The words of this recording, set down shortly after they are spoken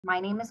My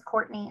name is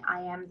Courtney.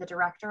 I am the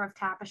director of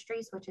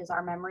Tapestries, which is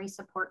our memory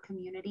support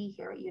community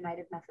here at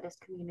United Methodist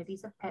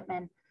Communities of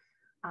Pittman.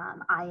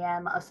 I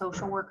am a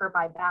social worker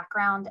by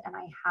background, and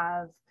I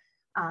have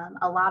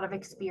a lot of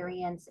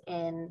experience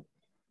in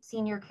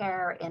senior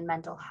care, in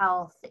mental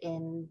health,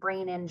 in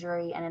brain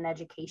injury, and in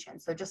education.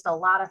 So just a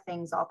lot of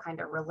things all kind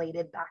of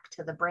related back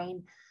to the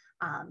brain.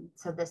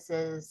 So this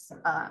is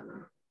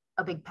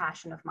a big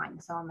passion of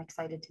mine. So I'm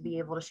excited to be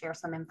able to share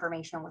some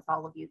information with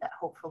all of you that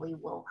hopefully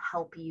will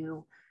help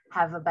you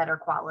have a better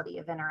quality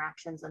of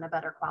interactions and a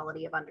better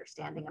quality of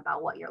understanding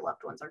about what your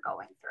loved ones are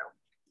going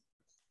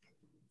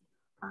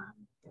through.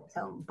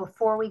 So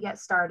before we get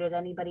started,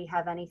 anybody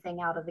have anything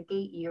out of the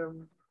gate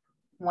you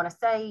want to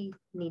say,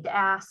 need to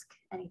ask,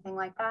 anything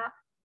like that?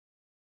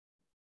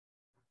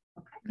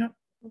 Okay. Yep.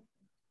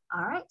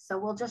 All right, so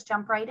we'll just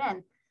jump right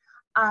in.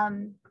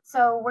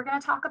 So we're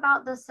going to talk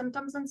about the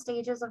symptoms and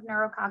stages of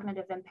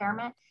neurocognitive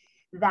impairment.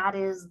 That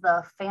is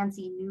the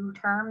fancy new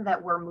term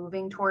that we're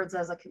moving towards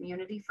as a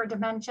community for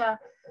dementia.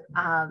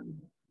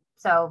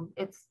 So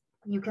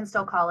you can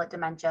still call it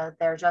dementia.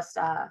 They're just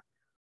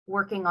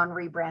working on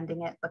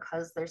rebranding it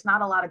because there's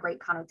not a lot of great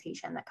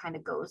connotation that kind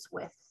of goes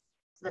with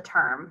the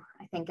term.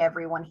 I think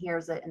everyone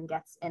hears it and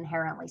gets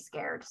inherently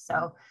scared.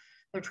 So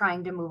they're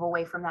trying to move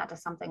away from that to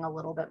something a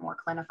little bit more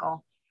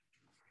clinical.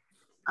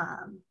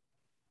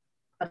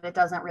 But it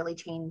doesn't really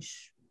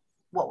change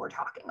what we're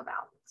talking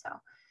about.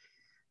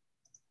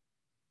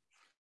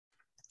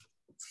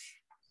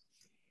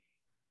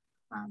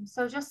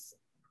 So just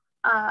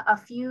a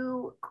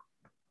few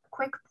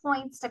quick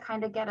points to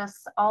kind of get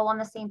us all on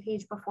the same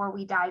page before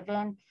we dive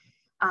in.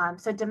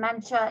 So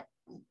dementia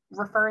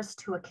refers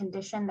to a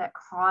condition that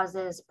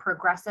causes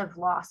progressive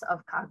loss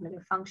of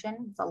cognitive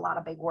function. It's a lot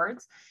of big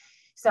words.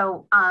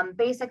 So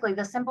basically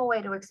the simple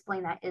way to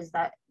explain that is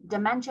that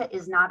dementia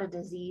is not a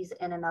disease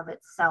in and of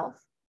itself.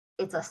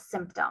 It's a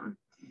symptom.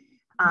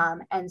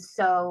 And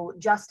so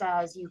just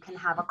as you can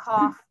have a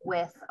cough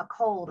with a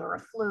cold or a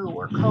flu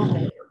or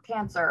COVID or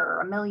cancer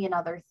or a million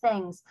other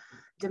things,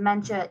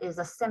 dementia is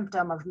a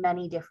symptom of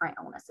many different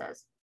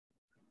illnesses.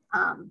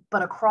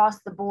 But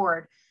across the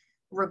board,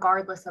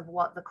 regardless of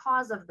what the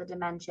cause of the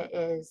dementia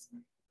is,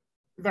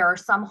 there are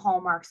some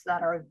hallmarks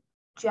that are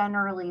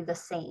generally the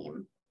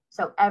same.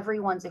 So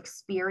everyone's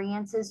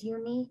experience is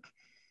unique.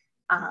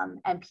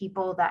 And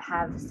people that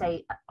have,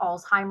 say,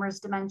 Alzheimer's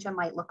dementia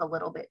might look a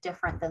little bit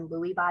different than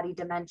Lewy body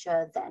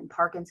dementia, than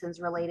Parkinson's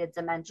related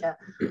dementia.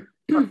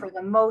 But for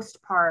the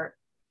most part,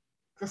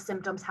 the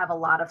symptoms have a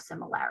lot of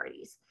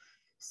similarities.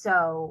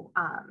 So,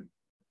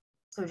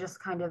 so just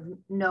kind of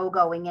know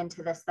going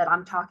into this that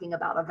I'm talking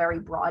about a very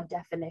broad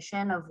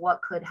definition of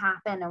what could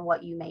happen and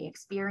what you may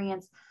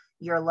experience.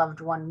 Your loved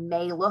one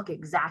may look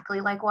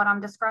exactly like what I'm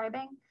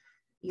describing.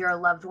 Your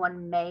loved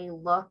one may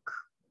look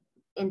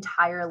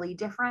entirely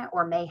different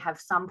or may have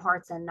some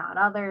parts and not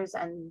others.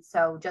 And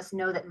so just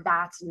know that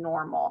that's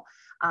normal.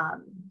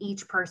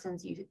 Each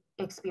person's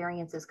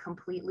experience is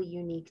completely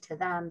unique to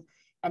them,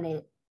 and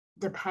it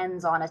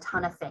depends on a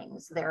ton of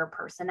things: their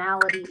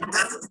personality,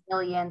 their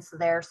resilience,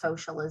 their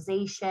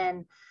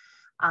socialization,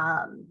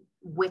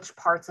 which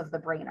parts of the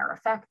brain are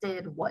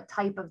affected, what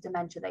type of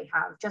dementia they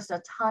have, just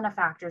a ton of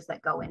factors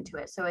that go into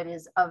it. So it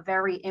is a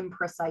very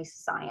imprecise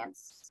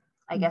science,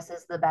 I guess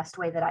is the best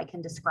way that I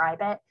can describe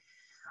it.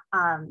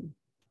 And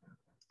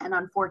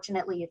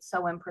unfortunately, it's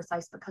so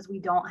imprecise because we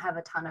don't have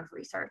a ton of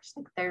research.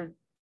 Like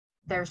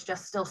there's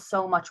just still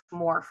so much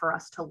more for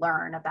us to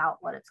learn about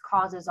what its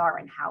causes are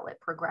and how it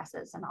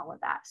progresses and all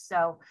of that.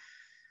 So,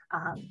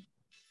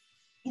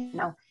 you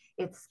know,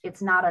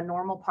 it's not a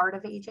normal part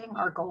of aging.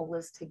 Our goal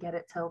is to get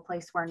it to a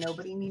place where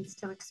nobody needs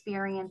to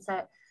experience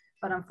it.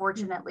 But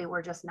unfortunately,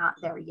 we're just not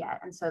there yet.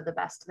 And so the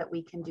best that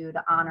we can do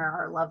to honor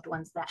our loved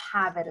ones that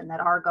have it and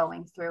that are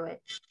going through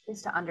it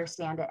is to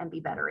understand it and be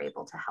better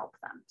able to help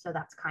them. So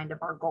that's kind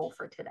of our goal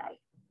for today.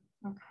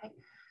 Okay.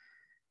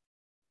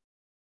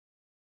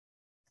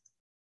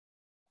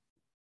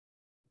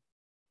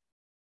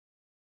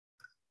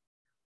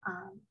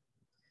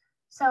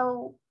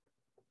 So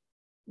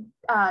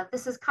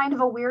this is kind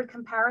of a weird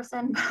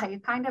comparison, but I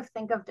kind of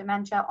think of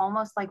dementia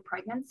almost like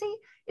pregnancy.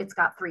 It's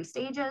got 3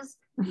 stages.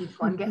 Each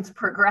one gets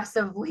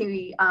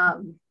progressively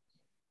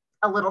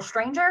a little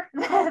stranger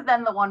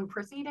than the one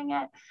preceding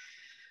it.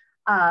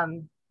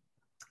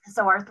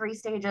 So our 3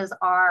 stages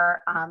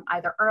are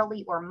either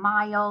early or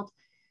mild.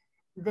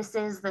 This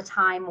is the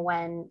time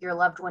when your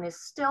loved one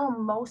is still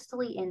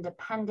mostly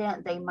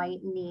independent. They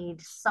might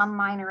need some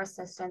minor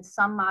assistance,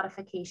 some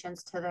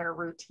modifications to their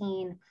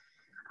routine.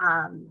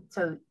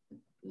 So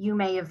you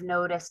may have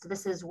noticed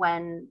this is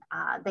when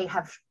they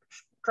have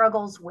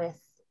struggles with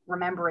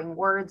remembering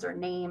words or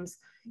names.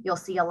 You'll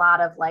see a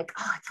lot of like,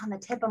 oh, it's on the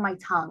tip of my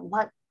tongue.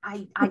 What?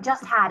 I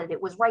just had it.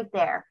 It was right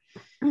there.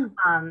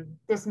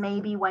 This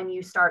may be when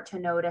you start to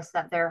notice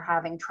that they're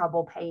having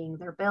trouble paying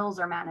their bills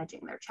or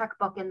managing their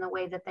checkbook in the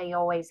way that they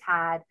always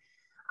had.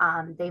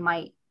 They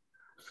might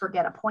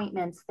forget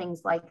appointments,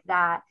 things like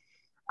that.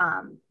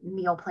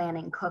 Meal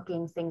planning,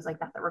 cooking, things like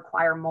that that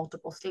require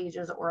multiple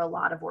stages or a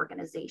lot of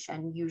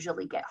organization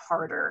usually get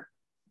harder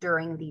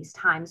during these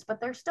times,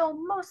 but they're still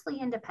mostly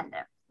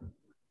independent.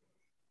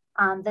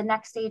 The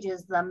next stage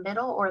is the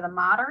middle or the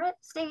moderate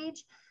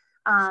stage.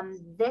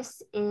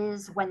 This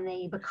is when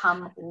they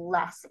become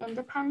less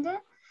independent.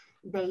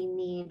 They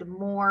need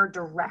more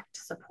direct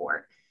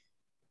support.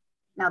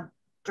 Now,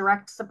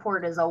 direct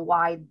support is a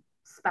wide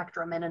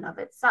spectrum in and of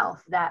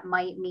itself. That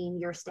might mean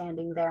you're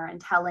standing there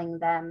and telling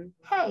them,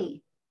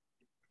 hey,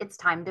 it's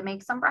time to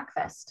make some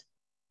breakfast.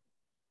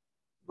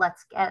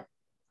 Let's get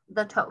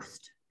the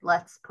toast.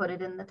 Let's put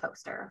it in the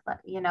toaster,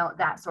 you know,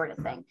 that sort of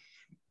thing.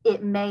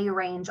 It may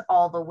range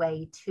all the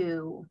way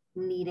to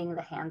needing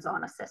the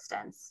hands-on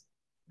assistance,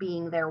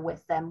 being there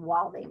with them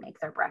while they make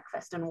their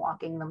breakfast and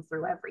walking them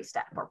through every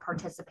step or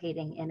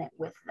participating in it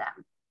with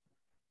them.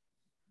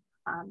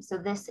 So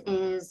this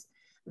is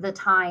the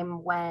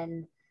time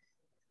when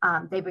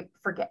they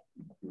begin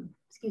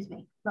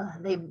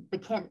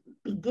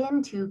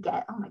to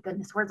get, oh my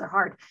goodness, words are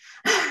hard.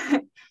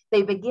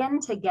 They begin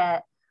to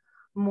get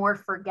more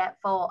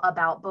forgetful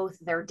about both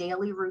their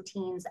daily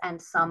routines and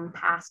some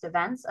past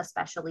events,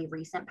 especially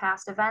recent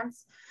past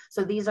events.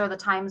 So these are the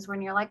times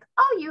when you're like,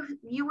 oh,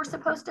 you were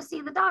supposed to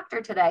see the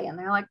doctor today. And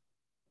they're like,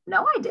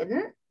 no, I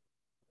didn't,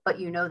 but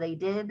you know they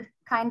did,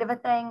 kind of a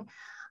thing.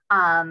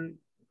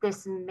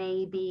 This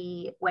may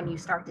be when you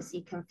start to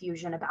see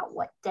confusion about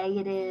what day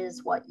it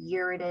is, what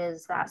year it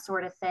is, that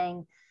sort of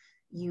thing.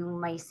 You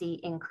might see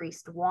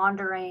increased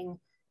wandering.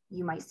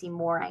 You might see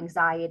more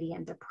anxiety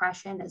and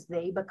depression as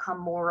they become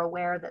more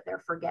aware that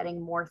they're forgetting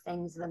more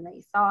things than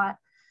they thought.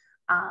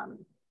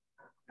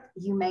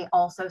 You may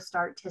also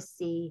start to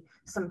see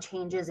some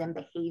changes in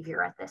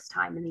behavior at this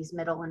time in these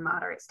middle and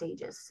moderate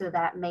stages. So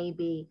that may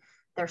be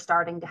they're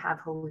starting to have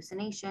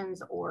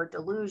hallucinations or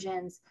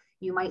delusions.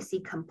 You might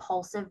see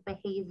compulsive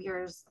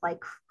behaviors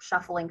like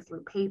shuffling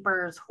through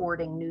papers,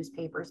 hoarding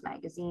newspapers,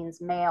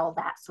 magazines, mail,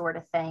 that sort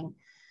of thing.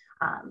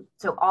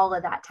 So all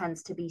of that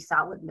tends to be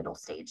solid middle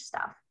stage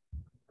stuff.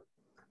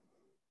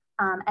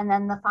 And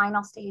then the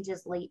final stage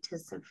is late to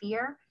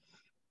severe.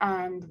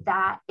 And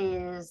that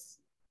is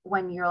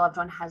when your loved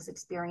one has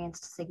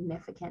experienced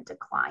significant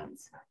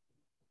declines.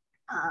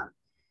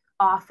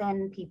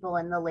 Often people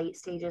in the late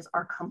stages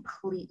are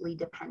completely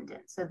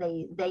dependent. So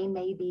they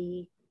may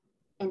be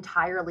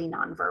entirely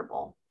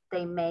nonverbal.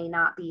 They may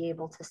not be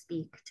able to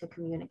speak, to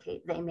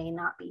communicate. They may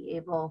not be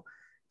able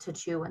to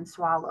chew and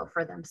swallow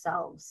for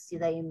themselves.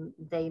 They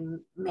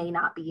may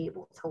not be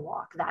able to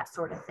walk, that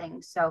sort of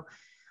thing. So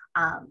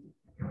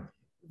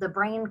the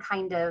brain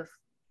kind of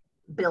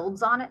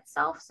builds on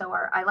itself. So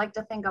I like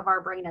to think of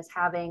our brain as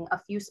having a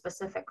few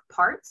specific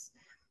parts.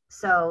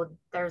 So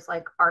there's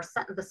like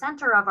the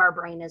center of our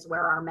brain is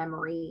where our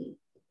memory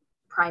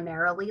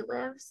primarily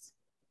lives.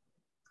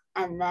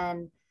 And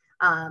then,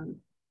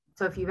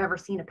 so if you've ever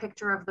seen a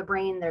picture of the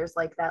brain, there's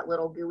like that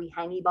little gooey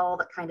hangy ball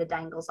that kind of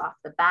dangles off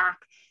the back.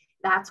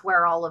 That's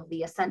where all of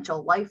the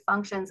essential life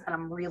functions, and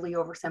I'm really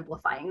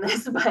oversimplifying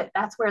this, but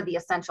that's where the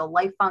essential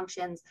life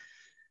functions,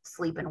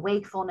 sleep and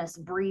wakefulness,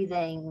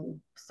 breathing,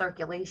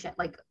 circulation,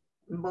 like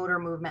motor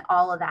movement,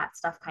 all of that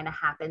stuff kind of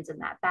happens in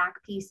that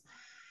back piece.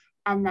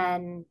 And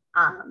then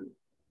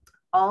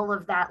all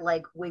of that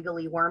like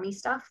wiggly wormy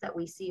stuff that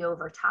we see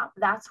over top,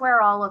 that's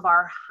where all of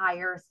our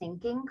higher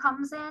thinking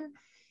comes in.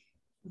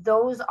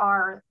 Those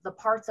are the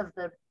parts of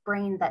the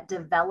brain that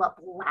develop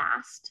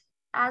last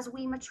as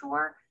we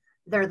mature.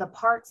 They're the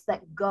parts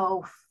that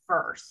go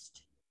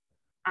first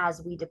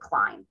as we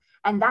decline.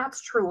 And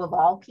that's true of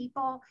all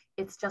people.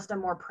 It's just a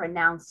more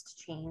pronounced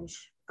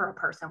change for a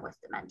person with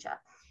dementia.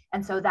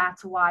 And so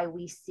that's why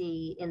we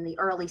see in the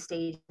early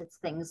stages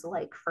things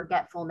like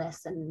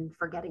forgetfulness and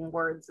forgetting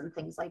words and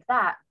things like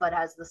that. But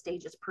as the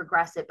stages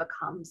progress, it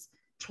becomes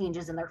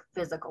changes in their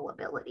physical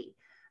ability.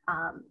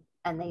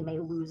 And they may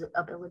lose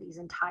abilities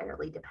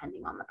entirely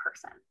depending on the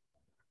person.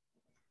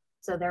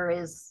 So there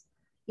is,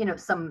 you know,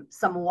 some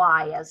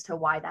why as to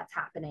why that's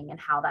happening and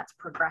how that's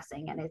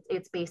progressing. And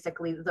it's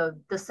basically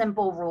the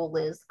simple rule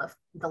is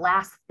the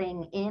last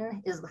thing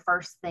in is the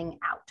first thing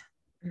out,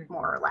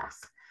 more or less.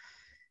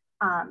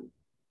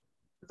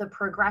 The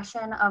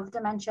progression of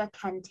dementia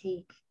can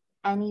take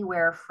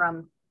anywhere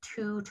from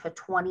 2 to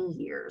 20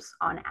 years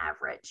on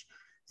average.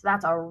 So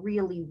that's a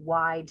really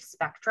wide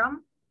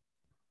spectrum.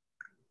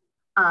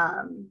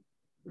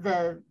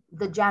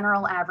 The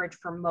general average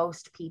for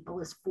most people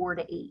is 4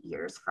 to 8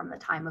 years from the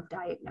time of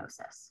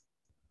diagnosis.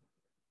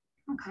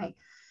 Okay,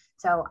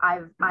 so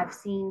I've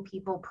seen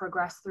people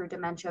progress through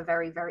dementia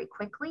very, very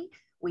quickly.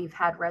 We've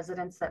had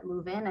residents that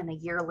move in and a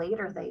year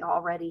later, they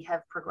already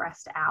have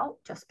progressed out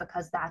just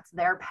because that's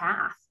their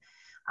path.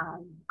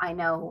 I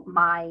know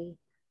my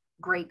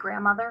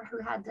great-grandmother who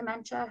had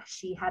dementia,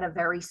 she had a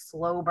very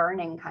slow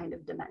burning kind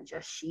of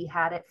dementia. She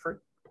had it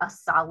for a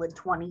solid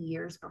 20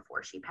 years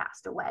before she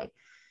passed away.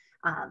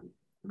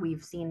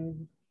 We've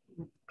seen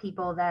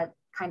people that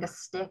kind of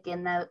stick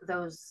in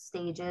those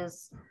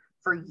stages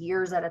for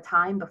years at a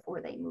time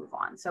before they move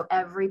on. So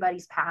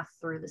everybody's path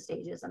through the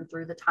stages and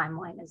through the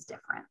timeline is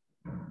different.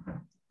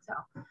 So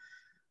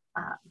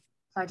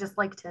I just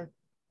like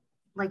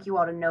you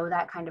all to know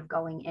that kind of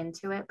going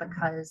into it,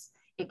 because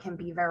it can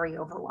be very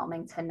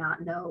overwhelming to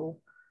not know,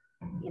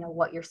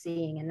 what you're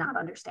seeing and not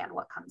understand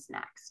what comes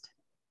next.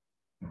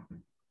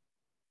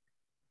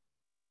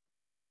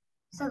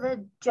 So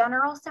the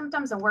general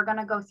symptoms, and we're going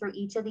to go through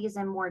each of these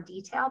in more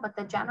detail, but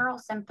the general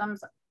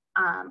symptoms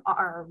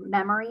are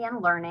memory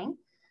and learning,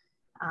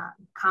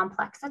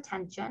 complex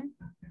attention,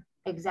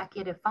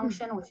 executive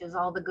function, which is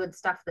all the good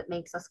stuff that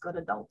makes us good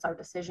adults, our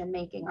decision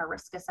making, our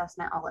risk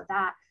assessment, all of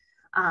that,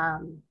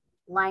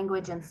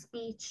 language and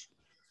speech,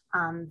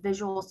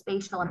 visual,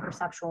 spatial, and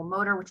perceptual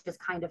motor, which is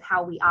kind of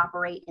how we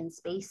operate in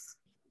space,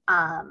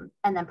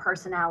 and then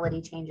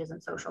personality changes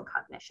and social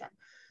cognition.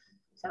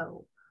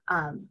 So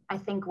I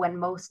think when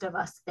most of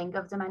us think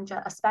of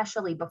dementia,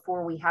 especially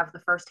before we have the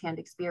firsthand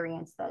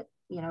experience that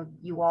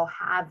you all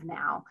have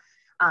now,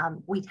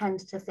 we tend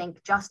to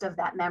think just of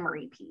that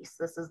memory piece.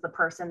 This is the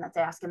person that's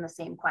asking the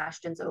same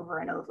questions over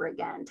and over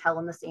again,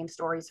 telling the same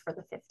stories for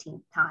the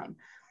 15th time.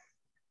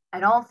 I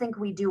don't think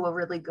we do a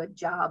really good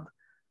job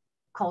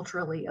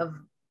culturally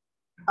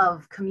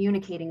of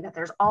communicating that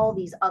there's all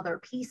these other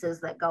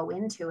pieces that go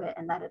into it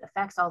and that it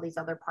affects all these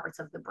other parts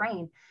of the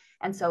brain.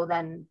 And so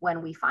then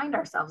when we find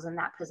ourselves in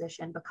that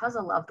position, because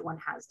a loved one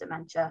has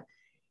dementia,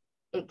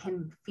 it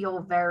can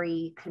feel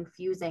very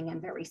confusing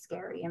and very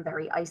scary and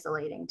very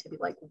isolating to be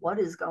like, what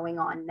is going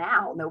on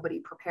now? Nobody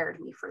prepared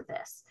me for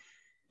this.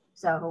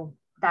 So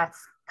that's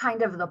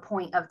kind of the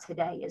point of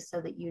today, is so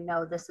that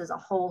this is a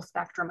whole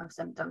spectrum of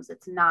symptoms.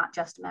 It's not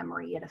just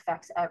memory. It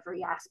affects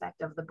every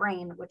aspect of the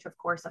brain, which of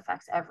course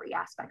affects every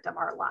aspect of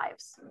our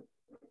lives.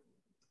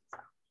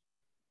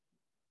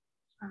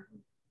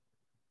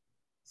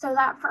 So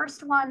that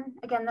first one,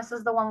 again, this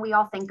is the one we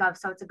all think of,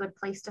 so it's a good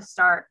place to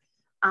start.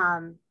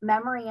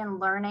 Memory and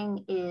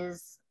learning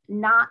is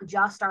not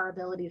just our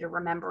ability to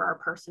remember our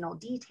personal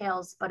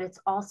details, but it's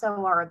also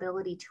our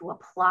ability to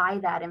apply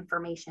that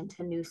information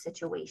to new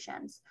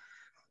situations.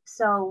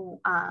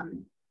 So,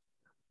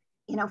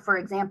 for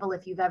example,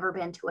 if you've ever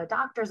been to a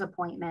doctor's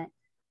appointment,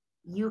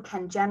 you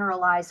can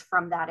generalize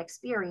from that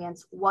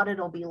experience what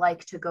it'll be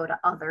like to go to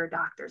other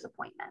doctor's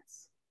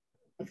appointments.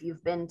 If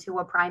you've been to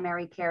a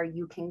primary care,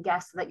 you can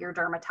guess that your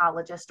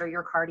dermatologist or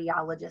your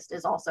cardiologist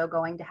is also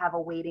going to have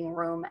a waiting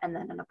room and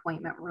then an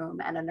appointment room,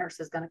 and a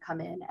nurse is going to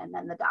come in and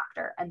then the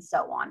doctor, and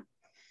so on.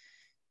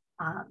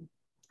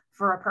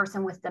 For a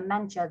person with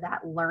dementia,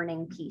 that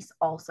learning piece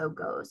also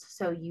goes.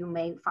 So you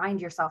may find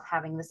yourself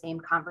having the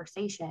same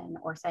conversation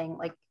or saying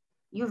like,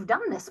 you've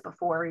done this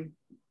before,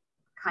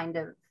 kind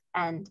of,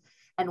 and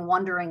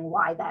wondering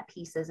why that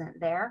piece isn't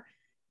there.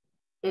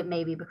 It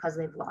may be because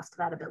they've lost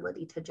that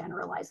ability to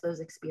generalize those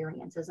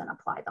experiences and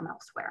apply them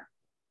elsewhere.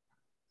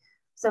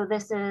 So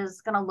this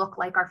is going to look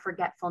like our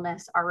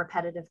forgetfulness, our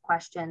repetitive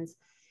questions.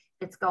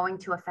 It's going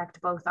to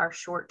affect both our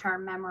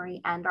short-term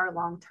memory and our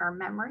long-term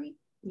memory.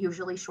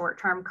 Usually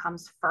short-term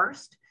comes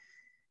first,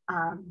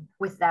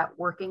 with that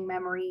working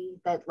memory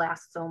that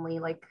lasts only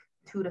like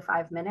 2 to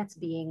 5 minutes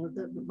being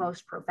the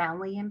most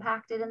profoundly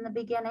impacted in the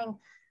beginning.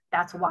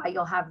 That's why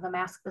you'll have them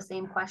ask the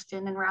same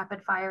question in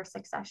rapid fire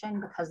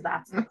succession, because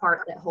that's the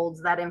part that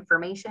holds that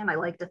information. I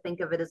like to think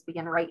of it as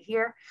being right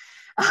here.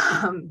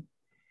 And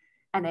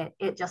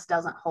it just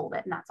doesn't hold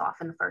it. And that's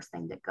often the first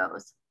thing that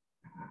goes.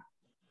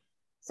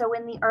 So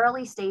in the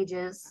early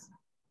stages,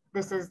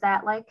 this is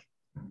that like,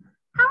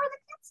 how are the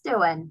kids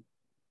doing?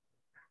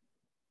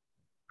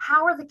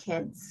 How are the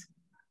kids?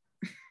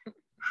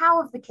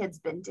 How have the kids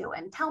been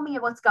doing? Tell me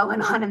what's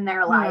going on in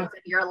their lives.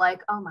 And you're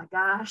like, oh my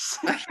gosh.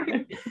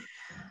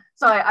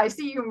 So I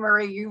see you,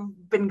 Marie,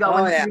 you've been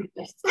going through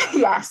this.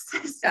 Yes.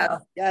 So,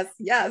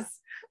 yes.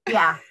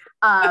 Yeah.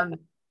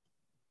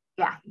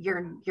 Yeah,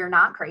 you're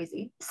not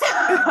crazy. So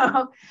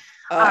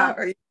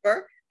are you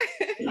sure?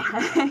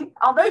 Yeah.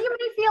 Although you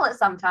may feel it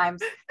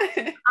sometimes.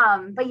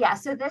 But yeah,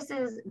 so this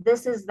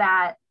is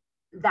that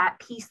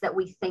piece that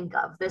we think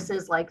of. This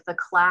is like the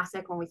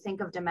classic, when we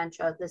think of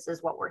dementia, this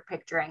is what we're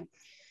picturing.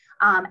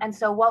 And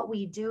so what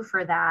we do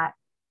for that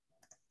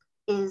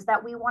is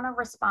that we want to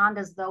respond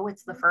as though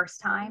it's the first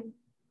time,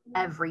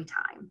 every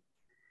time.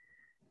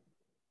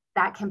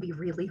 That can be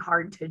really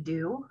hard to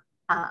do,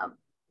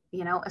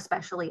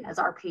 especially as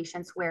our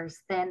patience wears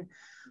thin.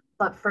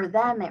 But for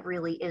them, it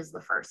really is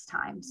the first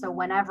time. So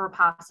whenever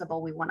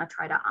possible, we want to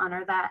try to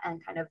honor that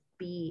and kind of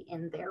be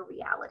in their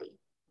reality.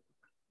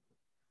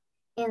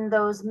 In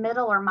those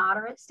middle or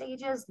moderate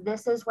stages,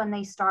 this is when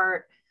they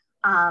start,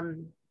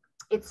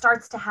 it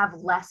starts to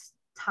have less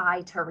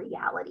tie to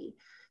reality.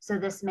 So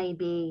this may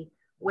be,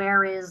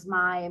 where is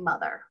my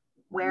mother?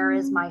 Where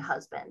is my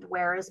husband?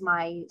 Where is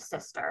my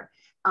sister?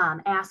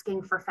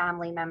 Asking for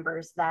family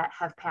members that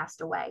have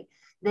passed away.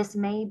 This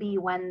may be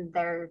when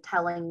they're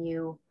telling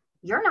you,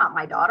 you're not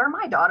my daughter.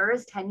 My daughter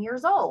is 10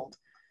 years old,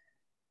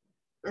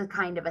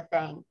 kind of a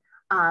thing.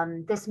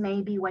 This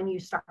may be when you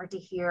start to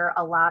hear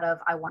a lot of,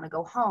 I want to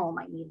go home.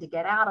 I need to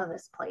get out of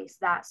this place,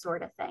 that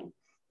sort of thing.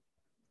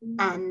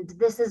 And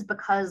this is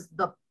because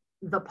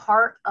the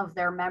part of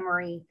their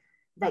memory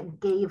that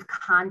gave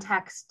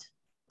context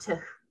to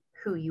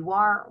who you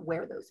are,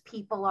 where those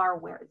people are,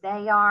 where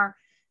they are,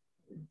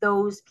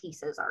 those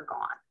pieces are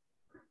gone.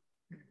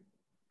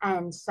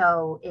 And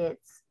so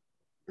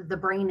the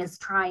brain is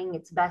trying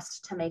its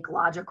best to make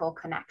logical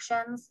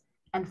connections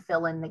and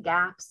fill in the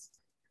gaps,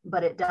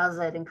 but it does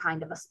it in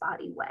kind of a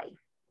spotty way.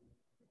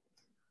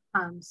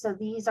 So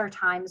these are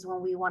times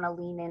when we want to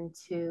lean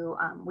into,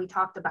 we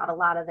talked about a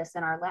lot of this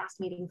in our last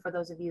meeting for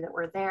those of you that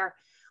were there.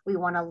 We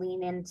want to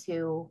lean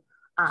into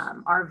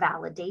our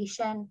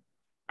validation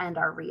and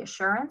our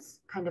reassurance,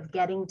 kind of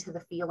getting to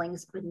the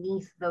feelings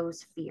beneath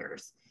those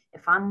fears.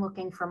 If I'm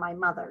looking for my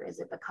mother, is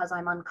it because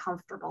I'm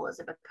uncomfortable? Is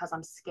it because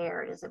I'm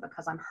scared? Is it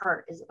because I'm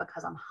hurt? Is it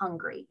because I'm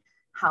hungry?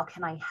 How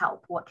can I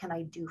help? What can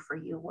I do for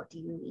you? What do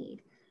you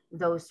need?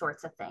 Those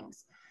sorts of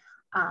things.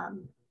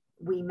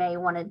 We may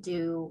want to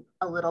do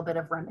a little bit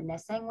of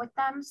reminiscing with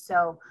them.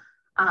 So,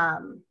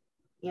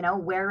 you know,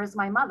 where is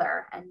my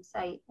mother? And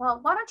say, well,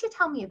 why don't you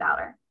tell me about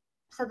her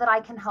so that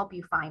I can help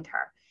you find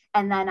her?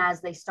 And then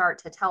as they start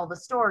to tell the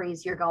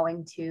stories, you're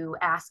going to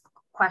ask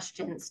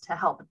questions to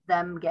help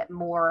them get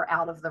more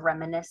out of the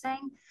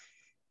reminiscing.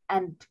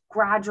 And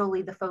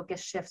gradually the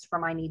focus shifts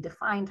from I need to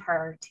find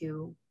her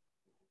to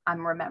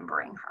I'm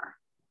remembering her.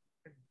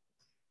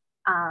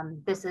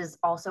 This is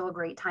also a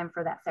great time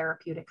for that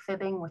therapeutic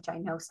fibbing, which I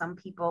know some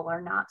people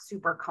are not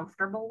super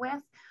comfortable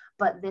with,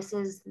 but this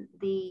is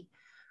the,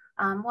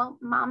 well,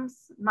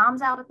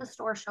 mom's out at the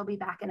store, she'll be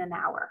back in an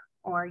hour,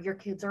 or your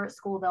kids are at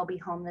school, they'll be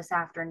home this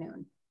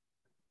afternoon.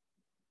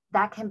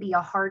 That can be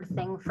a hard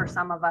thing for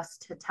some of us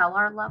to tell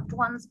our loved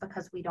ones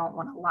because we don't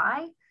want to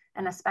lie.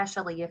 And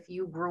especially if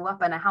you grew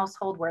up in a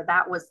household where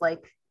that was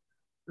like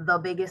the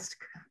biggest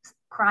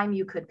crime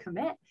you could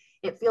commit,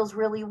 it feels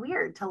really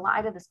weird to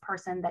lie to this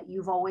person that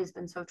you've always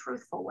been so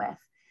truthful with.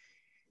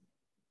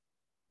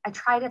 I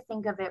try to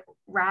think of it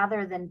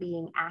rather than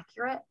being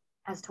accurate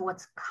as to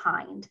what's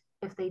kind.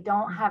 If they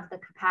don't have the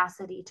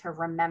capacity to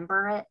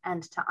remember it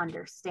and to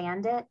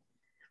understand it,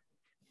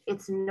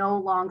 it's no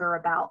longer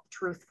about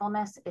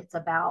truthfulness, it's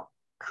about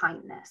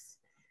kindness.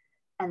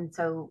 And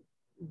so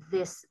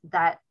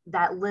that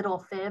little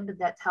fib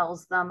that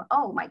tells them,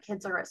 oh, my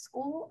kids are at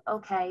school,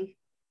 okay,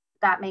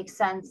 that makes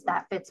sense,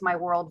 that fits my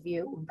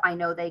worldview, I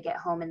know they get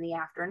home in the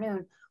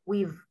afternoon.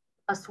 We've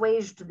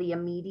assuaged the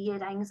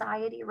immediate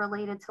anxiety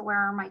related to where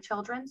are my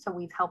children, so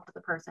we've helped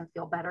the person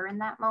feel better in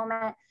that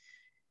moment.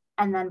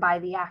 And then by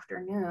the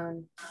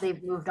afternoon,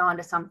 they've moved on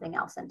to something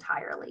else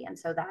entirely. And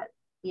so that,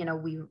 you know,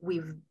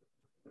 we've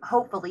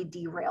hopefully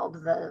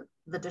derailed the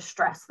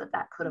distress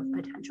that could have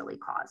potentially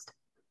caused.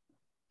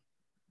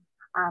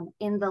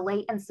 In the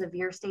late and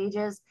severe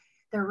stages,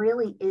 there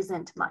really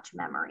isn't much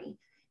memory.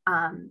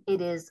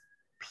 It is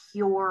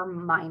pure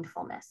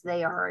mindfulness.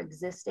 They are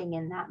existing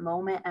in that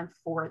moment and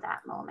for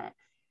that moment.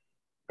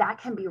 That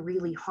can be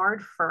really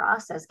hard for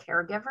us as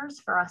caregivers,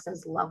 for us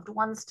as loved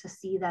ones to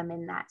see them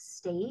in that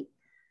state.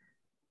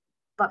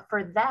 But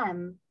for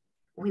them,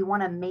 we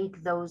want to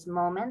make those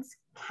moments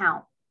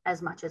count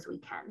as much as we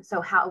can.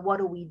 So what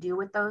do we do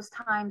with those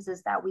times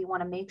is that we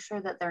want to make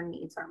sure that their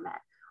needs are met.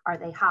 Are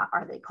they hot?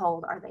 Are they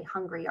cold? Are they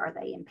hungry? Are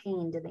they in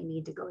pain? Do they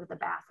need to go to the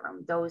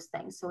bathroom? Those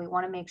things. So we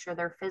want to make sure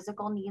their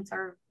physical needs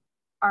are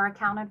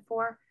accounted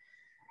for.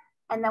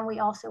 And then we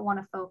also want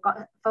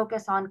to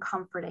focus on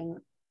comforting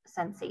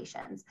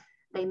sensations.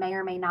 They may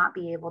or may not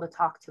be able to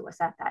talk to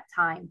us at that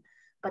time,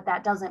 but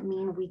that doesn't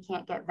mean we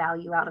can't get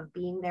value out of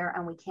being there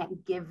and we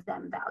can't give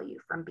them value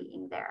from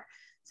being there.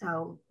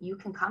 So you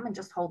can come and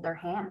just hold their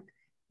hand.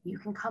 You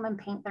can come and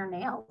paint their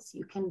nails.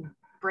 You can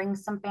bring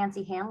some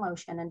fancy hand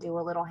lotion and do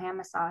a little hand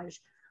massage,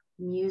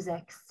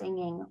 music,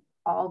 singing,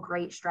 all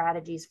great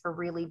strategies for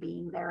really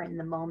being there in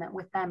the moment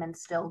with them and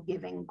still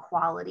giving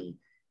quality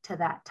to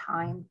that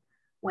time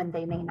when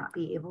they may not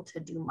be able to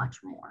do much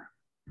more.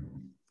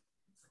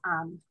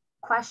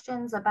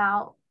 Questions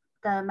about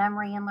the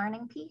memory and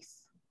learning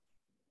piece?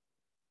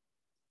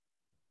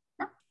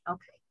 No?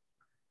 Okay.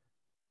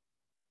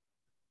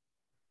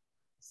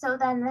 So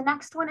then the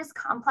next one is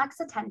complex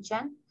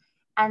attention.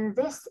 And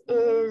this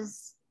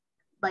is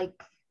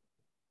like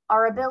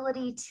our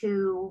ability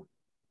to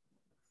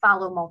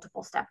follow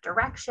multiple step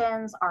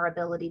directions, our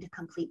ability to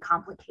complete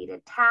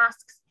complicated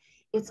tasks.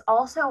 It's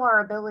also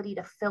our ability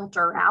to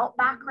filter out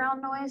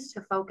background noise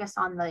to focus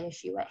on the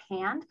issue at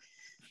hand,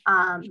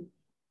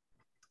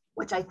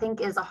 which I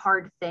think is a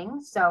hard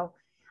thing. So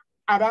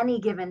at any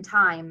given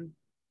time,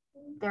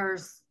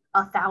 there's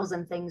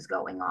 1,000 things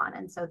going on.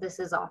 And so this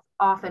is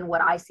often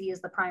what I see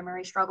as the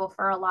primary struggle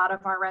for a lot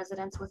of our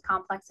residents with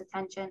complex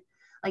attention.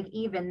 Like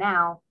even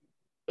now,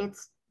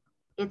 it's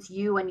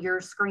you and your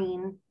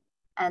screen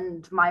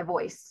and my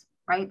voice,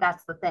 right?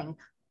 That's the thing.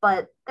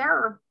 But there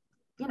are,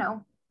 you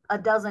know, a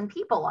dozen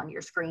people on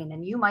your screen,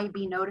 and you might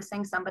be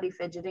noticing somebody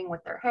fidgeting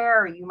with their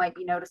hair, or you might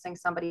be noticing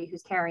somebody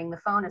who's carrying the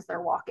phone as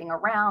they're walking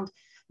around.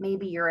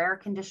 Maybe your air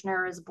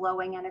conditioner is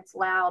blowing and it's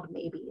loud.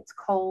 Maybe it's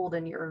cold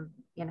and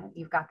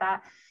you've got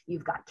that.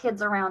 You've got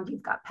kids around,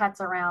 you've got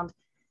pets around.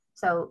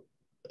 So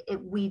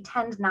we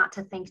tend not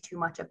to think too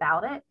much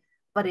about it,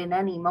 but in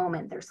any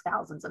moment there's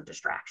thousands of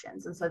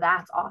distractions. And so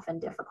that's often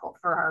difficult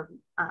for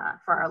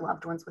our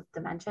loved ones with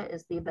dementia,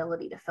 is the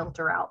ability to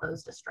filter out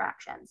those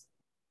distractions.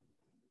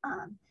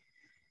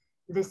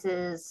 This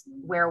is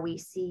where we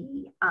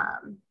see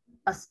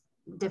a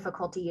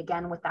difficulty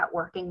again with that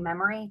working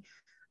memory,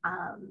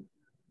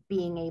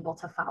 being able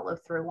to follow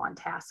through on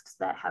tasks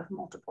that have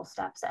multiple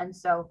steps. And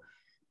so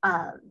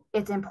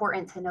it's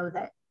important to know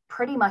that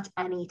pretty much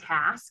any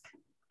task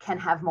can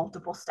have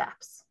multiple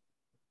steps.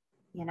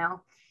 You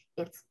know,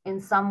 it's in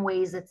some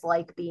ways it's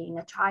like being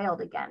a child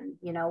again.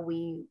 You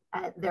know,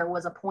 there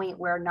was a point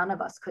where none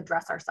of us could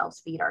dress ourselves,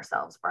 feed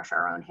ourselves, brush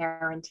our own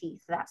hair and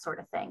teeth, that sort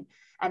of thing.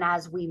 And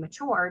as we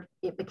matured,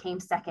 it became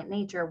second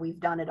nature. We've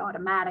done it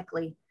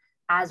automatically.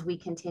 As we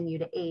continue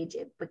to age,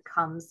 it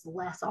becomes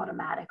less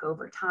automatic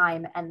over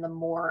time, and the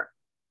more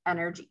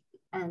energy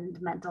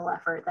and mental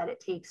effort that it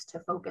takes to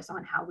focus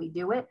on how we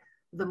do it,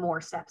 the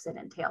more steps it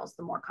entails,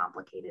 the more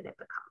complicated it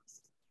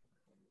becomes.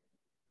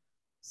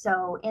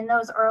 So in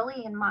those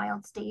early and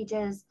mild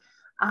stages,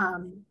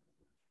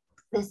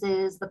 this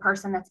is the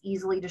person that's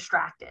easily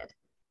distracted.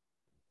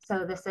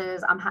 So this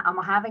is, I'm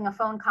having a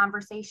phone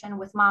conversation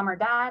with mom or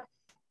dad,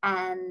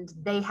 and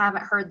they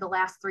haven't heard the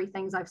last 3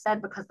 things I've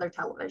said because their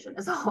television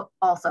is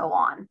also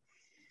on.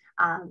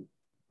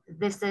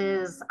 This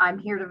is, I'm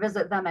here to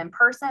visit them in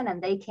person,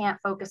 and they can't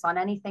focus on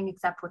anything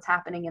except what's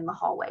happening in the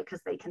hallway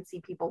because they can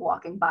see people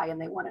walking by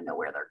and they want to know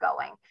where they're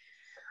going.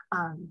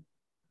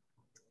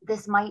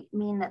 This might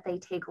mean that they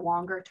take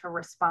longer to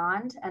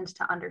respond and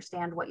to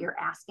understand what you're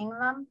asking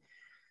them.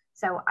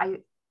 So I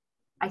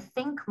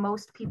think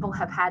most people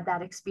have had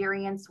that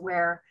experience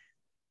where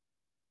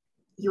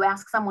you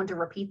ask someone to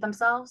repeat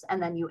themselves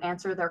and then you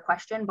answer their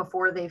question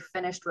before they've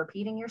finished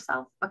repeating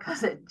yourself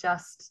because it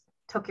just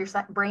took your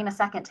brain a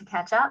second to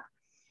catch up.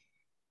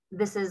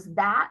 This is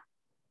that,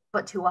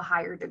 but to a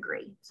higher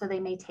degree. So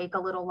they may take a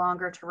little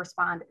longer to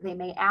respond. They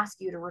may ask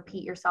you to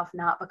repeat yourself,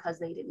 not because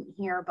they didn't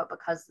hear, but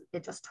because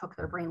it just took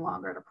their brain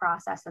longer to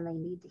process and they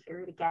need to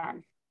hear it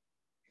again.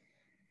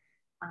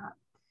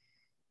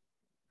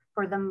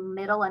 For the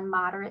middle and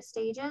moderate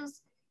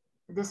stages,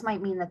 this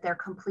might mean that they're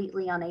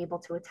completely unable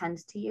to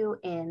attend to you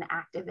in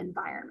active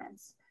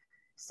environments.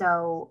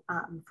 So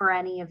for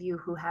any of you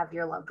who have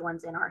your loved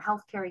ones in our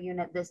healthcare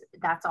unit,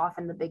 that's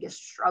often the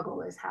biggest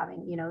struggle is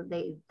having, you know,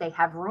 they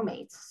have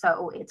roommates.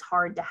 So it's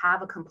hard to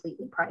have a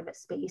completely private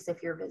space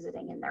if you're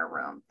visiting in their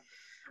room.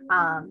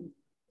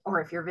 Or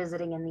if you're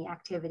visiting in the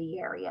activity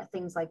area,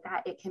 things like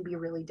that, it can be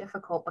really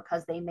difficult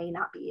because they may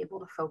not be able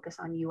to focus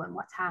on you and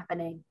what's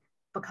happening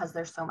because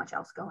there's so much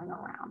else going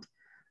around.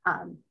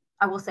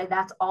 I will say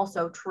that's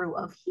also true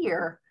of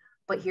here,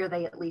 but here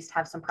they at least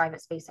have some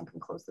private space and can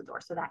close the door,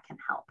 so that can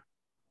help.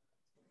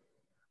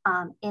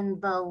 In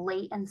the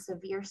late and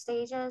severe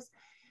stages,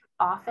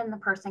 often the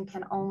person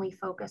can only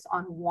focus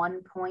on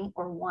one point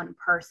or one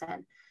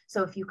person.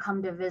 So if you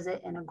come to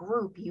visit in a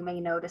group, you may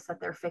notice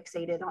that they're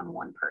fixated on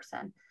one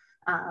person,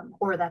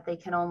 or that they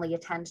can only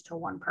attend to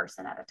one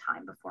person at a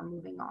time before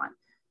moving on.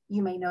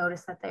 You may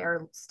notice that they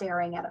are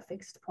staring at a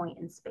fixed point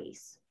in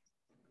space.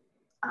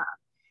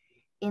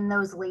 In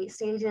those late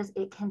stages,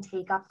 it can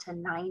take up to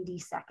 90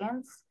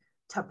 seconds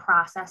to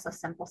process a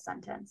simple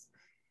sentence.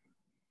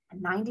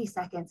 And 90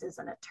 seconds is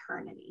an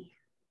eternity.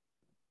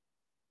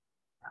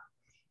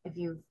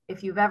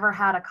 If you've ever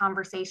had a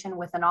conversation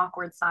with an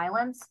awkward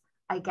silence,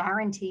 I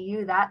guarantee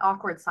you that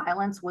awkward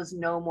silence was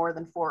no more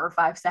than 4 or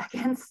 5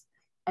 seconds,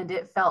 and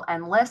it felt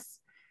endless.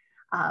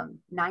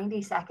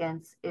 90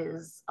 seconds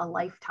is a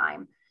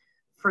lifetime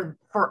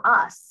for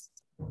us.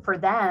 For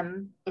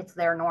them, it's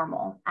their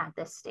normal at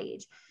this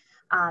stage.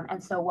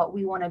 And so what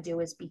we want to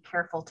do is be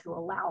careful to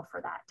allow for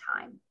that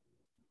time.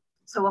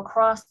 So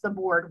across the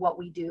board, what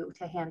we do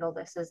to handle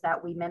this is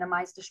that we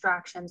minimize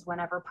distractions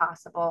whenever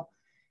possible.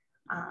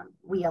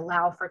 We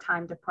allow for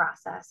time to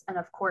process. And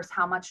of course,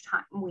 how much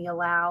time we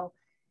allow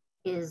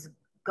is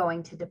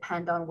going to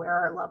depend on where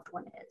our loved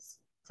one is.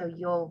 So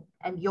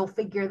you'll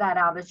figure that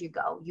out as you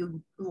go.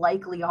 You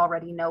likely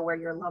already know where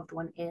your loved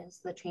one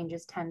is. The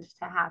changes tend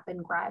to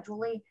happen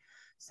gradually,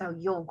 so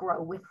you'll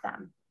grow with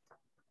them.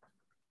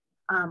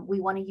 We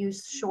want to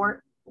use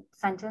short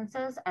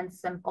sentences and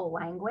simple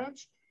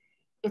language.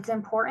 It's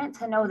important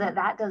to know that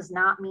that does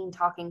not mean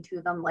talking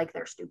to them like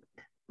they're stupid.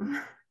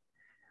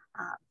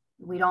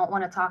 We don't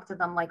want to talk to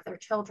them like they're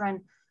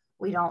children.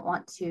 We don't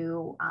want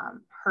to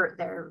hurt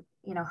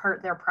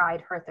their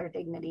pride, hurt their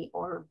dignity,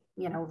 or,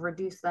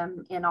 reduce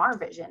them in our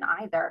vision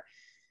either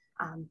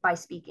by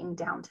speaking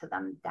down to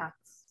them.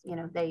 That's,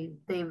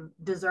 they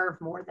deserve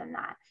more than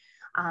that.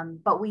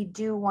 But we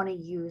do want to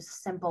use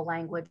simple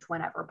language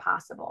whenever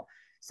possible.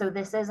 So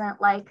this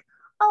isn't like,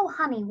 oh,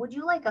 honey, would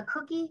you like a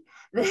cookie?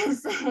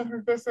 This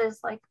is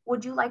like,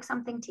 would you like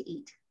something to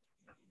eat?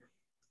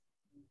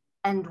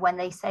 And when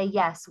they say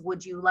yes,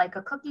 would you like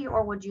a cookie,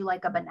 or would you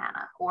like a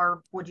banana,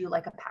 or would you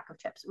like a pack of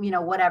chips?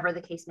 Whatever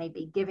the case may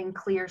be, giving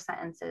clear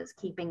sentences,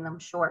 keeping them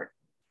short.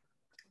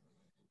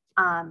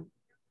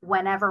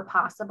 Whenever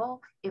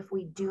possible, if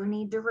we do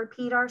need to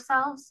repeat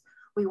ourselves,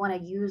 we want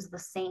to use the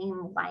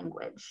same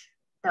language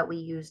that we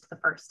used the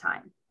first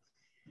time.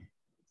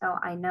 So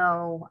I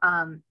know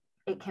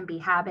it can be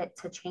habit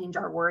to change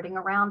our wording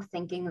around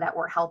thinking that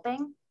we're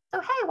helping.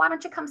 So, hey, why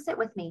don't you come sit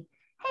with me?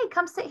 Hey,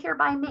 come sit here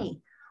by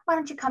me. why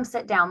don't you come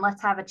sit down?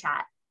 Let's have a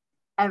chat.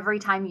 Every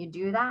time you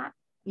do that,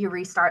 you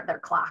restart their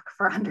clock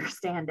for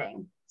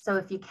understanding. So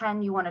if you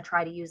can, you want to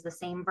try to use the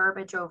same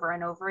verbiage over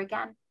and over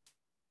again.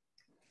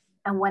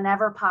 And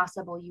whenever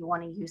possible, you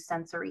want to use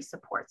sensory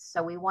supports.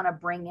 So we want to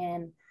bring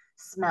in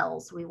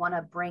smells. We want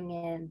to bring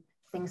in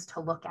things to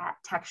look at,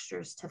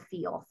 textures to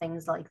feel,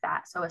 things like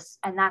that. So,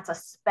 and that's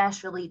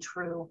especially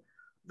true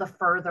the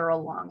further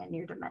along in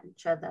your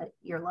dementia that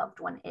your loved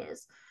one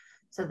is.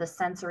 So the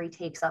sensory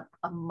takes up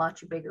a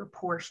much bigger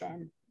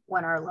portion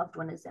when our loved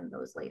one is in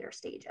those later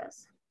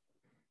stages.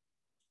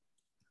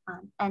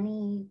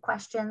 Any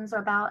questions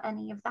about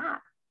any of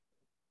that?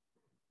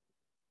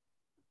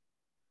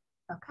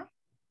 Okay.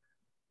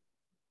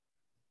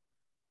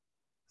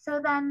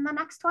 So then the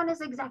next one is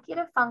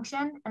executive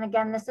function. And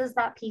again, this is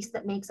that piece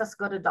that makes us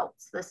good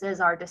adults. This is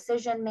our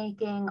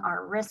decision-making,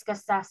 our risk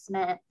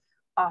assessment,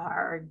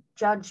 our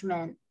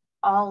judgment,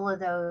 all of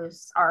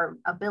those, our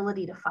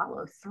ability to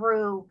follow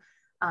through,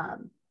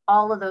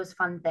 all of those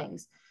fun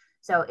things.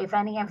 So if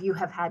any of you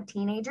have had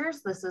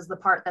teenagers, this is the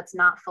part that's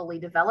not fully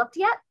developed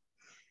yet.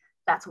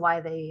 That's why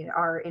they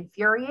are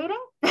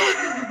infuriating.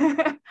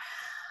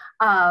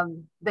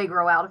 They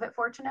grow out of it,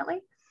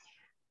 fortunately.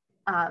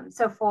 But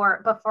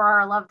for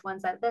our loved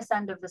ones at this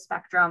end of the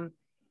spectrum,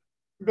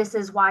 this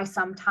is why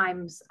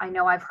sometimes I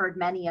know I've heard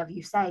many of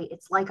you say,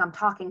 it's like I'm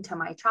talking to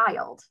my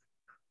child.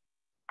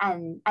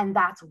 And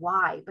that's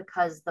why,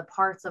 because the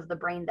parts of the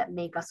brain that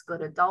make us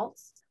good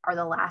adults are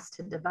the last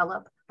to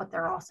develop, but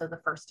they're also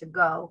the first to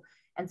go.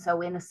 And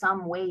so in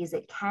some ways,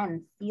 it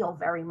can feel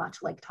very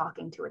much like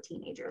talking to a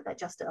teenager that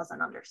just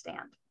doesn't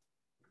understand.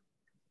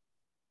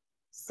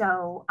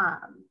 So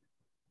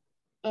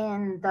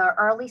in the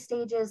early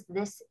stages,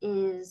 this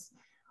is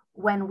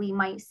when we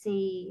might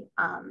see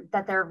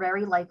that they're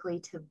very likely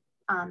to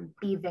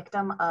be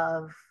victim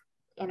of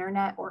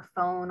internet or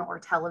phone or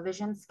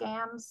television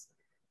scams.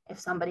 If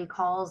somebody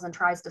calls and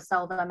tries to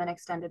sell them an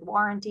extended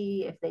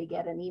warranty, if they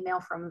get an email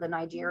from the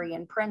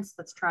Nigerian prince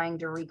that's trying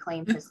to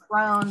reclaim his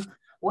throne,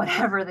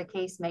 whatever the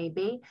case may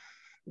be,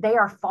 they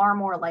are far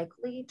more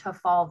likely to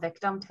fall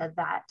victim to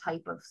that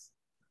type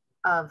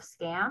of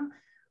scam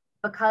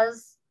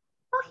because,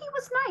 well, he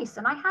was nice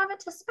and I have it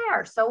to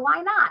spare, so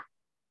why not?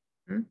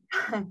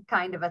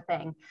 Kind of a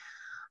thing.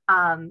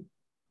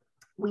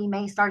 We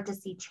may start to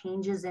see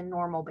changes in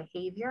normal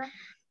behavior.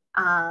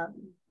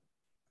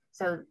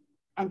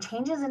 And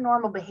changes in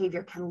normal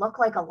behavior can look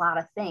like a lot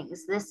of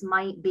things. This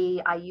might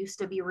be, I used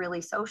to be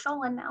really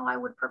social and now I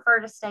would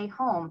prefer to stay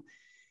home.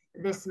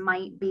 This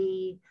might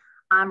be,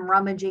 I'm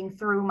rummaging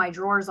through my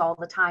drawers all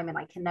the time and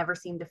I can never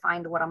seem to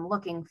find what I'm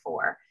looking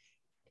for.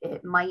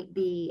 It might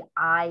be,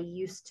 I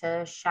used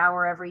to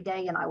shower every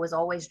day and I was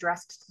always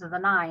dressed to the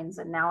nines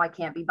and now I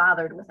can't be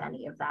bothered with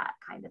any of that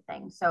kind of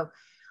thing. So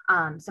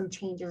some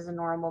changes in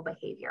normal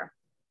behavior.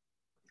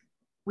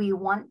 We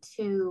want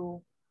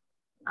to,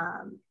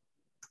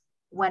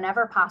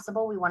 whenever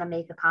possible, we want to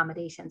make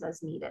accommodations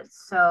as needed.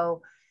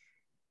 So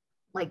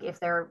like if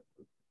they're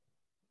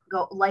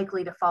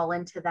likely to fall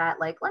into that,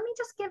 like, let me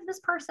just give this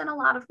person a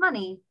lot of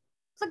money,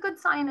 it's a good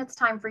sign it's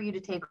time for you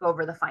to take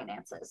over the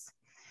finances,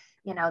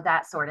 you know,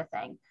 that sort of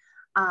thing.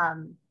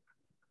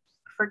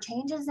 For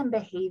changes in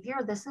behavior,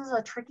 this is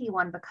a tricky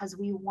one because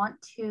we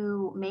want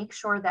to make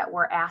sure that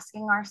we're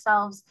asking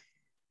ourselves,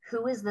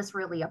 who is this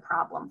really a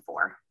problem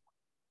for?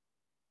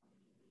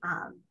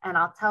 And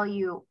I'll tell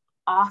you,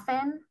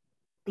 often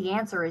the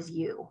answer is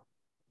you,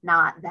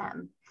 not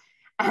them.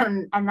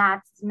 And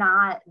that's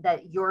not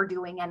that you're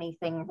doing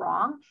anything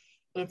wrong.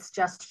 It's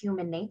just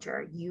human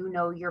nature. You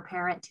know your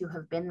parent to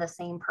have been the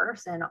same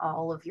person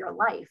all of your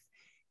life.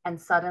 And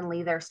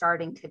suddenly they're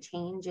starting to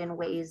change in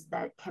ways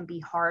that can be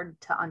hard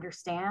to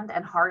understand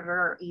and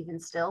harder even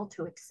still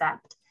to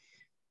accept.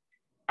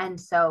 And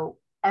so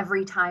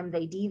every time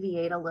they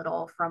deviate a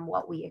little from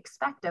what we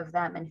expect of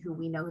them and who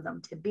we know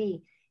them to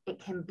be, it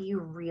can be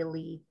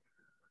really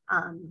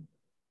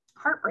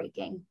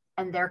heartbreaking.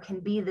 And there can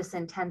be this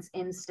intense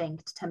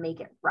instinct to make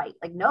it right.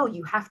 Like, no,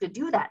 you have to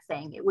do that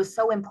thing. It was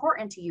so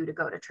important to you to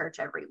go to church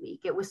every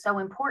week. It was so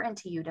important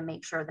to you to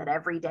make sure that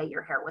every day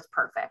your hair was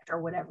perfect or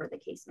whatever the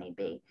case may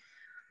be.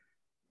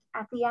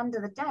 At the end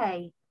of the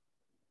day,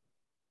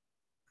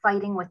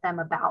 fighting with them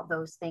about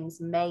those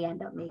things may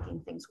end up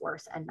making things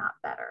worse and not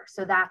better.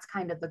 So that's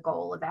kind of the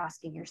goal of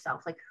asking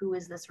yourself, like, who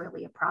is this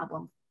really a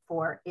problem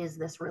for? Is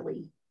this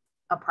really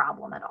a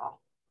problem at all?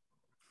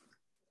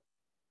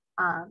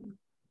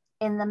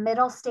 In the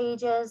middle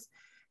stages,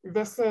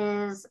 this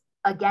is,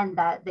 again,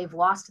 that they've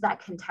lost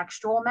that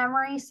contextual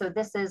memory. So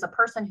this is a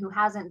person who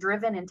hasn't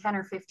driven in 10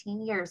 or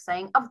 15 years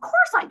saying, of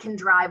course I can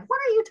drive. What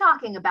are you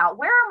talking about?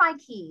 Where are my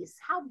keys?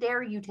 How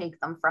dare you take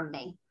them from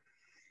me?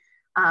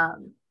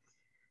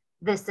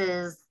 This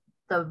is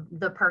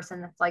the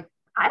person that's like,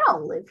 I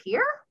don't live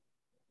here.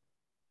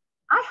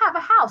 I have a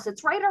house.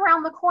 It's right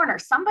around the corner.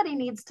 Somebody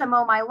needs to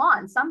mow my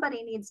lawn.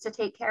 Somebody needs to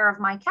take care of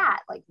my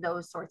cat, like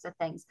those sorts of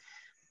things.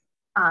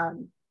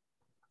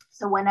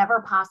 So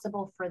whenever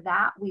possible for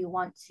that, we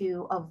want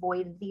to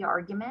avoid the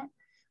argument.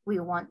 We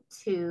want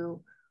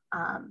to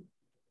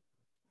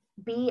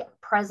be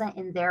present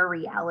in their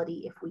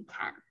reality if we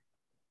can.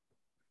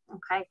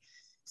 Okay.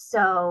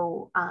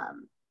 So,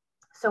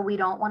 so we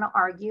don't want to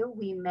argue.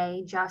 We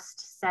may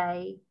just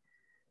say,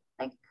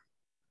 like,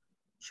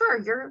 sure,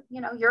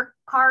 your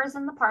car is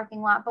in the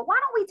parking lot, but why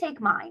don't we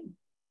take mine?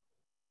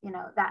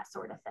 That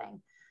sort of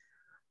thing.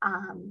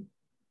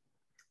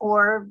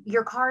 Or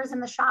your car is in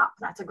the shop.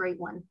 That's a great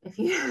one if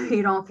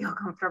you don't feel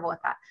comfortable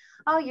with that.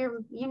 Oh,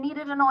 you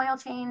needed an oil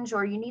change,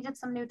 or you needed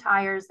some new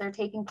tires. They're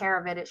taking care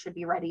of it. It should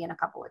be ready in a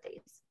couple of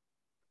days.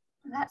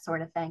 That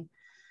sort of thing.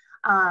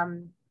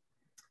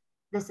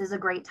 This is a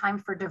great time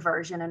for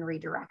diversion and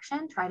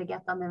redirection. Try to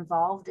get them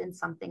involved in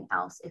something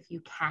else if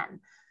you can.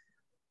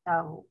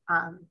 So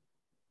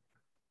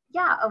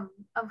yeah,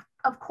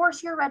 of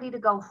course you're ready to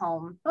go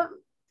home, but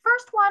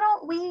first, why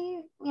don't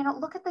we,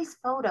 look at these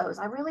photos?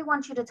 I really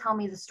want you to tell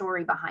me the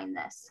story behind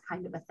this,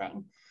 kind of a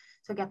thing.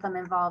 So get them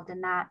involved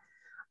in that.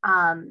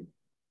 And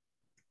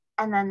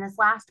then this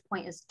last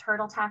point is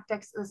turtle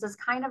tactics. This is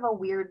kind of a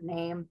weird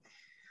name.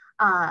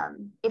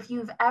 If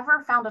you've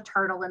ever found a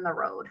turtle in the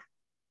road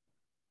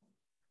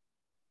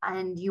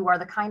and you are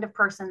the kind of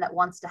person that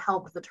wants to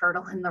help the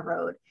turtle in the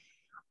road,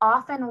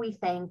 often we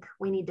think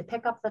we need to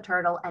pick up the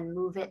turtle and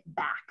move it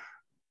back.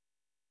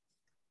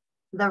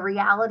 The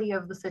reality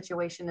of the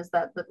situation is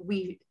that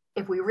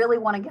if we really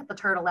want to get the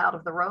turtle out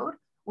of the road,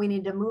 we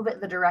need to move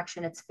it the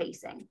direction it's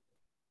facing,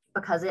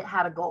 because it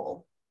had a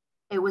goal.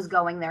 It was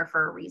going there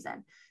for a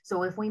reason.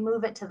 So if we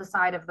move it to the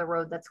side of the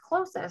road that's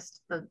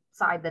closest, the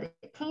side that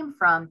it came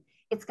from,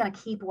 it's going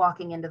to keep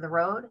walking into the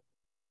road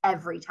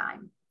every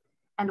time.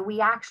 And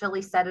we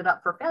actually set it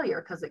up for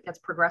failure, because it gets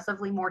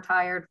progressively more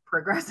tired,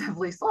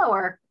 progressively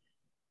slower,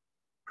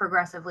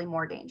 progressively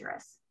more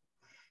dangerous.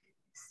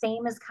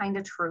 Same is kind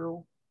of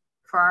true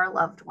for our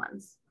loved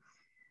ones.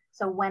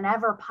 So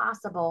whenever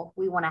possible,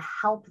 we want to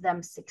help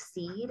them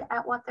succeed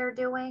at what they're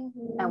doing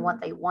and what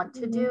they want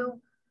to do,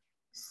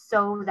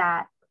 so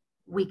that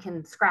we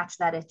can scratch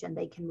that itch and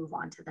they can move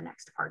on to the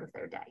next part of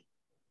their day.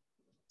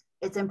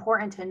 It's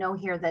important to know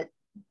here that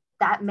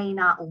that may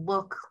not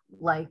look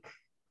like,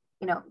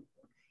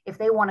 if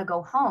they want to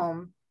go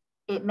home,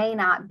 it may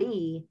not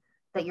be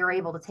that you're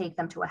able to take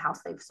them to a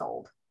house they've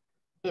sold.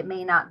 It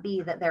may not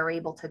be that they're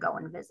able to go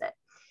and visit.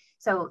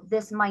 So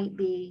this might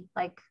be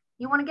like,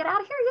 you want to get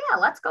out of here? Yeah,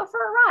 let's go for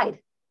a ride.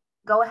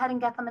 Go ahead and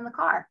get them in the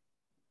car.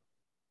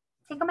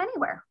 Take them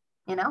anywhere,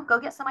 go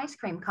get some ice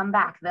cream, come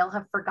back. They'll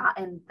have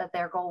forgotten that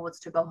their goal was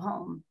to go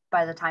home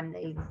by the time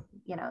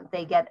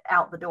they get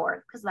out the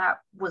door, because that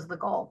was the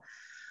goal.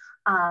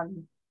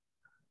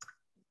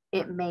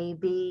 It may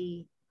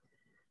be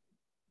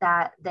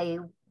that they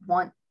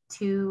want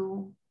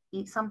to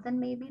eat something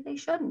maybe they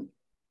shouldn't.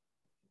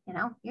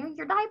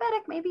 You're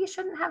diabetic, maybe you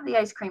shouldn't have the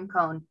ice cream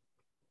cone.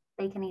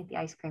 They can eat the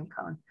ice cream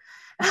cone.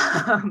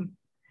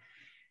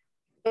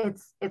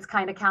 It's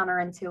kind of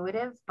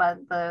counterintuitive, but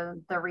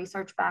the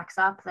research backs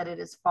up that it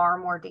is far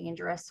more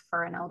dangerous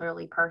for an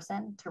elderly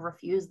person to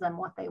refuse them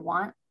what they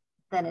want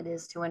than it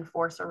is to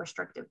enforce a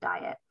restrictive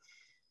diet.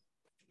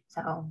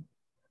 So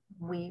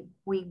we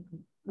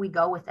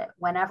go with it.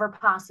 Whenever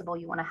possible,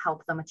 you want to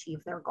help them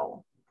achieve their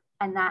goal.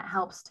 And that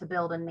helps to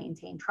build and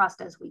maintain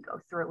trust as we go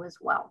through as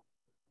well.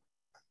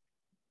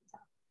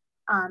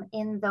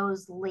 In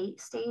those late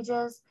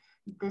stages,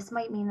 this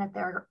might mean that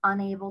they're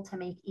unable to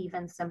make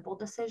even simple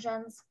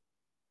decisions,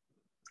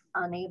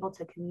 unable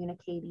to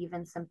communicate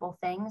even simple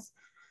things.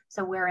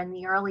 So where in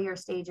the earlier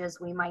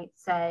stages, we might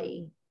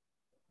say,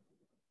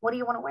 what do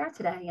you want to wear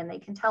today? And they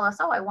can tell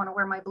us, oh, I want to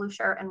wear my blue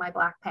shirt and my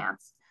black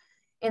pants.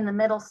 In the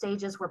middle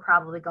stages, we're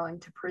probably going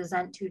to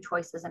present two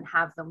choices and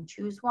have them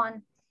choose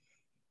one.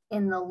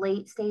 In the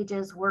late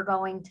stages, we're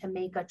going to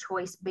make a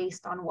choice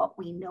based on what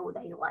we know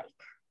they like.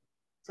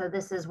 So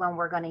this is when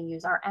we're going to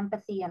use our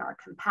empathy and our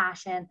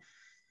compassion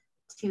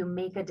to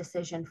make a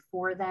decision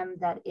for them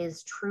that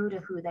is true to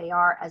who they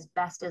are as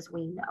best as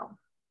we know.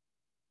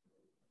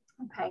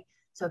 Okay,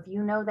 so if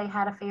you know they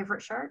had a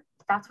favorite shirt,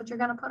 that's what you're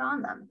going to put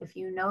on them. If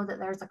you know that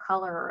there's a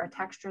color or a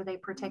texture they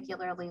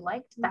particularly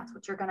liked, that's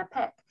what you're going to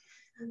pick.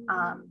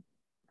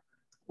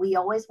 We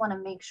always want to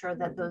make sure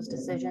that those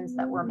decisions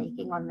that we're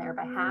making on their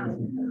behalf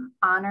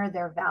honor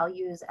their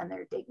values and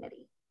their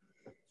dignity.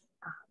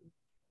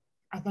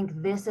 I think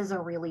this is a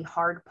really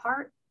hard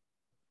part.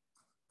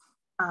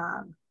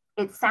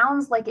 It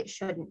sounds like it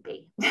shouldn't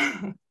be,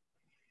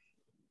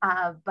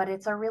 but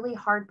it's a really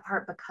hard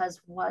part,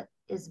 because what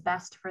is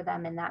best for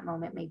them in that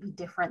moment may be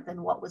different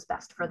than what was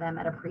best for them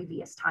at a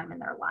previous time in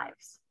their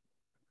lives.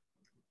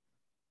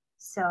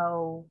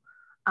 So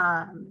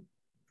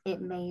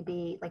it may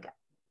be like,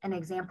 an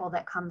example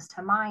that comes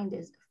to mind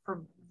is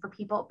for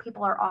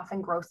people are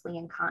often grossly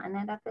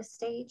incontinent at this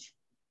stage.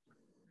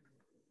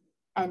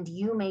 And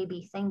you may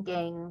be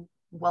thinking,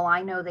 well,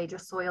 I know they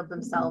just soiled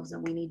themselves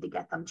and we need to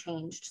get them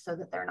changed so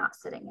that they're not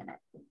sitting in it.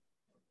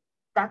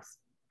 That's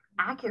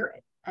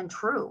accurate and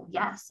true.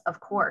 Yes, of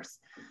course.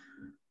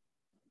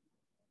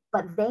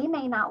 But they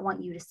may not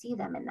want you to see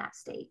them in that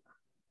state.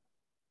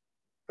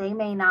 They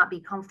may not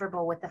be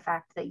comfortable with the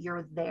fact that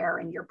you're there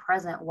and you're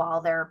present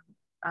while they're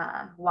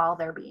while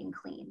they're being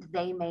cleaned.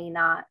 They may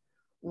not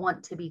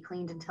want to be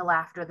cleaned until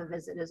after the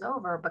visit is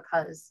over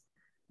because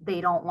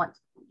they don't want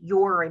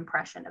your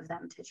impression of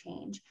them to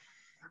change.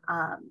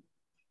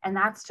 And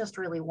that's just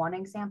really one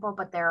example,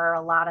 but there are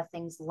a lot of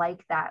things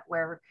like that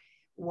where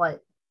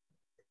what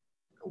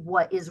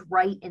is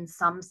right in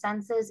some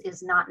senses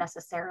is not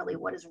necessarily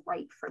what is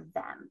right for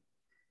them.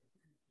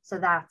 So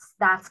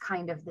that's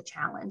kind of the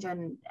challenge.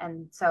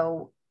 And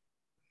so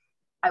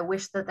I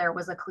wish that there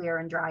was a clear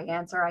and dry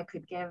answer I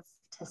could give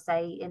to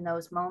say in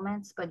those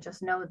moments, but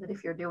just know that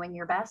if you're doing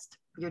your best,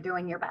 you're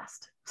doing your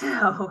best.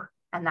 So,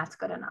 and that's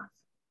good enough.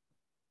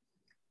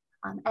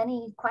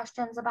 Any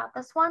questions about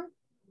this one?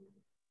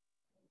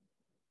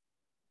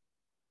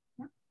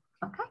 No?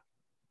 Okay.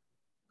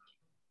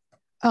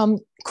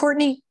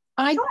 Courtney,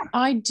 Sure.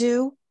 I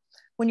do,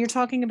 when you're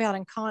talking about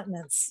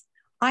incontinence,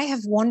 I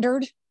have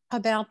wondered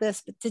about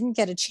this, but didn't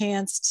get a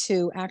chance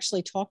to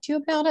actually talk to you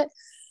about it.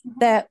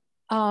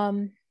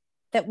 Mm-hmm.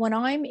 That when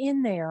I'm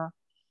in there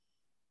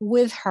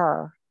with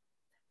her,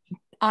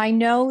 I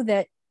know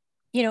that,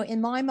 you know,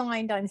 in my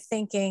mind, I'm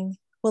thinking,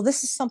 well,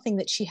 this is something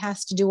that she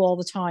has to do all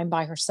the time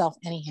by herself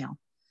anyhow.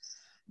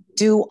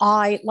 Do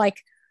I,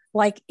 like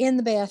in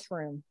the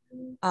bathroom,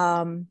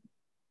 I'm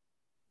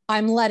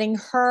letting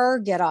her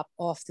get up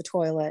off the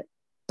toilet,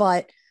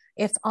 but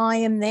if I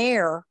am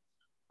there,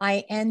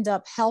 I end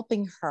up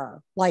helping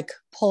her, like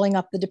pulling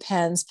up the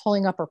Depends,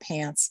 pulling up her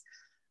pants.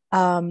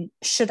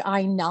 Should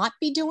I not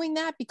be doing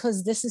that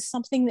because this is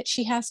something that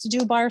she has to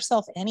do by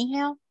herself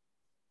anyhow?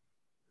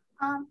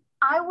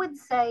 I would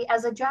say,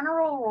 as a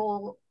general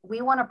rule,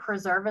 we want to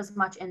preserve as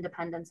much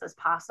independence as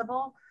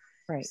possible.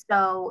 Right.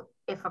 So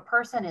if a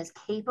person is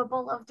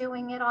capable of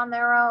doing it on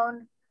their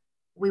own,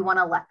 we want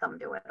to let them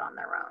do it on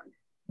their own.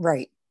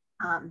 Right.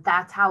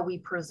 That's how we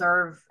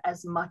preserve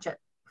as much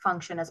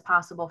function as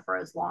possible for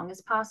as long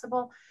as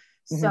possible.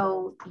 Mm-hmm.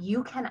 So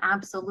you can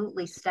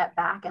absolutely step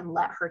back and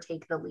let her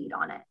take the lead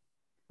on it.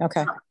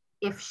 Okay.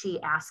 If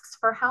she asks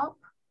for help,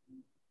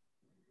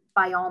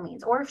 by all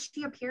means, or if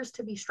she appears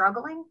to be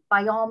struggling,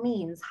 by all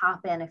means,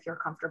 hop in if you're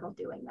comfortable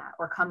doing that,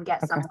 or come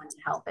get someone to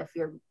help if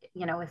you're,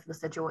 you know, if the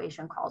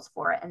situation calls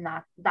for it, and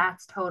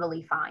that's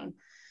totally fine.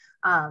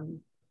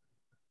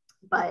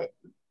 But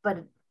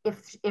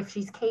if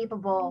she's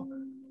capable,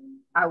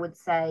 I would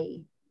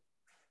say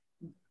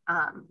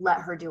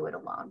let her do it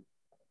alone.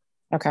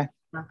 Okay.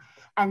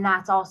 And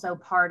that's also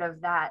part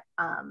of that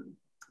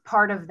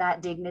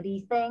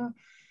dignity thing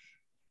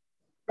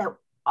that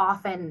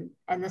often,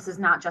 and this is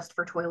not just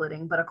for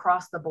toileting, but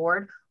across the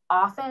board,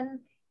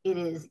 often it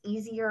is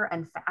easier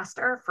and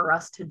faster for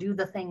us to do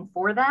the thing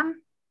for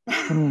them.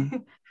 Mm-hmm.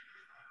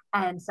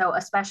 And so,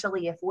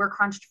 especially if we're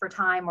crunched for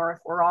time or if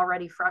we're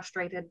already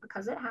frustrated,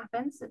 because it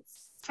happens,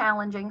 it's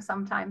challenging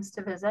sometimes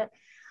to visit,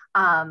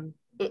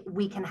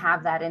 we can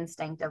have that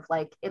instinct of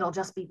like, it'll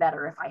just be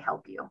better if I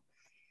help you.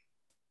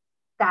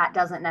 That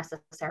doesn't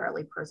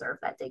necessarily preserve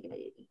that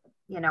dignity.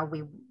 You know,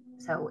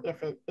 so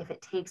if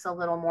it takes a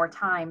little more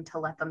time to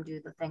let them do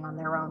the thing on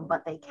their own,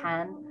 but they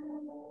can,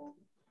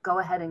 go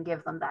ahead and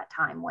give them that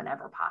time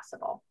whenever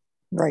possible.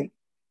 Right.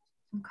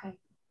 Okay.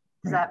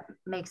 Does that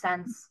make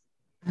sense?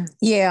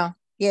 Yeah.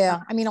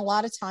 Yeah. I mean, a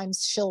lot of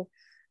times she'll,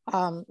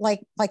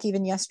 like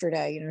even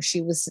yesterday, you know,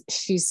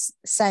 she's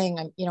saying,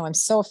 I'm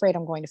so afraid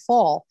I'm going to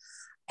fall.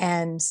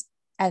 And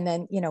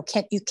then, you know,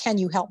 can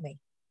you help me?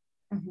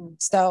 Mm-hmm.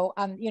 So,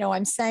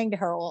 I'm saying to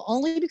her, well,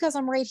 only because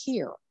I'm right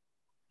here,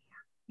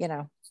 you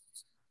know?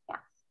 Yeah.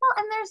 Well,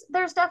 and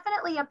there's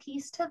definitely a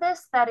piece to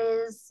this that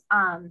is,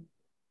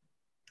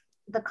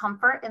 the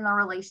comfort in the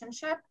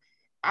relationship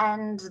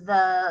and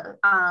the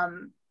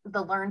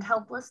learned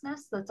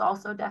helplessness. That's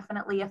also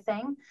definitely a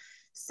thing.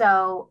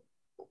 So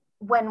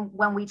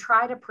when we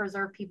try to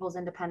preserve people's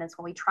independence,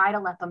 when we try to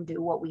let them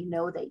do what we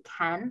know they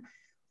can,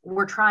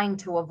 we're trying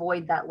to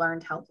avoid that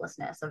learned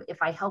helplessness of,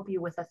 if I help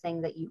you with a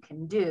thing that you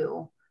can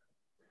do,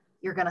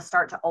 you're going to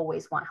start to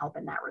always want help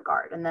in that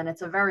regard. And then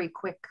it's a very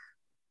quick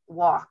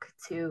walk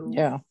to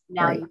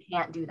now you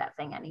can't do that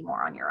thing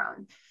anymore on your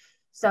own.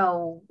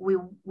 So we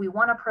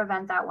want to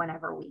prevent that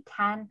whenever we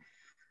can,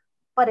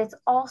 but it's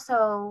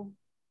also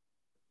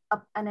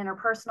an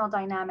interpersonal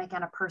dynamic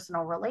and a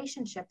personal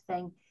relationship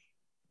thing.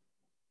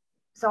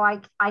 So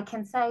I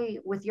can say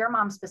with your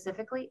mom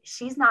specifically,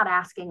 she's not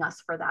asking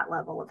us for that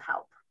level of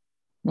help.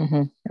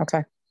 Mm-hmm.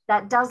 Okay.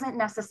 That doesn't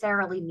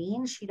necessarily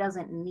mean she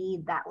doesn't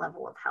need that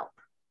level of help.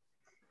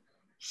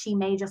 She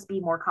may just be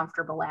more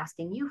comfortable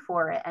asking you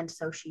for it. And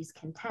so she's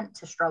content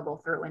to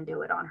struggle through and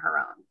do it on her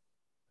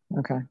own.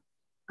 Okay.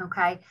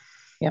 Okay.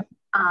 Yep.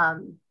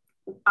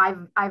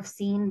 I've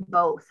seen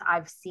both.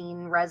 I've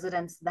seen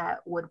residents that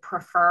would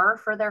prefer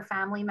for their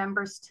family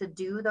members to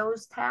do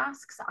those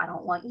tasks. I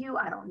don't want you.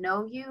 I don't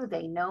know you.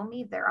 They know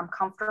me. I'm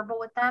comfortable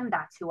with them.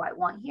 That's who I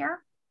want here.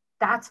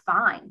 That's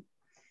fine.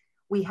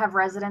 We have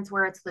residents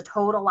where it's the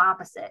total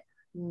opposite.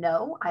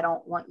 No, I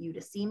don't want you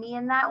to see me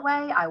in that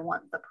way. I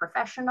want the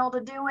professional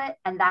to do it.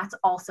 And that's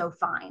also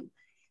fine.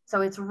 So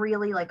it's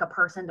really like a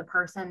person to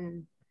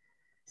person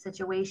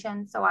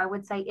situation. So I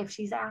would say if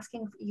she's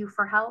asking you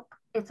for help,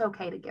 it's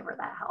okay to give her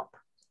that help.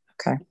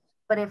 Okay.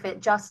 But if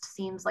it just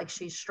seems like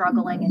she's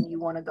struggling and you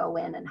want to go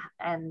in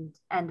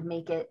and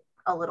make it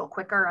a little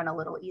quicker and a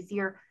little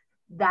easier,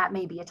 that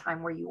may be a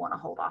time where you want to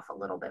hold off a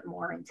little bit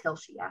more until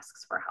she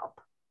asks for help.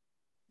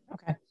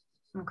 Okay.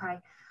 Okay.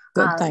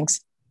 Good.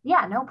 Thanks.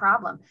 Yeah, no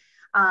problem.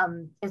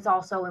 It's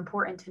also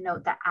important to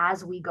note that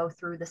as we go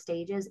through the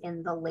stages,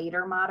 in the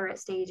later moderate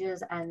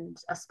stages, and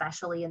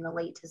especially in the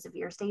late to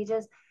severe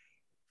stages,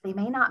 they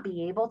may not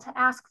be able to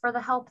ask for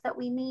the help that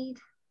we need.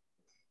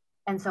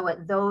 And so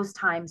at those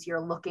times,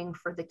 you're looking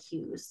for the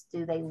cues.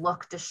 Do they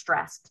look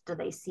distressed? Do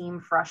they seem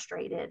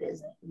frustrated?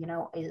 Is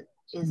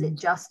it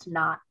just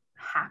not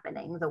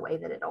happening the way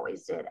that it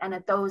always did? And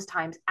at those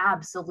times,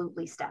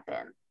 absolutely step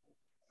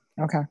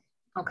in. Okay.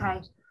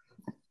 Okay.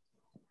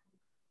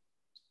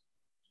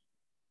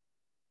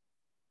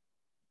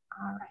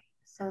 All right.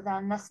 So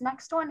then this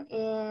next one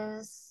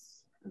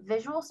is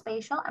visual,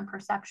 spatial, and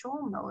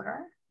perceptual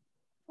motor.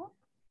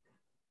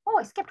 Oh,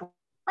 I skipped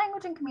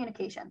language and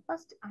communication. I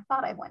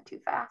thought I went too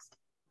fast.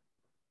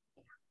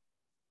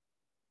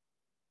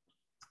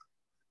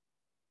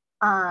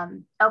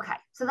 Okay,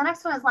 so the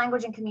next one is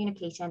language and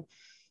communication.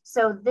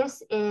 So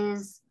this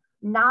is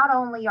not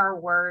only our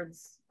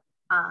words,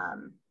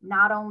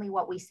 not only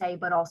what we say,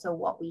 but also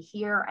what we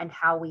hear and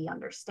how we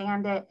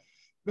understand it.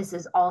 This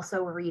is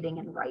also reading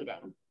and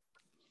writing.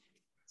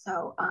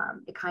 So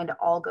it kind of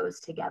all goes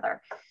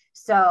together.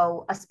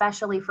 So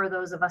especially for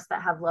those of us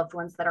that have loved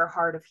ones that are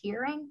hard of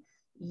hearing,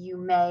 you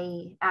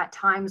may at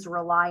times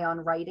rely on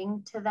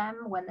writing to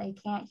them when they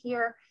can't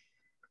hear.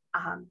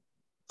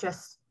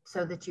 Just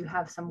so that you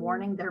have some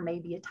warning, there may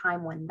be a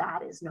time when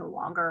that is no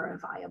longer a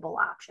viable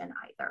option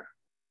either.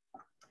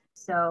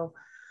 So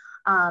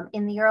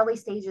in the early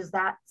stages,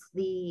 that's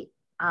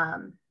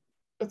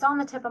it's on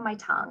the tip of my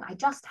tongue. I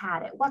just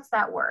had it. What's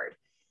that word?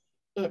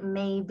 It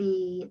may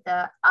be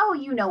oh,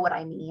 you know what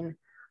I mean.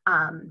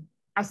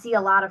 I see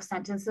a lot of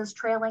sentences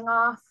trailing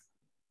off.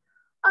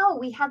 Oh,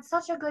 we had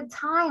such a good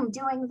time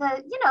doing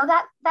that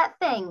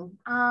thing.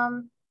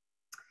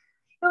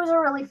 It was a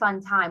really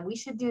fun time. We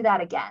should do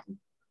that again.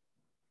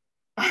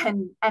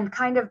 And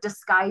kind of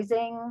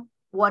disguising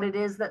what it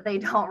is that they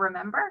don't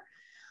remember.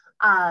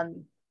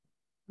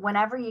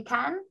 Whenever you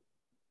can,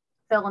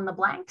 fill in the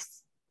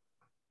blanks.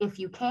 If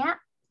you can't,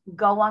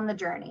 go on the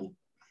journey.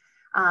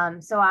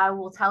 So I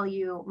will tell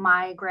you,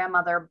 my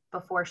grandmother,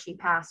 before she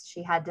passed,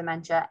 she had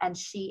dementia, and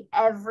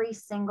every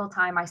single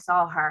time I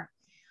saw her,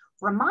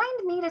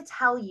 remind me to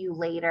tell you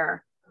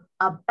later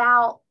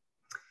about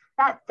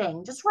that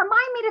thing. Just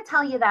remind me to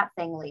tell you that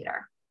thing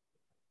later.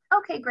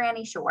 Okay,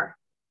 Granny, sure.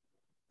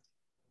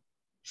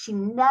 She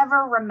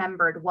never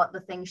remembered what the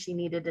thing she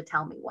needed to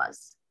tell me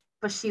was,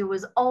 but she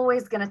was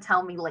always going to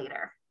tell me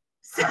later.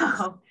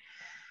 So,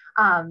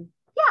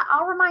 yeah,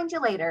 I'll remind you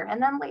later.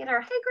 And then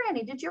later, hey,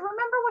 Granny, did you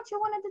remember what you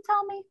wanted to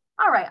tell me?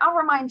 All right, I'll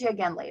remind you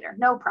again later.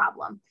 No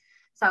problem.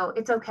 So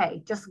it's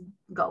okay. Just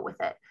go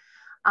with it.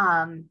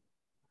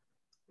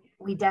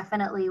 We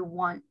definitely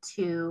want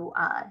to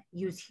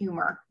use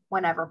humor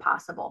whenever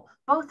possible,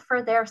 both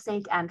for their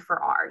sake and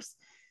for ours.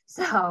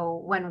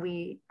 So when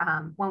we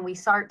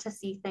start to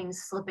see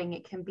things slipping,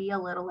 it can be a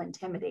little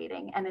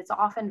intimidating, and it's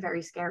often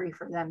very scary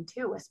for them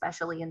too,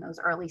 especially in those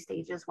early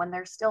stages when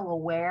they're still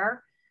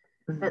aware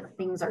that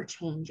things are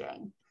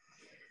changing.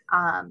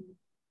 And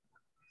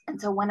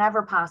so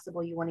whenever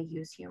possible, you want to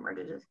use humor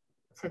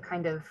to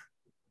kind of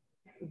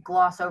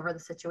gloss over the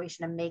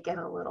situation and make it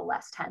a little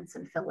less tense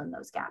and fill in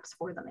those gaps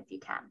for them if you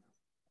can.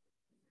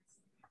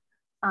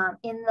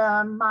 In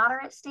the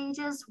moderate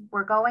stages,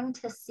 we're going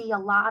to see a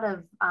lot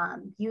of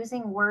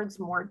using words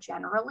more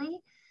generally,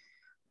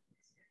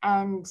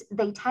 and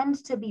they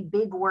tend to be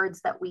big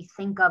words that we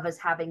think of as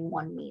having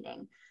one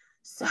meaning.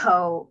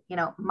 So,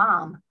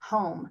 mom,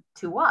 home,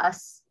 to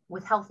us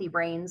with healthy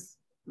brains,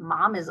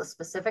 mom is a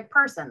specific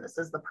person. This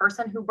is the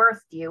person who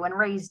birthed you and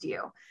raised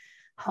you.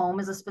 Home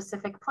is a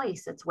specific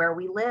place. It's where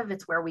we live.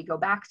 It's where we go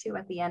back to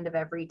at the end of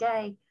every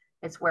day.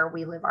 It's where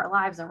we live our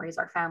lives and raise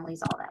our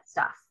families, all that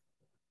stuff.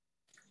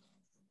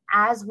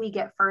 As we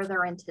get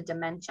further into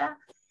dementia,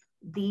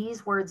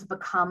 these words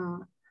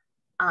become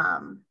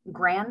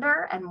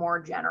grander and more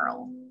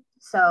general.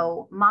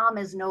 So mom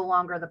is no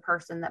longer the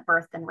person that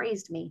birthed and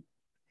raised me.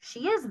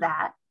 She is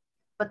that,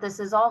 but this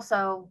is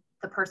also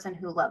the person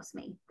who loves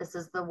me. This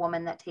is the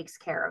woman that takes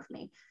care of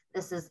me.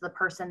 This is the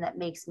person that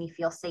makes me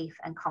feel safe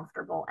and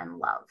comfortable and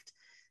loved.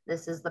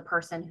 This is the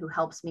person who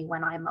helps me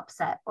when I'm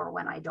upset or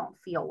when I don't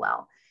feel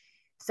well.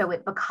 So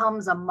it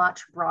becomes a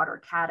much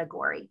broader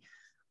category.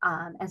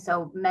 And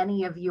so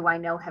many of you I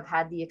know have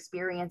had the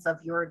experience of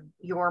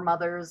your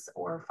mothers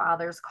or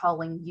fathers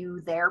calling you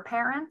their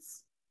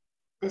parents.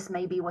 This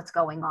may be what's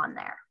going on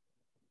there.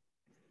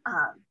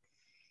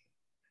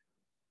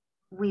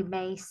 We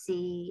may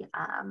see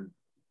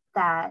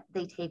that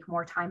they take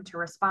more time to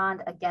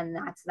respond. Again,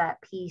 that's that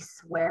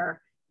piece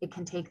where it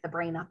can take the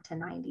brain up to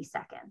 90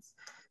 seconds.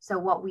 So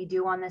what we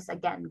do on this,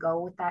 again, go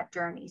with that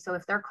journey. So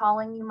if they're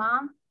calling you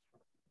mom,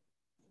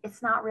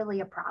 it's not really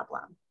a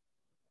problem.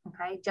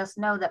 Okay, just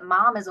know that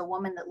mom is a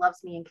woman that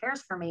loves me and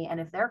cares for me. And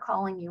if they're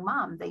calling you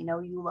mom, they know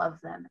you love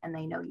them and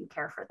they know you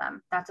care for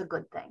them. That's a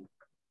good thing.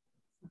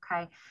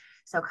 Okay,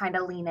 so kind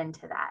of lean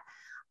into that.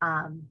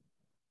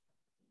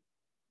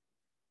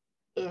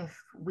 If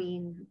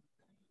we,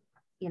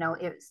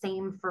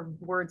 same for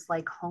words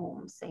like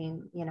home,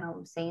 same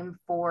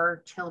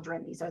for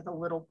children. These are the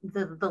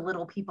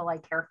little people I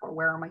care for.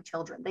 Where are my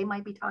children? They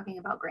might be talking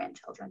about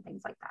grandchildren,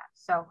 things like that.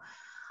 So,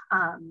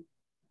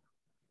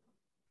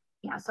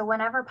 so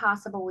whenever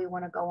possible, we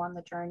want to go on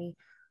the journey.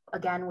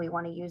 Again, we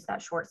want to use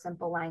that short,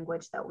 simple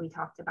language that we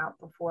talked about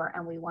before,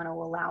 and we want to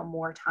allow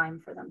more time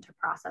for them to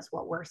process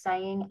what we're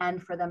saying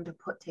and for them to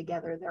put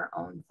together their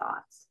own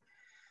thoughts.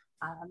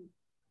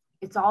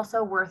 It's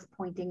also worth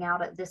pointing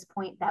out at this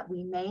point that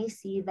we may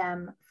see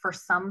them, for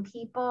some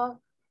people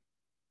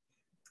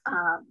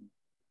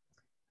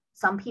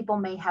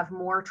may have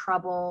more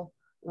trouble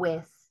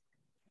with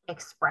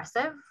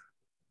expressive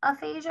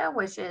aphasia,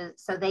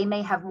 so they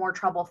may have more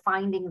trouble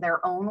finding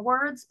their own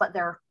words, but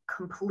they're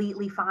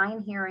completely fine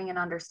hearing and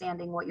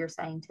understanding what you're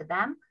saying to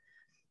them.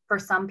 For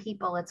some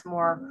people, it's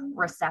more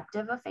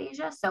receptive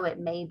aphasia. So it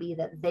may be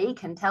that they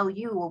can tell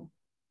you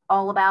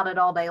all about it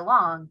all day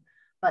long,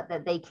 but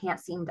that they can't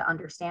seem to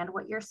understand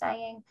what you're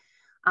saying.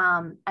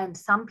 And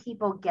some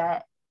people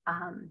get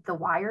the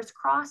wires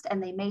crossed,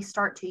 and they may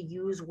start to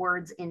use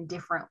words in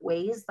different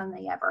ways than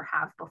they ever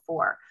have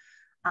before.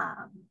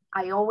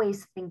 I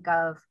always think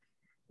of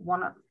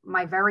one of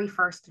my very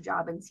first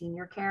job in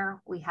senior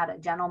care. We had a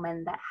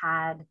gentleman that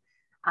had,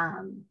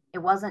 it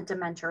wasn't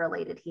dementia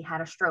related. He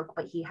had a stroke,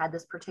 but he had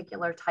this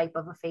particular type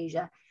of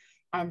aphasia.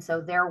 And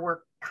so there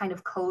were kind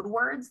of code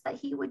words that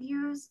he would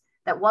use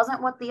that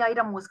wasn't what the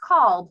item was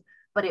called,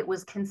 but it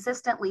was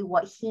consistently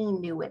what he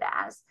knew it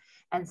as.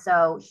 And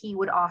so he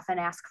would often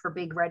ask for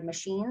big red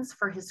machines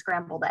for his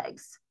scrambled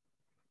eggs.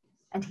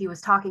 And he was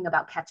talking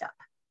about ketchup,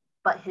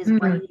 but his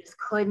brain just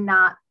could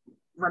not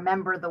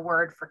remember the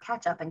word for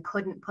ketchup and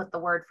couldn't put the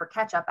word for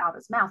ketchup out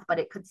his mouth, but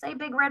it could say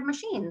big red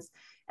machines.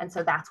 And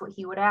so that's what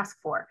he would ask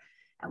for.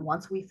 And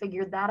once we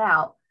figured that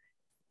out,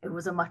 it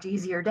was a much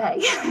easier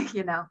day,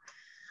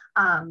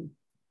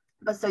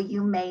 But so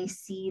you may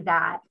see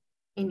that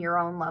in your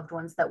own loved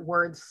ones, that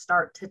words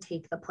start to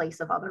take the place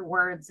of other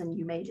words, and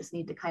you may just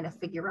need to kind of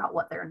figure out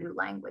what their new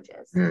language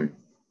is,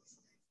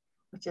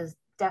 which is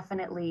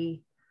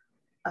definitely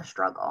a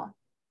struggle.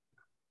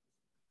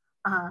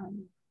 Oh,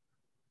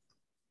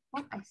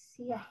 I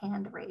see a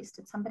hand raised.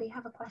 Did somebody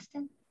have a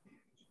question?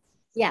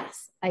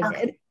 Yes, I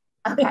did.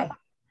 Okay.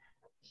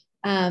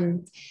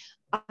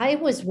 I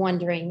was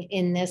wondering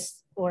in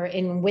this, or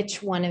in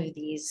which one of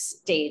these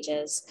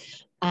stages,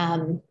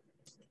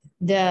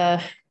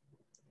 the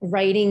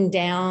writing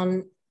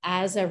down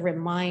as a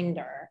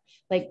reminder,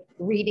 like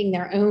reading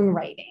their own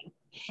writing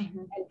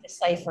and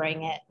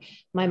deciphering it.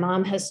 My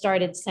mom has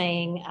started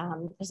saying,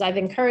 because I've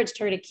encouraged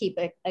her to keep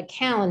a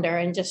calendar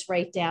and just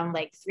write down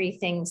like 3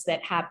 things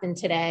that happened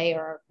today,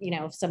 or,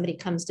 if somebody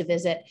comes to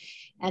visit.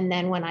 And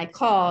then when I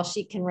call,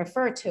 she can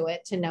refer to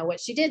it to know what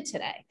she did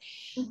today.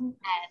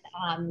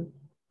 And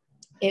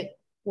it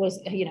was,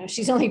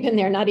 she's only been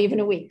there not even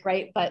a week,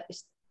 right? But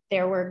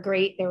there were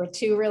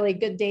 2 really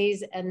good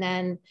days. And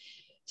then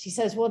she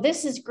says, well,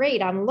 this is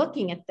great. I'm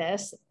looking at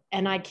this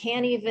and I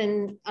can't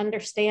even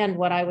understand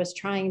what I was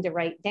trying to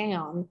write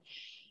down.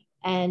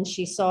 And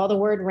she saw the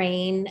word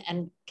rain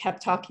and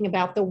kept talking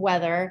about the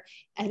weather.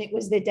 And it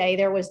was the day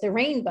there was the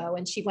rainbow,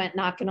 and she went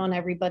knocking on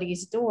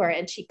everybody's door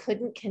and she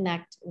couldn't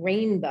connect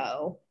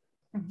rainbow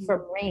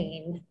from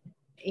rain.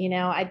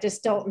 I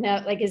just don't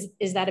know, like,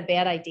 is that a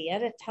bad idea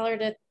to tell her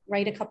to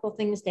write a couple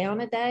things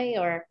down a day?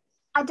 Or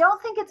I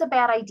don't think it's a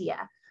bad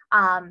idea.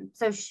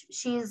 So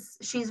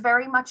she's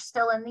very much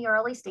still in the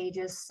early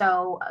stages.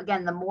 So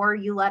again, the more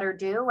you let her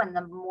do, and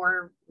the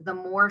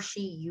more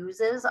she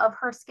uses of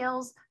her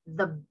skills,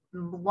 the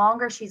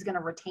longer she's going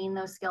to retain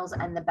those skills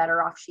and the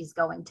better off she's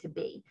going to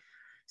be.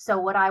 So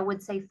what I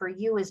would say for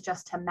you is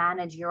just to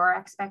manage your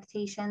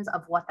expectations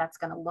of what that's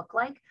going to look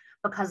like,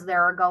 because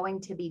there are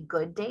going to be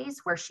good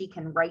days where she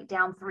can write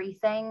down 3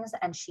 things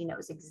and she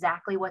knows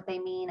exactly what they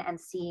mean, and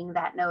seeing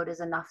that note is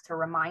enough to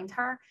remind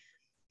her.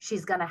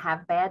 She's going to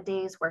have bad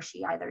days where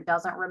she either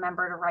doesn't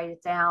remember to write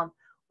it down,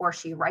 or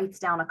she writes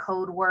down a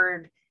code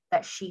word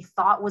that she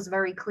thought was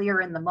very clear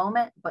in the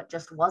moment, but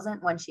just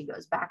wasn't when she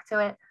goes back to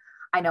it.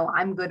 I know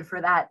I'm good for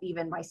that,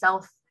 even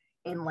myself,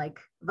 in like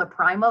the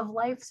prime of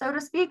life, so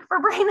to speak, for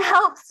brain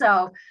health.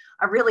 So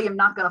I really am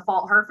not going to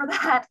fault her for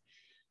that.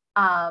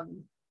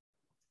 And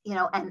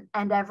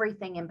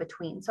everything in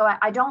between. So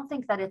I don't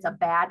think that it's a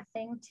bad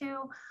thing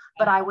to,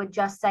 but I would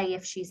just say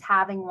if she's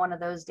having one of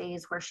those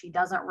days where she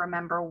doesn't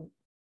remember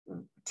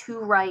to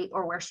write,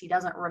 or where she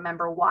doesn't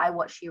remember why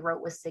what she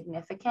wrote was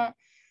significant,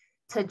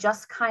 to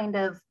just kind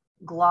of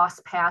gloss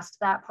past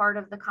that part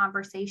of the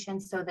conversation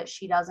so that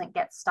she doesn't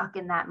get stuck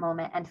in that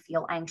moment and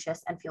feel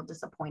anxious and feel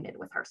disappointed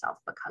with herself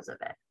because of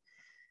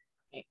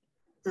it.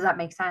 Does that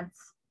make sense?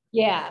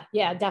 Yeah,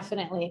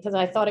 definitely. Because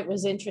I thought it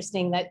was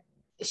interesting that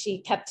she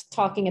kept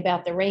talking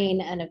about the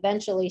rain, and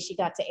eventually she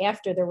got to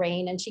after the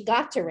rain and she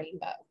got to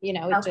rainbow. You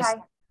know, it just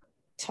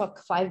took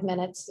 5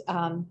 minutes.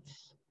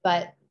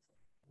 But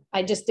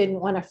I just didn't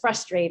want to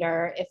frustrate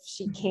her if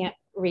she can't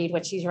read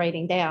what she's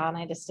writing down.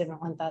 I just didn't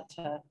want that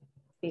to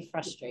be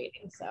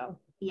frustrating. So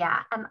yeah,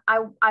 and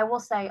I will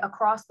say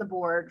across the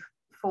board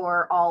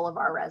for all of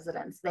our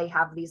residents, they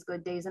have these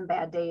good days and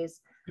bad days.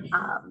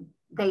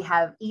 They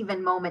have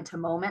even moment to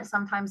moment.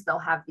 Sometimes they'll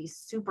have these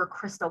super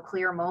crystal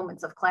clear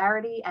moments of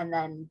clarity, and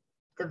then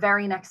the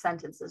very next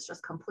sentence is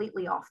just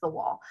completely off the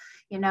wall,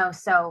 you know?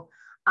 So,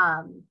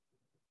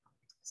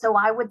 so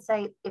I would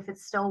say if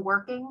it's still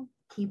working,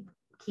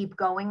 keep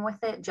going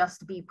with it.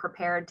 Just be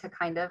prepared to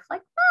kind of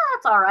like,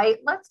 that's all right,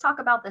 let's talk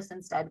about this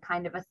instead,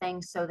 kind of a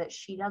thing, so that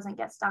she doesn't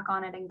get stuck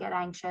on it and get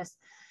anxious.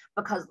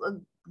 Because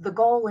the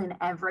goal in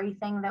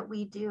everything that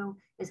we do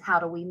is how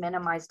do we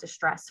minimize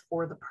distress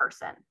for the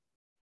person.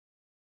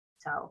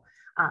 So,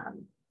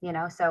 you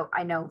know, so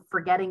I know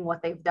forgetting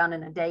what they've done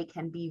in a day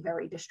can be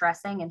very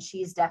distressing, and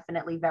she's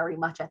definitely very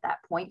much at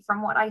that point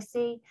from what I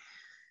see.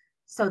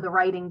 So the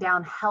writing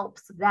down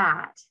helps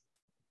that.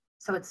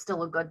 So it's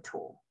still a good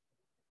tool.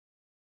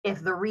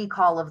 If the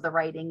recall of the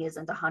writing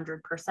isn't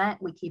 100%,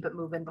 we keep it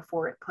moving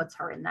before it puts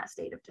her in that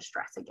state of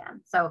distress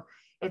again. So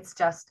it's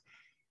just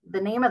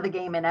the name of the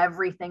game in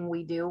everything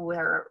we do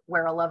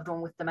where a loved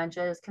one with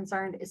dementia is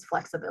concerned is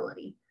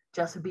flexibility.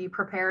 Just be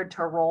prepared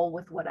to roll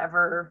with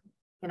whatever,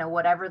 you know,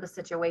 whatever the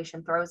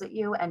situation throws at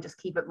you, and just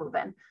keep it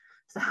moving.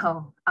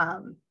 So,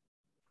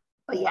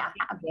 but yeah,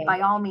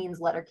 by all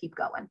means, let her keep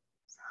going.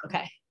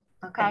 Okay.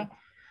 Okay.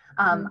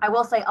 I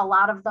will say a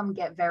lot of them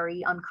get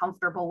very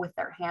uncomfortable with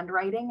their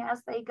handwriting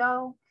as they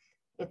go.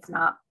 It's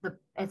not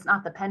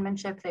the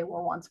penmanship they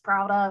were once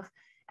proud of.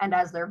 And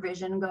as their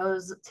vision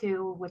goes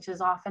too, which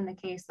is often the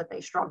case, that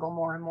they struggle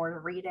more and more to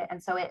read it.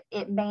 And so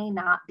it may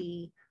not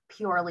be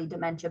purely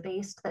dementia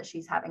based that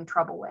she's having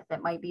trouble with.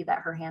 It might be that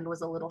her hand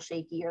was a little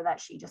shaky, or that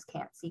she just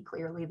can't see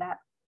clearly that,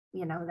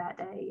 you know, that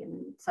day.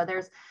 And so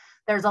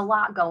there's a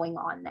lot going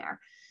on there.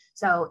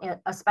 So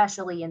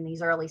especially in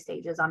these early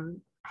stages,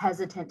 I'm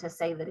hesitant to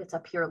say that it's a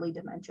purely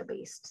dementia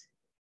based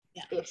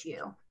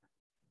issue.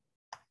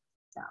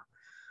 So,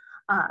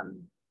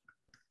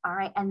 all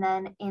right. And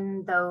then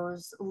in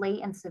those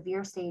late and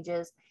severe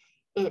stages,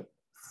 it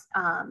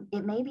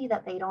may be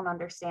that they don't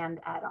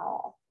understand at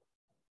all.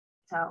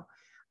 So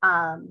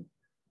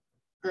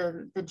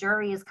the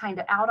jury is kind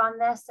of out on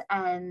this,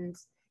 and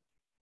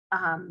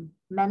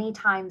many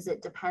times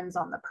it depends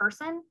on the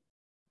person.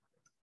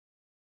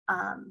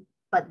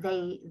 But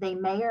they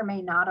may or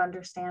may not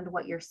understand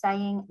what you're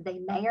saying. They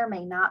may or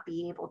may not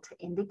be able to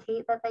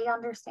indicate that they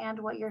understand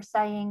what you're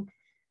saying.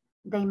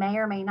 They may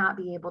or may not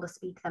be able to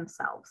speak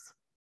themselves.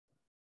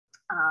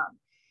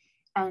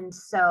 And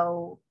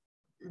so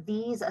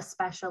these,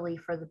 especially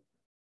for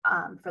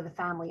the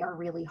family, are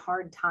really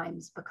hard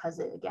times, because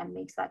it again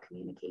makes that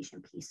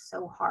communication piece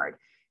so hard.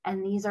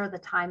 And these are the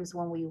times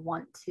when we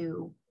want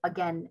to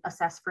again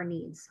assess for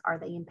needs. Are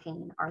they in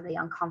pain? Are they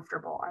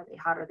uncomfortable? Are they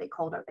hot? Are they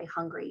cold? Are they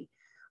hungry?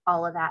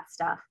 All of that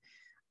stuff.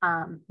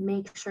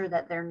 Make sure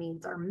that their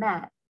needs are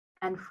met,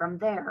 and from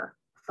there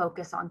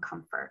focus on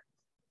comfort.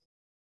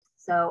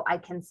 So I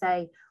can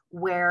say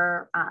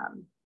where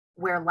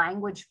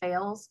language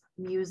fails,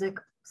 music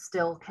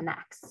still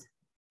connects.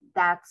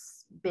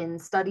 That's been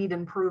studied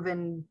and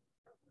proven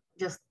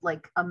just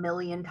like a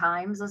million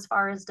times as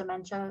far as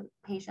dementia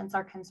patients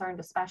are concerned,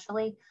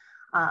 especially.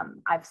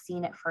 I've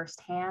seen it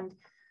firsthand.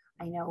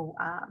 I know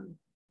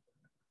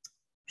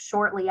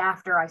shortly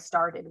after I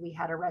started, we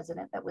had a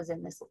resident that was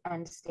in this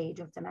end stage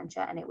of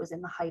dementia, and it was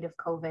in the height of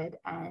COVID,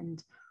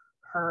 and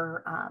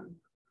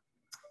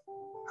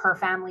her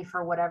family,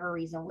 for whatever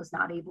reason, was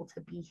not able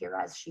to be here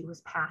as she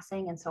was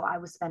passing. And so I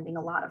was spending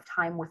a lot of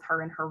time with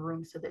her in her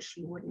room so that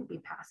she wouldn't be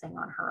passing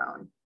on her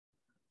own.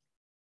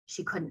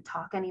 She couldn't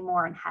talk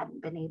anymore and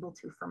hadn't been able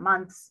to for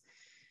months.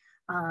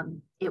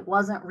 It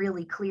wasn't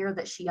really clear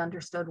that she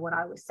understood what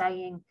I was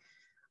saying.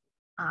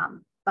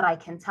 But I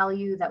can tell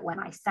you that when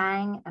I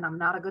sang, and I'm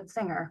not a good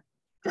singer,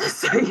 just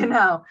so you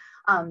know,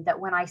 that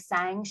when I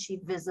sang,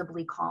 she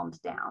visibly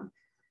calmed down.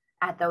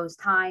 At those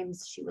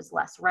times, she was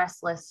less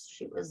restless.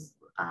 She was,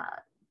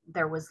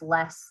 there was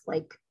less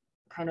like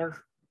kind of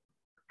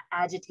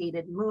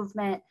agitated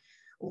movement,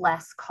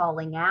 less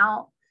calling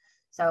out.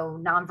 So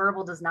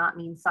nonverbal does not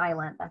mean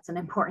silent. That's an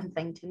important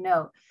thing to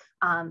note.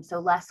 So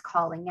less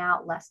calling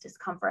out, less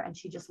discomfort, and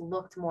she just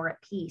looked more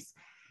at peace.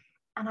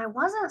 And I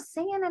wasn't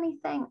singing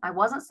anything. I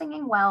wasn't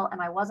singing well,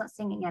 and I wasn't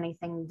singing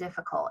anything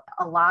difficult.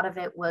 A lot of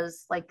it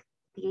was like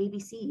the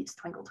ABCs,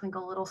 Twinkle,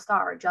 Twinkle, Little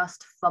Star,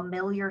 just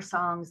familiar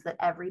songs that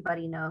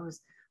everybody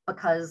knows,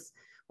 because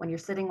when you're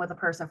sitting with a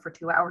person for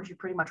 2 hours, you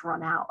pretty much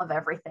run out of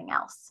everything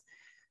else.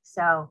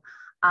 So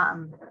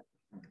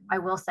I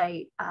will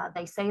say,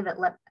 they say that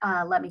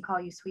Let Me Call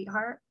You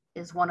Sweetheart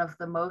is one of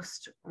the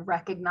most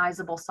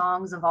recognizable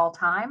songs of all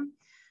time.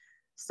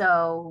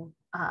 So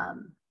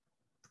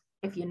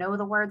if you know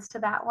the words to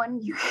that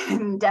one, you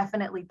can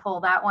definitely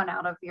pull that one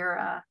out of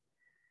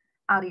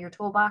your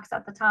toolbox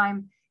at the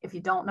time. If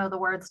you don't know the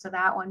words to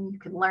that one, you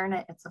can learn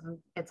it.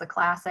 It's a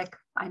classic.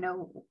 I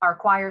know our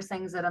choir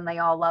sings it and they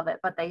all love it,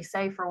 but they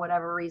say for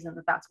whatever reason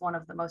that that's one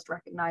of the most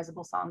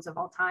recognizable songs of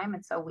all time.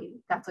 And so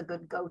that's a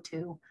good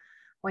go-to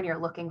when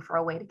you're looking for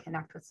a way to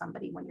connect with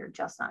somebody when you're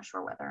just not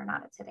sure whether or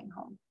not it's hitting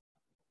home.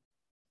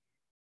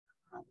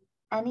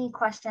 Any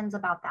questions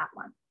about that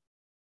one?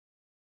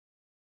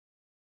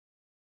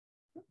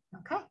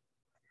 Okay.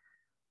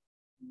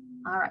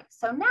 All right,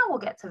 so now we'll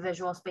get to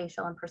visual,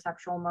 spatial, and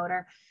perceptual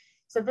motor.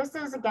 So this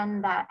is,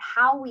 again, that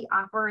how we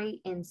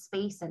operate in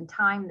space and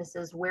time. This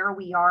is where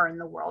we are in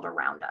the world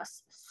around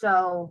us.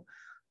 So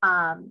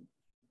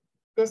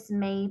this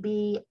may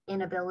be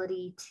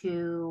inability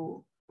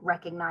to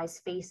recognize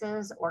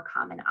faces or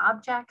common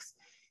objects.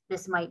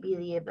 This might be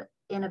the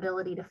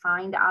inability to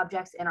find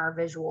objects in our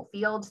visual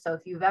field. So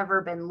if you've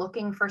ever been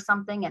looking for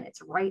something and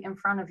it's right in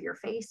front of your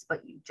face,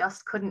 but you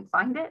just couldn't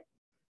find it,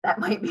 that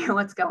might be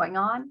what's going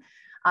on.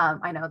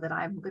 I know that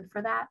I'm good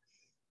for that.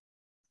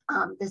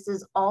 This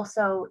is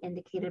also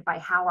indicated by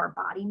how our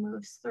body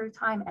moves through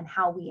time and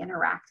how we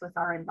interact with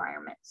our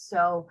environment.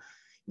 So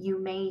you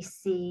may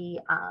see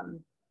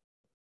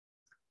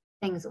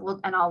things,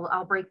 and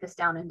I'll break this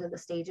down into the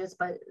stages,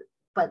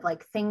 but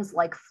like things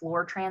like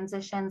floor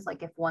transitions,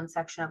 like if one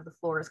section of the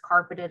floor is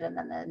carpeted and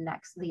then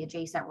the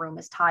adjacent room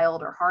is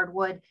tiled or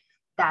hardwood,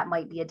 that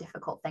might be a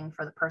difficult thing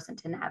for the person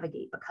to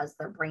navigate because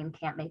their brain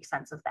can't make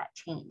sense of that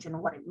change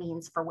and what it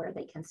means for where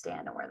they can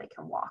stand and where they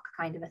can walk,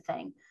 kind of a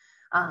thing.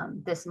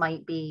 This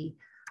might be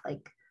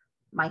like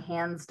my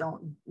hands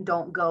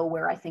don't go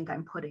where I think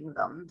I'm putting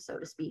them, so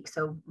to speak.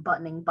 So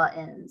buttoning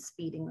buttons,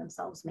 feeding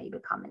themselves may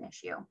become an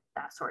issue,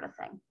 that sort of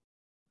thing.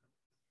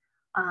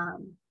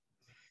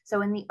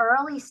 So in the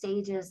early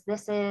stages,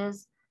 this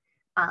is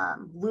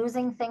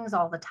losing things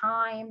all the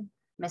time,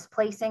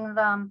 misplacing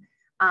them.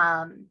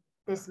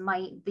 This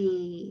might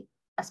be,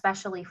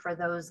 especially for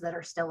those that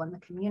are still in the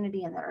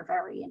community and that are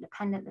very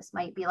independent, this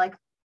might be like,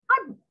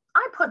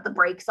 I put the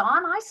brakes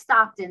on, I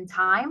stopped in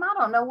time, I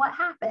don't know what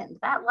happened.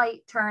 That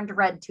light turned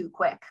red too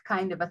quick,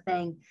 kind of a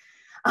thing.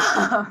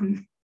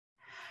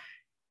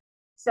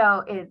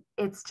 So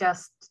it's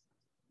just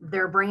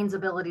their brain's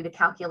ability to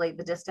calculate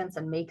the distance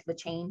and make the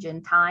change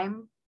in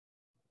time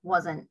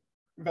wasn't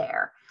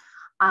there.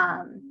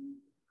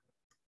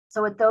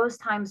 So at those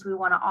times, we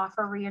want to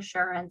offer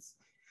reassurance.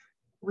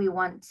 We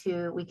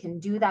can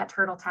do that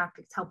turtle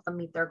tactics, help them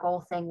meet their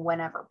goal thing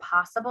whenever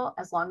possible,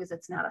 as long as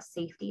it's not a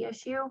safety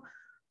issue.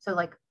 So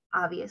like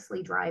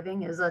obviously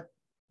driving is a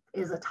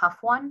tough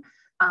one,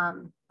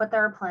 but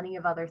there are plenty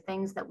of other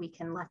things that we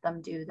can let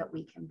them do, that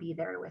we can be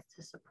there with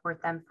to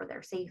support them for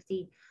their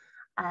safety,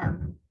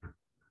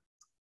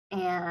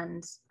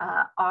 and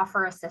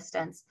offer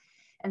assistance.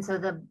 And so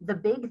the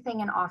big thing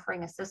in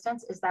offering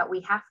assistance is that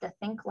we have to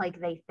think like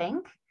they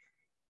think,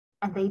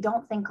 and they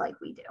don't think like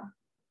we do.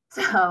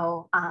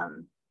 So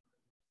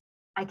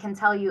I can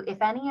tell you,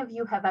 if any of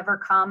you have ever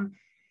come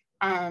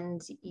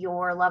and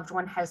your loved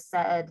one has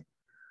said,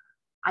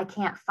 I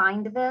can't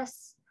find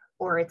this,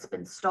 or it's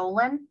been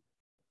stolen,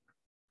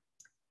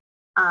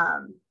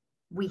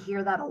 we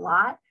hear that a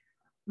lot.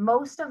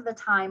 Most of the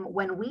time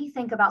when we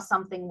think about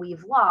something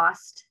we've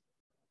lost,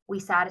 we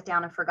sat it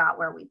down and forgot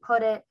where we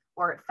put it,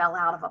 or it fell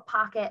out of a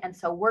pocket. And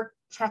so we're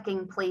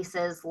checking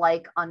places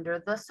like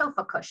under the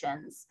sofa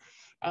cushions.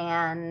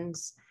 And,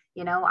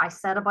 you know, I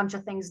set a bunch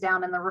of things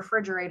down in the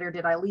refrigerator.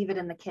 Did I leave it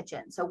in the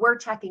kitchen? So we're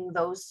checking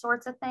those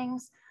sorts of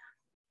things.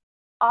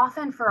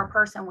 Often for a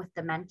person with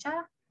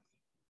dementia,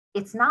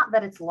 it's not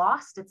that it's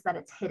lost, it's that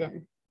it's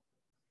hidden.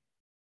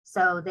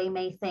 So they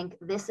may think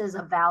this is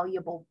a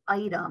valuable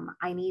item,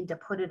 I need to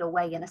put it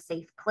away in a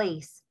safe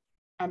place,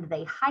 and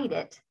they hide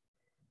it.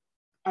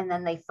 And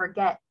then they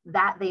forget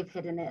that they've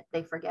hidden it,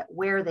 they forget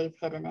where they've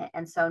hidden it.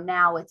 And so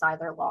now it's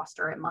either lost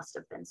or it must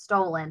have been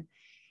stolen.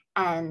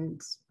 And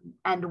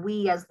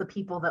we, as the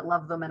people that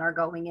love them and are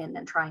going in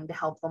and trying to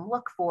help them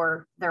look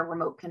for their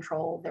remote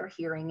control, their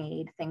hearing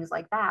aid, things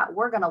like that,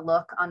 we're going to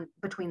look on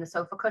between the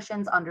sofa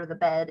cushions, under the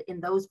bed,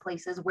 in those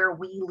places where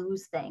we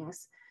lose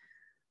things,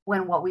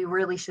 when what we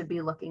really should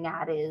be looking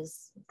at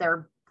is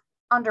their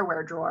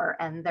underwear drawer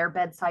and their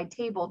bedside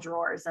table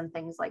drawers and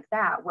things like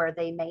that, where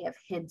they may have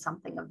hid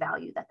something of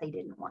value that they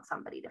didn't want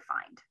somebody to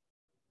find.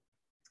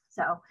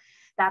 So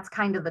that's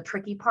kind of the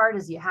tricky part,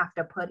 is you have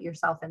to put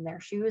yourself in their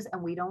shoes,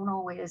 and we don't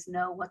always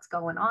know what's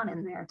going on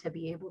in there to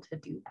be able to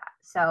do that.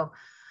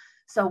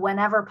 So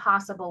whenever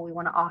possible, we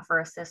want to offer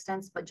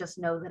assistance, but just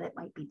know that it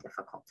might be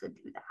difficult to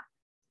do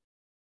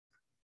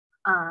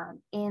that.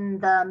 In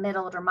the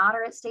middle or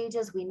moderate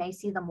stages, we may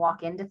see them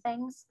walk into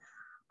things.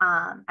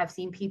 I've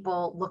seen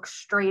people look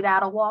straight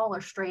at a wall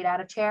or straight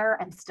at a chair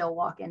and still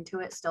walk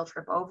into it, still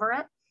trip over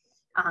it.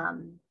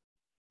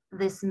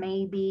 This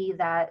may be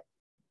that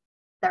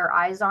their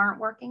eyes aren't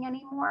working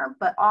anymore,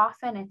 but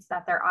often it's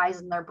that their eyes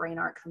and their brain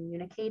aren't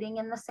communicating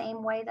in the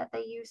same way that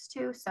they used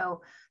to.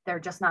 So they're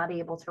just not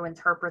able to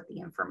interpret the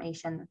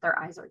information that their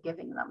eyes are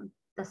giving them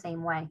the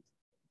same way.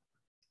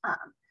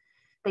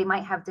 They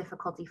might have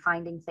difficulty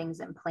finding things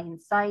in plain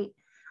sight.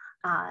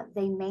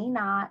 They may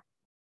not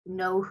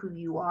know who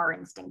you are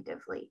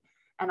instinctively.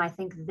 And I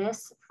think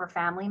this for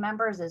family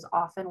members is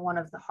often one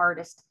of the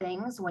hardest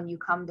things when you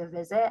come to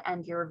visit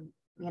and your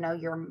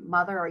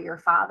mother or your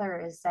father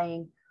is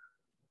saying,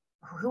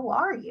 who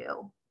are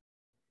you?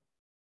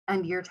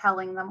 And you're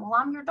telling them, well,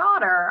 I'm your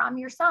daughter, I'm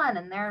your son.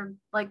 And they're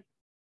like,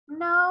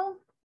 no,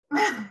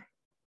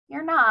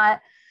 you're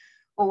not.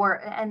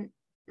 And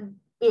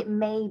it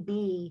may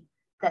be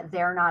that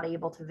they're not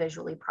able to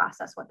visually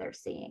process what they're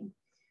seeing.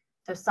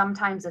 So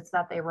sometimes it's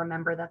that they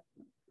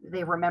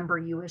remember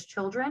you as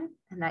children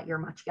and that you're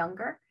much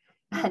younger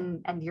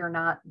and you're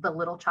not the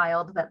little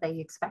child that they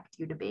expect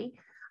you to be.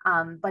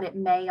 But it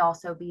may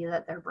also be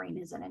that their brain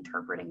isn't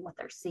interpreting what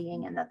they're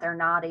seeing and that they're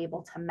not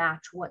able to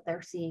match what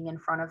they're seeing in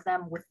front of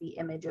them with the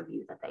image of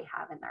you that they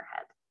have in their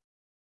head.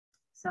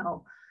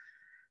 So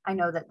I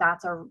know that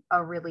that's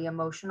a really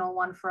emotional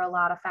one for a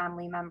lot of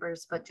family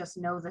members, but just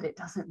know that it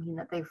doesn't mean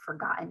that they've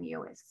forgotten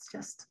you. It's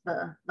just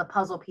the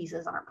puzzle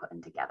pieces aren't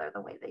putting together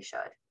the way they should.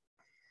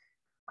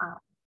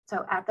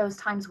 So at those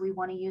times, we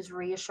want to use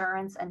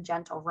reassurance and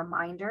gentle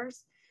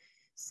reminders.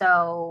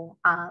 So,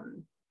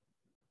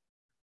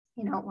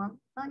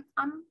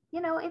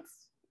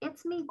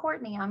 it's me,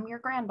 Courtney, I'm your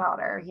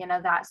granddaughter,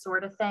 that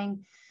sort of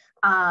thing.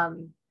 Or,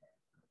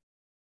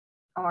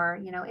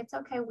 it's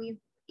okay.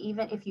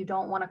 Even if you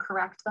don't want to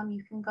correct them,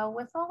 you can go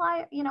with, well,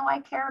 I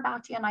care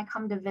about you and I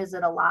come to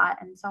visit a lot.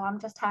 And so I'm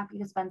just happy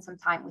to spend some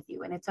time with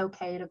you. And it's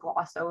okay to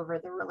gloss over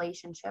the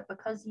relationship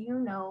because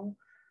you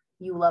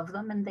love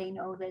them and they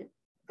know that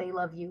they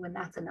love you and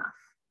that's enough.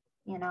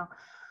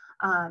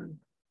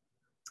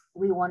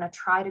 We want to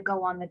try to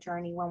go on the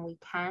journey when we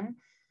can.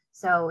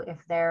 So if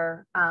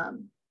they're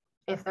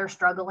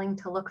struggling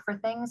to look for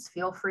things,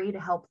 feel free to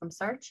help them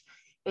search.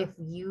 If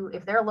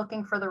they're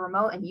looking for the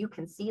remote and you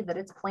can see that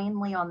it's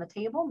plainly on the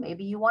table,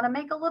 maybe you want to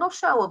make a little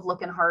show of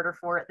looking harder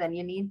for it than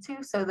you need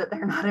to so that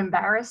they're not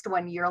embarrassed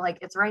when you're like,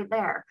 it's right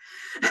there.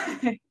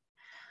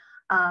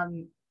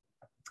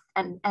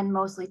 And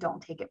mostly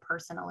don't take it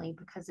personally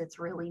because it's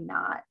really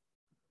not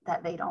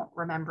that they don't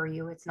remember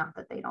you. It's not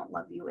that they don't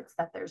love you. It's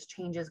that there's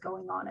changes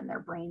going on in their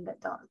brain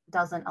that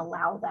doesn't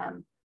allow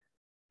them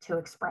to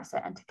express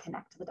it and to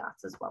connect the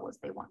dots as well as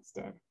they once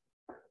did.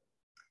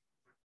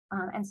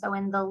 And so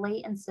in the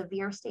late and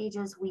severe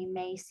stages, we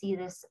may see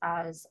this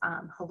as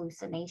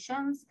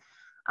hallucinations.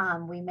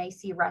 We may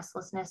see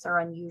restlessness or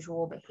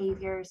unusual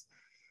behaviors.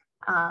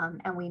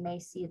 And we may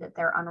see that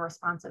they're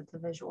unresponsive to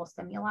visual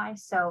stimuli.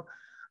 So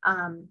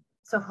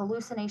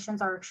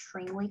hallucinations are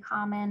extremely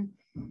common.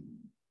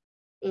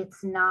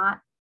 It's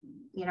not,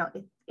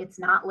 it's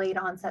not late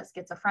onset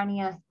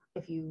schizophrenia.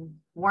 If you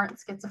weren't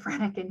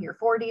schizophrenic in your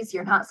 40s,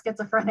 you're not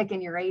schizophrenic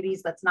in your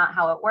 80s. That's not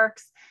how it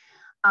works.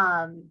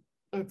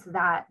 It's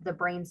that the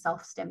brain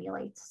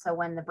self-stimulates. So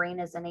when the brain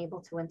isn't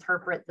able to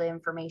interpret the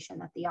information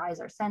that the eyes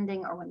are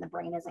sending, or when the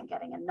brain isn't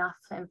getting enough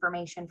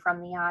information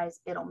from the eyes,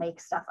 it'll make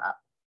stuff up.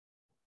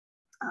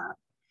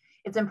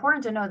 It's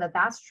important to know that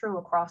that's true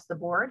across the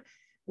board.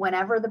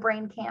 Whenever the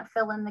brain can't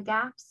fill in the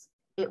gaps,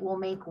 it will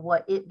make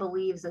what it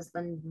believes is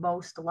the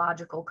most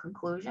logical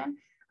conclusion.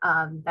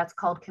 That's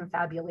called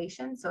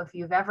confabulation. So if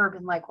you've ever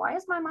been like, why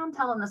is my mom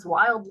telling this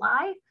wild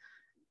lie?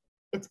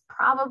 It's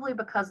probably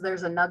because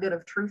there's a nugget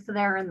of truth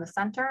there in the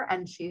center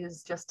and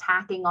she's just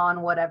tacking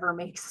on whatever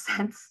makes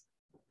sense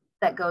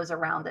that goes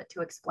around it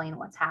to explain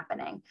what's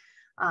happening.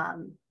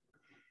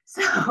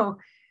 So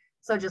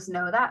just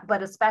know that,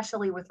 but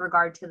especially with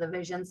regard to the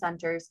vision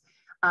centers,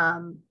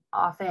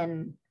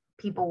 often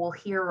people will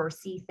hear or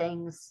see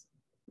things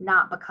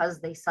not because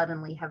they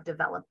suddenly have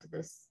developed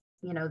this,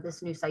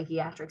 this new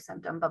psychiatric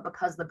symptom, but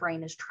because the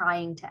brain is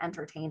trying to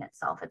entertain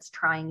itself. It's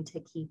trying to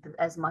keep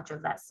as much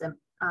of that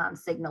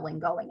signaling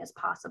going as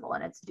possible.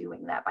 And it's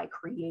doing that by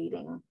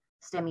creating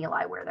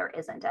stimuli where there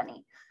isn't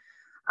any.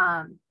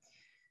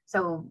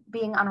 So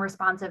being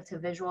unresponsive to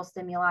visual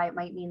stimuli, it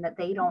might mean that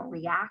they don't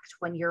react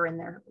when you're in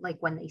there, like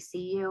when they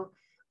see you,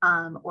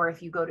 or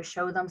if you go to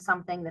show them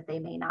something that they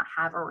may not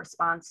have a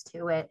response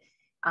to it.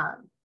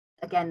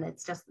 Again,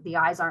 it's just the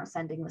eyes aren't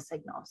sending the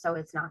signal. So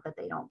it's not that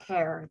they don't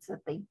care, it's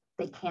that they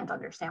can't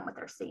understand what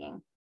they're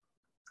seeing.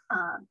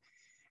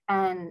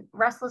 And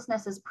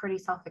restlessness is pretty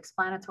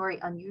self-explanatory.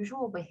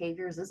 Unusual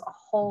behaviors is a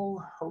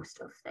whole host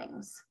of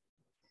things.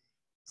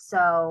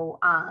 So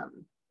I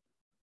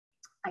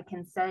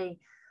can say,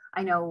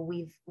 I know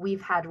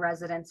we've had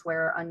residents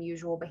where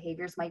unusual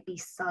behaviors might be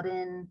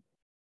sudden,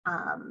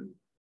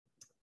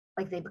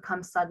 like they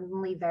become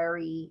suddenly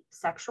very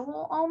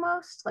sexual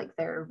almost, like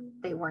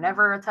they were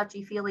never a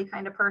touchy-feely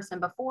kind of person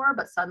before,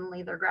 but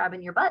suddenly they're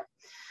grabbing your butt.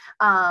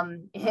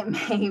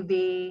 It may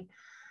be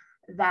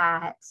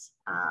that,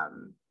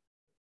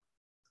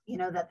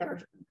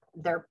 that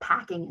they're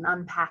packing and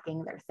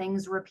unpacking their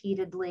things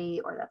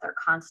repeatedly, or that they're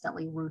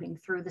constantly rooting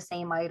through the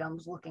same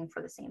items, looking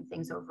for the same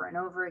things over and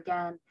over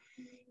again.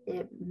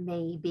 It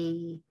may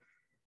be,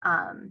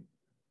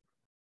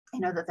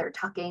 that they're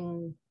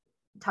tucking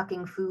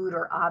food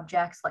or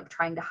objects, like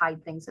trying to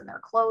hide things in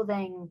their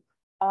clothing,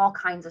 all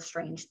kinds of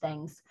strange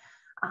things.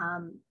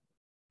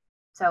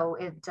 So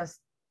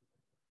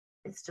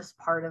it's just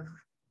part of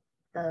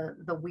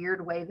the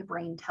weird way the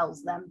brain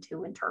tells them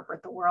to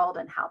interpret the world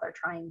and how they're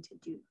trying to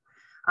do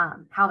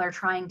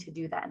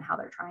that and how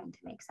they're trying to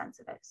make sense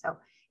of it. So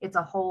it's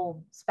a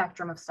whole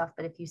spectrum of stuff.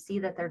 But if you see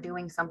that they're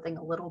doing something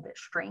a little bit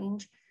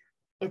strange,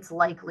 it's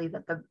likely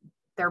that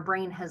their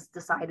brain has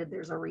decided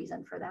there's a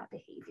reason for that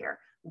behavior.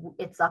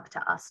 It's up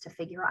to us to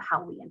figure out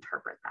how we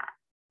interpret that.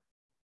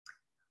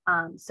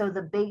 So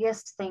the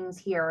biggest things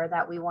here are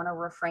that we want to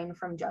refrain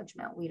from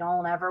judgment. We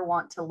don't ever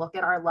want to look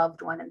at our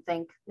loved one and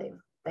think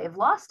they've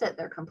lost it.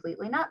 They're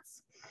completely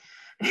nuts.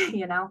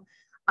 You know,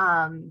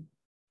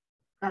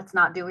 that's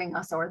not doing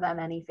us or them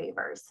any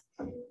favors.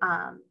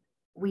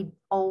 We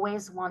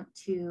always want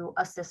to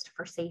assist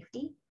for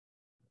safety.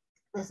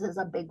 This is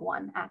a big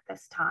one at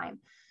this time.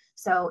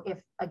 So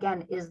if,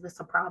 again, is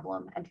this a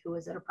problem and who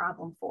is it a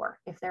problem for?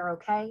 If they're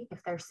okay,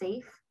 if they're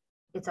safe,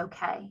 it's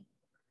okay.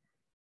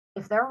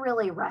 If they're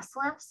really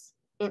restless,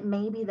 it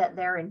may be that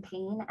they're in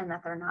pain and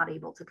that they're not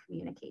able to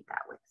communicate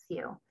that with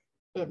you.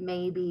 It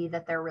may be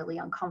that they're really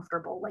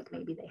uncomfortable, like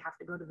maybe they have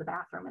to go to the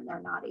bathroom and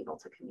they're not able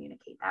to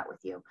communicate that with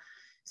you.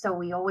 So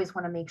we always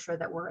want to make sure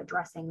that we're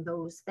addressing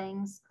those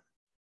things.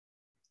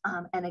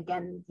 And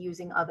again,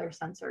 using other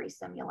sensory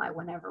stimuli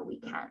whenever we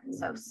can.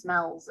 So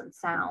smells and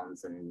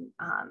sounds and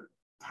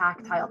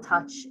tactile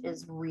touch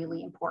is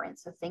really important.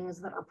 So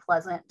things that are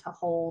pleasant to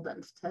hold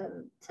and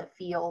to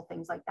feel,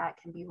 things like that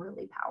can be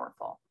really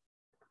powerful.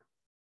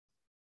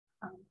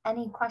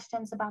 Any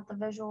questions about the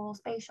visual,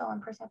 spatial,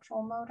 and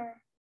perceptual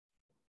motor?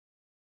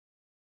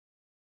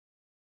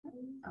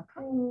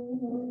 Okay.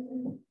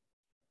 All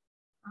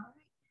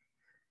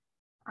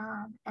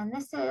right. And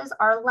this is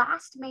our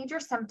last major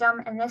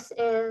symptom, and this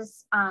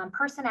is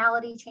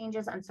personality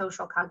changes and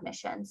social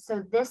cognition.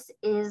 So this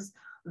is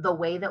the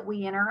way that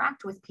we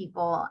interact with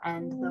people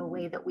and the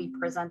way that we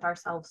present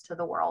ourselves to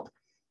the world.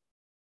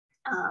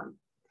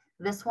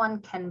 This one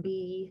can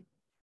be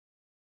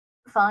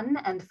fun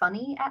and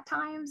funny at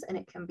times, and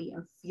it can be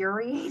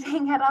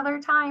infuriating at other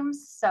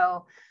times.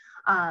 So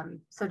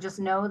just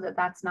know that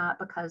that's not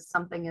because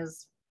something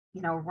is,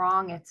 you know,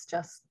 wrong. It's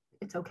just,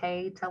 it's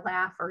okay to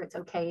laugh or it's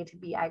okay to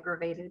be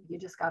aggravated. You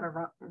just got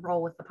to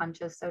roll with the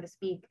punches, so to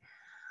speak.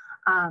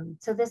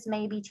 So this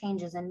may be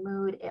changes in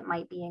mood. It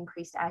might be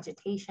increased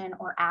agitation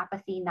or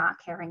apathy, not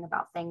caring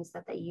about things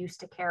that they used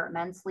to care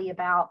immensely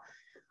about.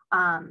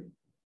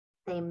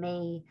 They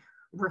may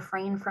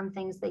refrain from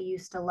things they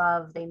used to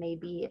love. They may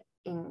be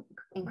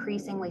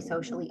increasingly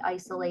socially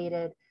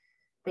isolated.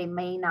 They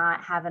may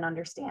not have an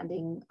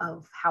understanding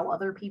of how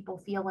other people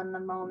feel in the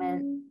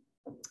moment.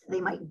 They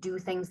might do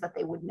things that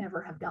they would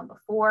never have done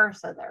before,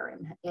 so their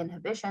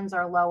inhibitions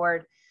are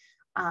lowered,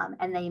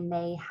 and they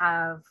may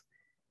have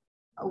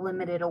a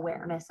limited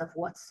awareness of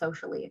what's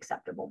socially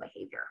acceptable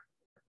behavior.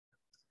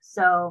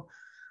 So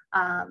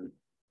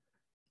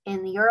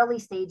in the early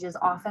stages,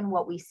 often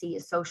what we see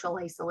is social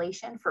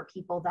isolation for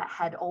people that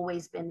had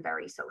always been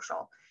very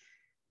social.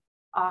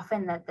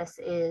 Often that this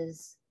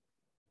is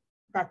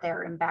that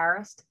they're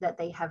embarrassed, that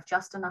they have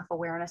just enough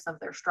awareness of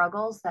their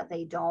struggles that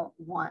they don't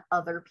want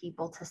other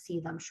people to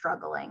see them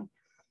struggling.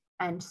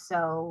 And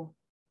so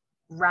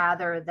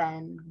rather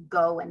than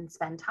go and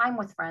spend time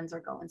with friends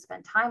or go and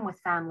spend time with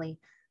family,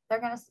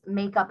 they're going to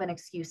make up an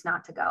excuse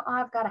not to go. Oh,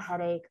 I've got a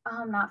headache.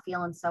 Oh, I'm not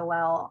feeling so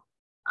well.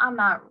 I'm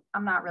not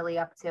really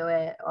up to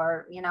it.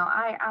 Or, you know,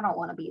 I don't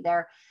want to be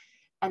there.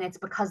 And it's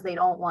because they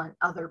don't want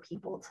other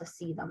people to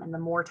see them. And the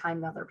more time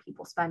the other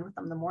people spend with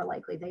them, the more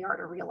likely they are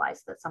to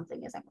realize that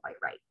something isn't quite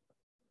right.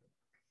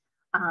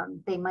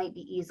 They might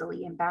be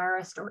easily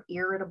embarrassed or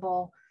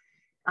irritable,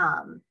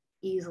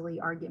 easily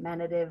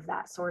argumentative,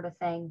 that sort of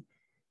thing.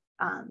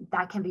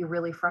 That can be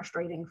really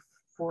frustrating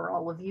for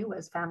all of you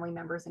as family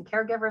members and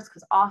caregivers,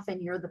 because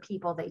often you're the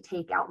people they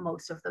take out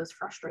most of those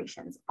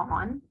frustrations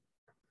on.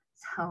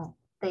 So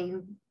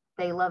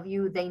they love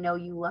you, they know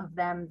you love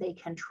them, they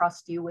can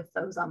trust you with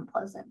those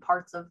unpleasant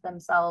parts of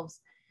themselves,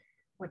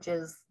 which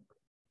is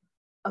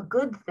a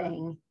good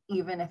thing,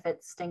 even if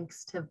it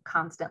stinks to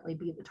constantly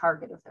be the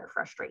target of their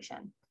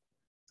frustration.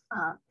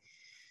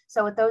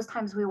 So at those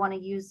times, we want to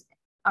use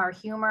our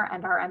humor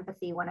and our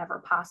empathy whenever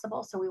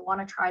possible. So we want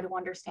to try to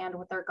understand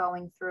what they're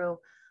going through.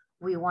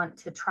 We want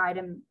to try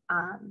to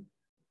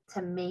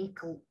make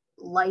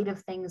light of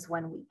things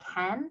when we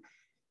can.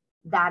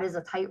 That is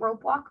a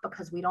tightrope walk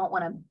because we don't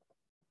want to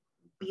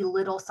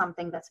belittle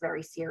something that's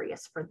very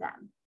serious for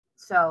them.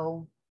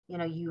 So, you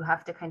know, you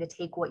have to kind of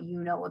take what you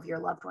know of your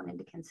loved one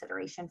into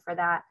consideration for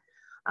that.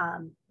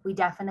 We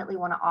definitely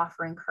want to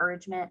offer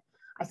encouragement.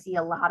 I see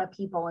a lot of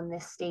people in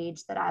this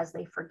stage that as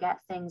they forget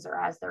things or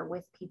as they're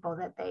with people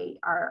that they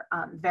are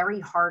very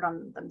hard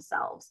on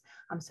themselves.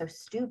 I'm so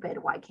stupid.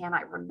 Why can't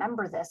I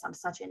remember this? I'm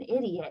such an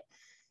idiot.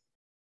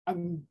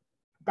 And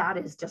that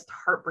is just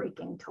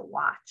heartbreaking to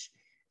watch.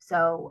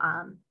 So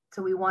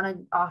we want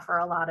to offer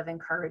a lot of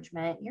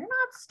encouragement. You're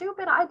not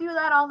stupid. I do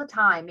that all the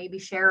time. Maybe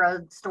share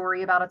a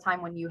story about a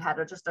time when you had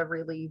just a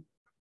really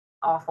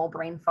awful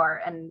brain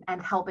fart and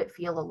help it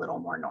feel a little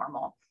more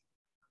normal.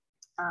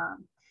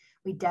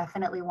 We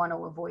definitely want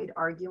to avoid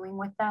arguing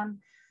with them.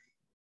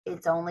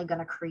 it's only going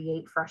to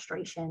create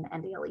frustration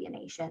and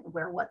alienation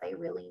where what they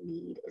really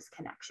need is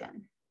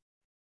connection.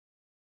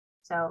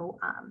 So,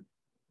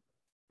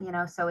 you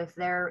know, so if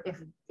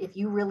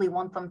you really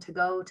want them to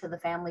go to the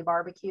family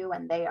barbecue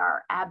and they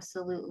are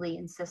absolutely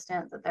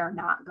insistent that they're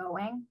not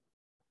going,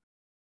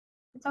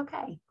 it's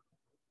okay.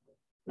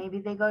 Maybe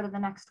they go to the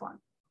next one.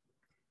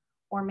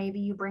 Or maybe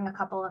you bring a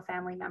couple of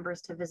family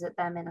members to visit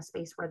them in a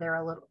space where they're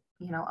a little,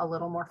 you know, a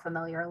little more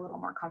familiar, a little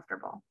more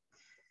comfortable.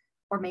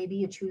 Or maybe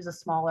you choose a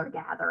smaller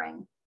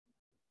gathering.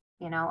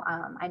 You know,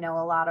 I know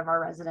a lot of our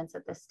residents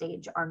at this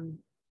stage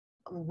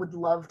would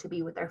love to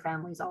be with their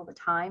families all the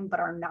time, but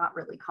are not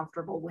really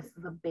comfortable with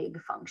the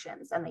big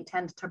functions, and they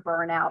tend to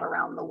burn out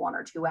around the 1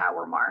 or 2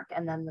 hour mark.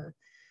 And then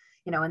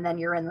and then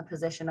you're in the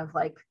position of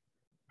like,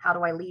 how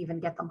do I leave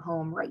and get them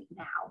home right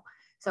now?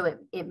 So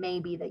it may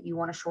be that you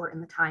want to shorten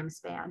the time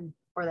span,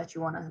 or that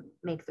you want to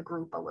make the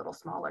group a little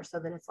smaller so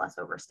that it's less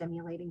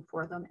overstimulating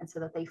for them, and so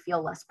that they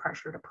feel less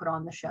pressure to put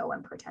on the show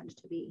and pretend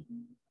to be,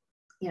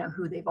 you know,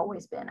 who they've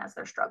always been as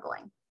they're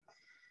struggling.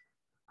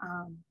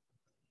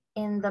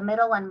 In the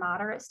middle and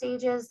moderate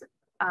stages,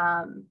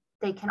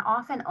 they can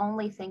often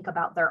only think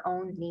about their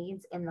own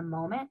needs in the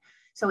moment.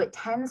 So it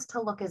tends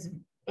to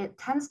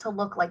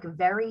look like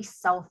very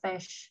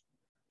selfish,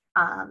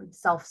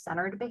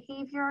 self-centered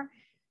behavior.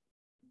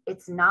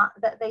 It's not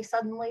that they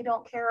suddenly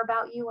don't care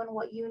about you and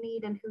what you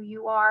need and who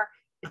you are.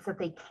 It's that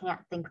they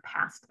can't think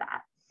past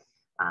that.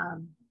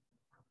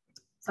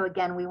 So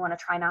again, we want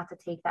to try not to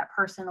take that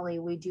personally.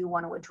 We do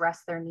want to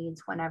address their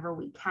needs whenever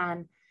we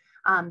can.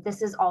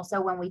 This is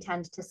also when we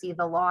tend to see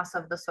the loss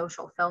of the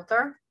social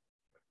filter.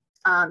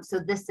 So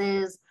this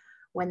is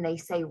when they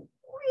say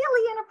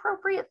really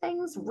inappropriate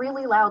things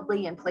really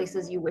loudly in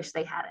places you wish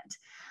they hadn't.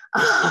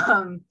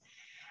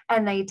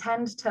 And they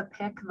tend to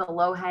pick the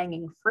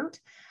low-hanging fruit,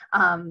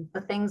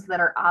 the things that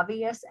are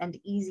obvious and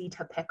easy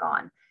to pick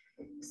on.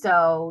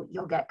 So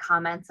you'll get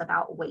comments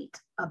about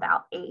weight,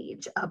 about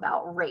age,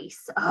 about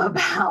race,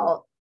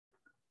 about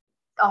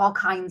all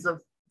kinds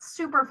of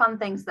super fun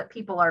things that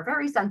people are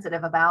very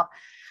sensitive about.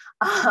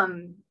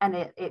 And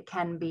it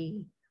can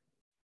be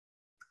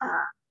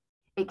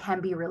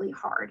really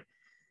hard.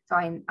 So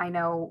I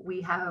know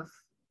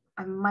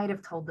I might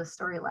have told this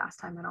story last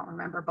time, I don't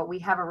remember, but we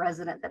have a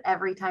resident that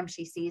every time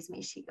she sees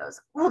me, she goes,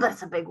 "Oh,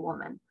 that's a big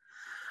woman."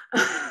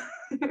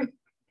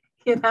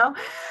 You know,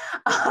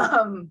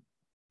 I'm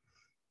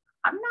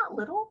not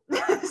little,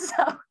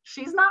 so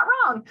she's not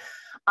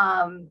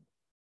wrong.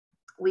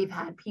 We've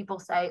had people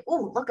say,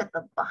 "Oh, look at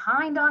the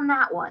behind on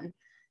that one,"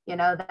 you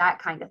know, that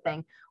kind of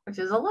thing, which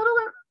is a little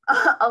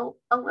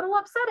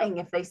upsetting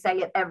if they say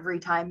it every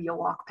time you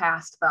walk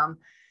past them.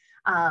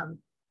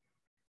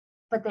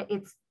 But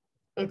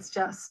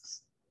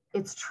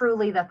it's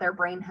truly that their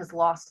brain has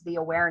lost the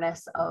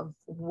awareness of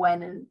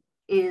when it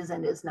is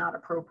and is not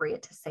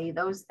appropriate to say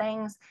those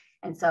things.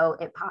 And so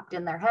it popped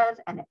in their head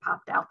and it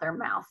popped out their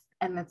mouth.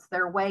 And it's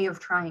their way of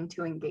trying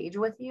to engage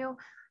with you,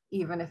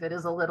 even if it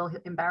is a little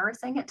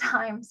embarrassing at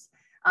times,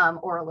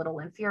 or a little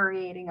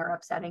infuriating or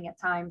upsetting at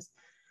times.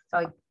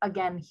 So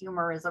again,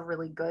 humor is a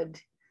really good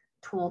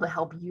tool to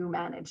help you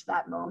manage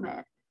that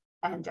moment.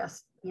 And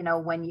just, you know,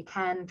 when you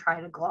can, try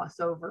to gloss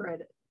over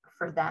it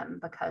for them,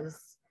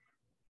 because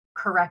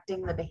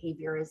correcting the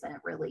behavior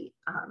isn't really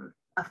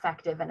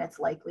effective, and it's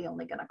likely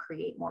only going to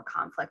create more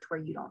conflict where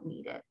you don't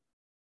need it.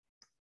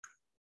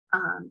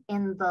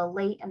 In the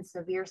late and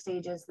severe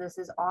stages, this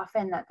is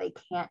often that they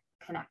can't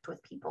connect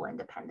with people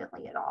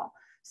independently at all.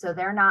 So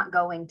they're not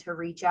going to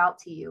reach out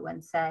to you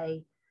and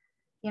say,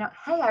 you know,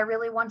 "Hey, I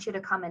really want you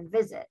to come and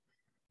visit."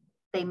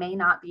 They may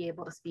not be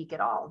able to speak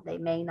at all. They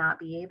may not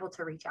be able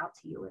to reach out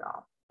to you at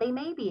all. They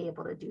may be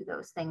able to do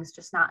those things,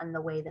 just not in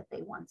the way that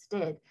they once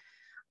did.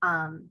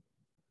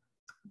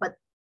 But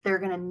they're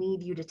going to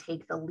need you to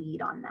take the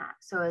lead on that.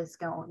 So it's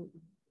going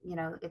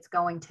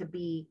to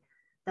be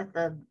that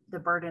the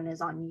burden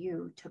is on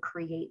you to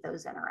create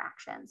those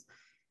interactions.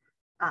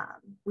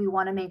 We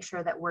want to make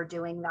sure that we're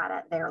doing that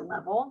at their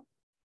level.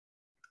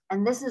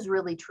 And this is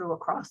really true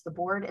across the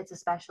board. It's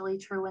especially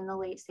true in the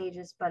late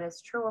stages, but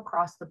it's true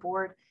across the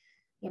board.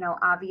 You know,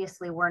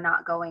 obviously we're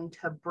not going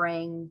to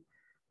bring,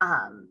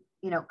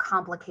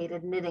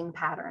 complicated knitting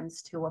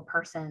patterns to a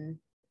person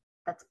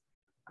that's,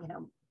 you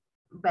know,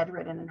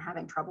 bedridden and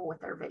having trouble with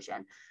their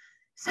vision.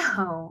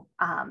 So,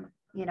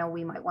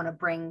 we might want to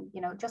bring,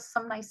 just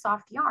some nice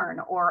soft yarn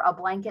or a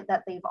blanket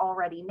that they've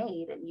already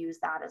made and use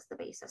that as the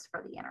basis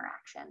for the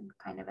interaction,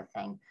 kind of a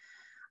thing.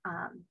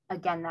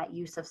 Again, that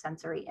use of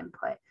sensory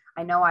input.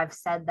 I know I've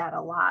said that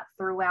a lot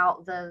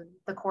throughout the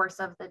course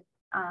of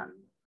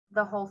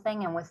the whole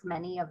thing and with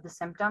many of the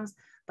symptoms,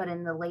 but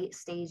in the late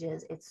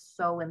stages, it's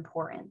so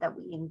important that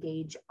we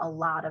engage a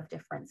lot of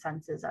different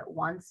senses at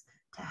once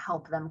to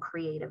help them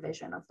create a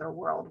vision of their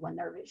world when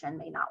their vision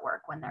may not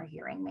work, when their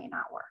hearing may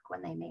not work,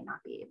 when they may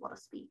not be able to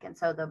speak. And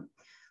so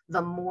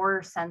the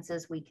more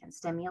senses we can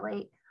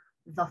stimulate,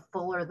 the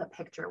fuller the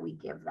picture we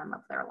give them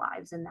of their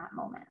lives in that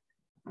moment,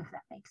 if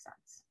that makes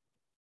sense.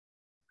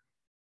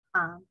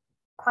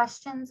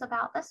 Questions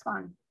about this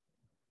one?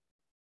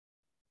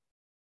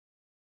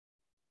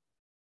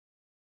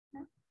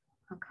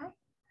 Okay.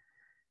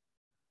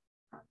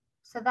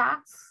 So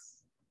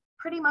that's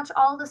pretty much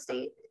all the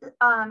stages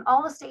and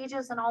all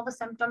the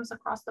symptoms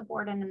across the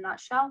board in a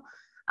nutshell.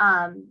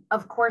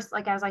 Of course,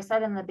 like as I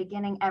said in the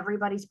beginning,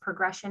 everybody's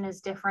progression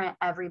is different.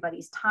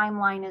 Everybody's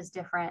timeline is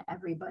different.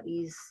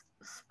 Everybody's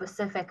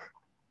specific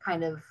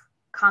kind of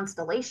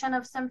constellation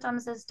of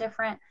symptoms is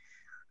different.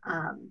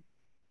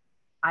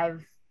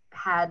 I've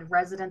had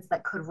residents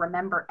that could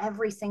remember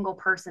every single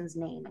person's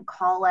name and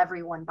call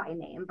everyone by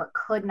name, but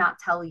could not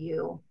tell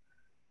you,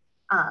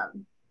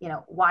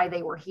 why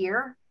they were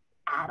here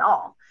at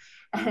all.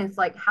 And it's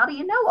like, how do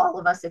you know all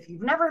of us if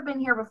you've never been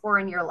here before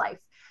in your life?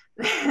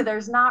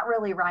 There's not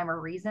really rhyme or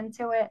reason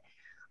to it.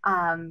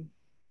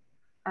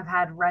 I've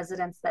had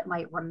residents that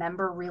might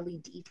remember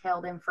really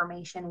detailed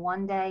information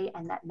one day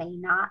and that may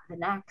not the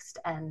next.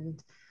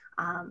 And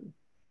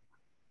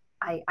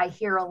I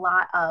hear a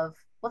lot of,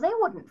 well, they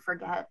wouldn't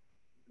forget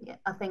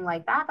a thing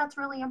like that. That's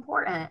really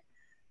important.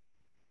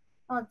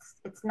 Well,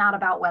 it's not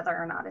about whether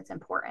or not it's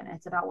important.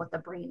 It's about what the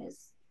brain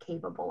is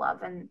capable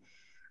of.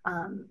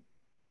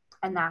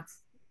 And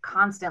that's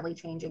constantly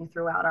changing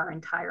throughout our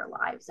entire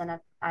lives. And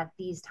at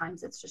these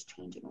times, it's just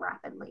changing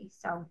rapidly.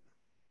 So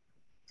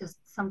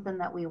just something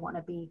that we want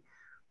to be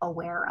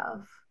aware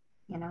of,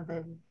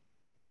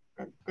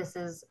 that this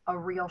is a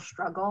real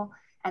struggle.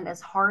 And as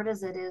hard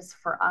as it is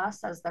for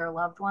us as their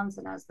loved ones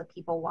and as the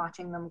people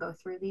watching them go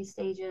through these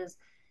stages,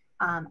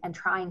 and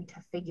trying to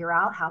figure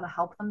out how to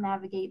help them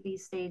navigate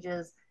these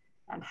stages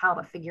and how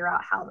to figure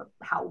out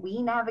how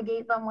we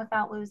navigate them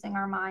without losing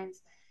our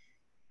minds.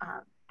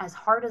 As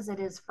hard as it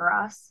is for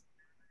us,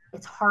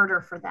 it's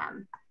harder for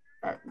them.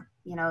 That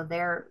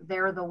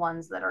they're the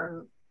ones that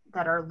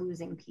are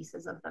losing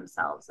pieces of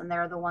themselves, and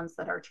they're the ones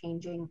that are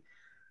changing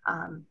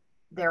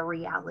their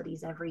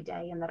realities every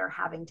day, and that are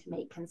having to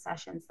make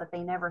concessions that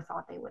they never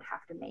thought they would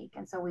have to make.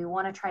 And so we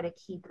want to try to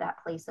keep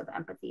that place of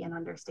empathy and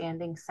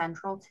understanding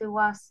central to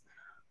us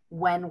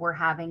when we're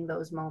having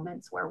those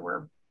moments where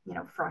we're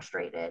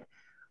frustrated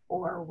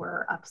or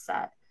we're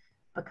upset,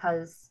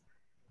 because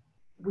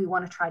we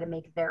want to try to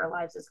make their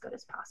lives as good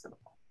as possible.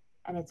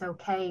 And it's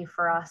okay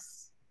for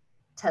us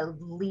to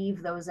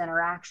leave those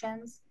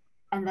interactions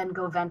and then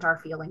go vent our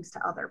feelings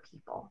to other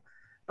people.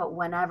 But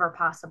whenever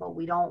possible,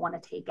 we don't want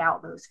to take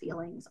out those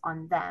feelings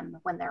on them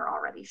when they're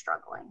already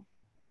struggling.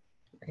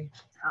 Right.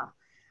 So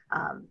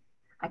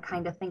I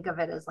kind of think of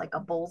it as like a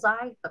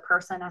bullseye. The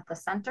person at the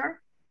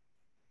center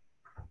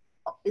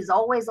is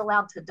always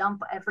allowed to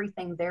dump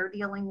everything they're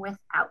dealing with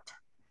out.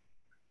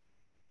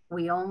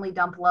 We only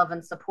dump love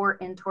and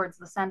support in towards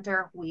the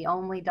center. We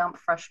only dump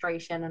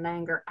frustration and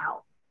anger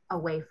out,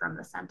 away from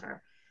the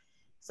center.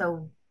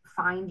 So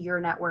find your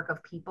network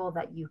of people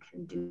that you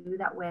can do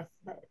that with,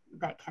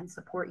 that can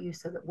support you,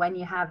 so that when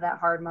you have that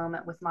hard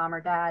moment with mom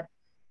or dad,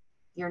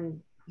 you're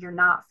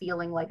not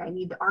feeling like I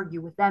need to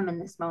argue with them in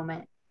this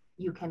moment.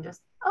 You can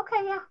just,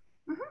 okay, yeah.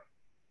 Mm-hmm.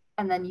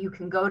 And then you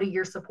can go to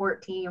your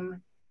support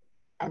team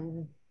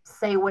and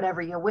say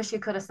whatever you wish you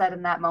could have said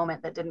in that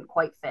moment that didn't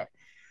quite fit.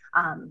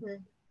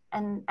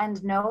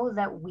 And know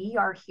that we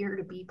are here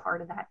to be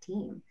part of that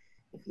team.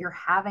 If you're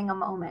having a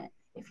moment,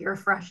 if you're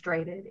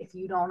frustrated, if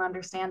you don't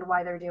understand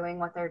why they're doing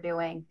what they're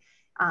doing,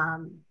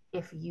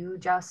 if you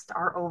just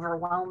are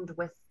overwhelmed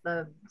with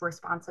the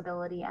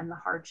responsibility and the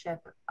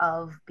hardship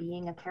of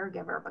being a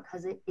caregiver,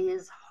 because it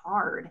is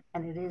hard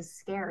and it is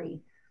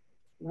scary,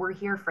 we're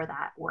here for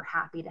that. We're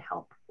happy to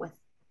help with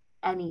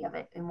any of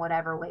it in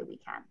whatever way we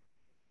can.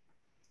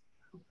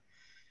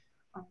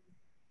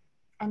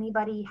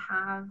 Anybody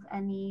have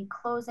any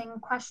closing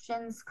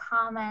questions,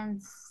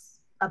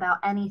 comments about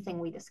anything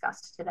we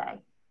discussed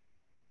today?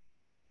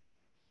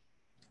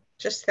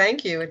 Just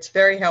thank you. It's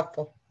very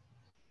helpful.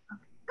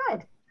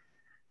 Good.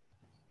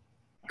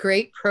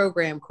 Great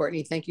program,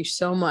 Courtney. Thank you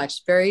so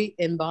much. Very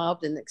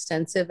involved and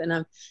extensive.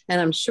 And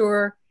I'm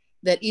sure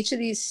that each of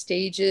these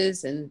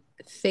stages and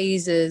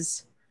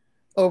phases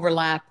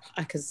overlap,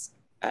 because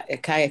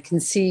I can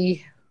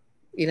see,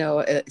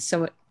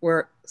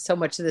 so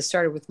much of this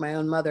started with my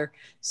own mother,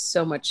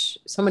 so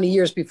many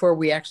years before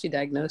we actually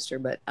diagnosed her.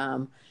 But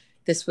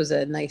this was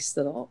a nice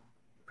little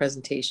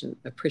presentation.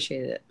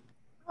 Appreciated it.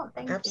 Oh,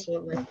 thank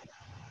Absolutely. you.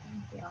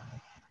 Thank you.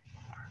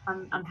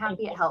 I'm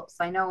happy it helps.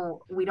 I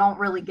know we don't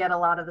really get a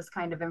lot of this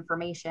kind of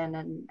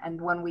information,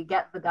 and when we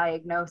get the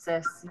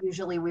diagnosis,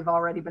 usually we've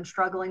already been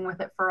struggling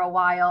with it for a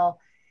while,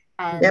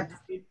 and Yep.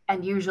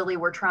 And usually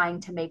we're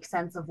trying to make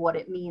sense of what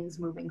it means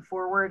moving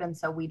forward, and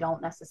so we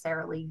don't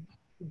necessarily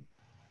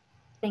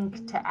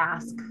think to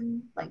ask,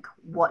 like,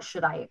 what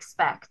should I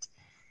expect?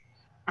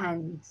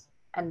 And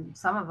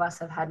some of us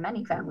have had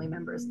many family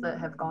members that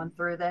have gone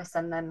through this,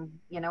 and then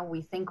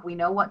we think we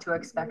know what to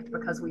expect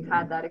because we've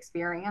had that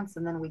experience,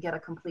 and then we get a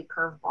complete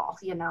curveball,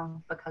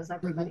 because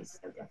everybody's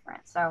so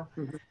different. So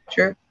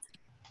Sure.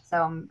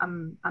 So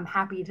I'm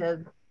happy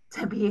to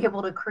be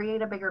able to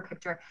create a bigger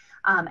picture.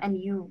 And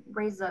you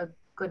raise a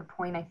good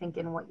point, I think,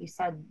 in what you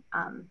said,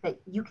 that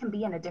you can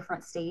be in a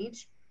different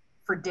stage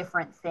for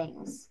different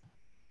things.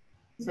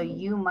 So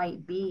you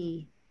might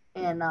be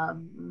in a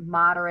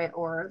moderate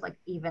or like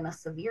even a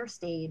severe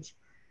stage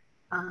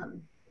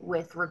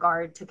with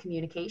regard to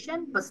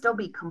communication, but still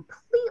be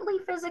completely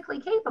physically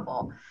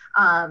capable,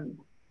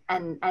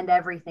 and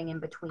everything in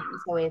between.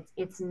 So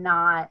it's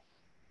not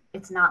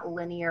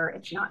linear,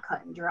 it's not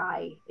cut and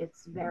dry.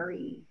 It's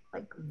very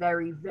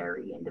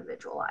very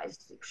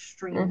individualized,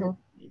 extremely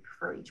unique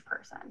for each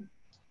person.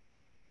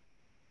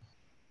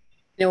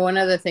 You know, one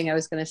other thing I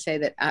was going to say,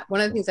 that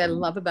one of the things I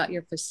love about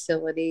your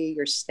facility,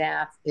 your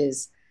staff,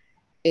 is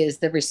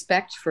the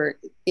respect for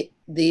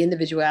the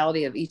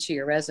individuality of each of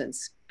your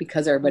residents,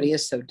 because everybody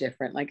is so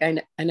different. Like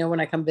I know when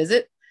I come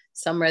visit,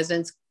 some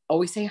residents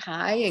always say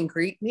hi and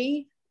greet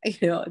me.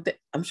 You know,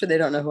 I'm sure they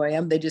don't know who I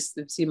am. They just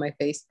see my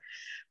face.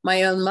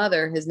 My own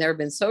mother has never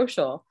been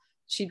social.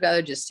 She'd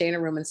rather just stay in a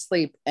room and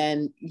sleep.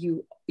 And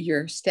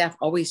your staff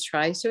always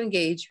tries to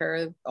engage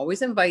her,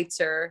 always invites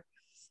her,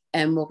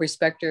 and will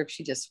respect her if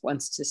she just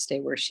wants to stay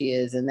where she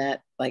is. And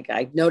that, like,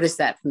 I noticed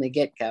that from the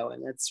get-go,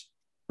 and that's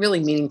really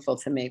meaningful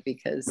to me,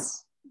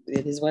 because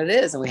it is what it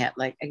is. And we have,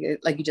 like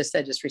you just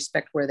said, just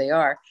respect where they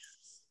are,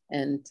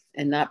 and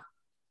not,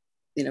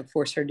 you know,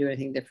 force her to do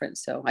anything different.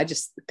 So I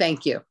just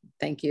thank you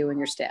and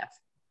your staff.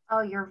 Oh,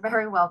 you're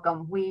very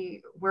welcome.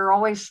 We're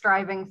always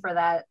striving for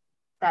that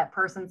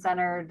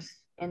person-centered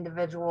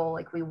individual.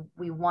 Like we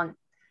want,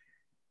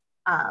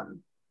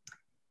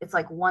 it's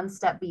like one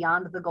step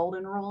beyond the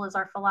golden rule is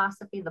our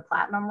philosophy, the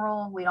platinum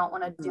rule. We don't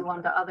want to do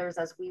unto others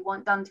as we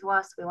want done to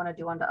us. We want to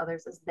do unto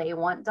others as they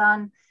want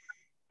done.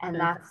 And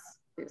that's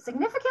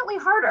significantly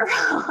harder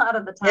a lot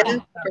of the time. Yeah,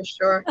 for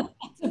sure.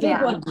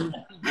 Yeah.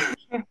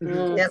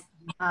 Yep.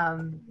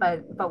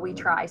 But we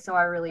try. So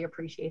I really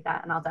appreciate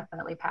that. And I'll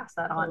definitely pass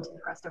that on to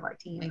the rest of our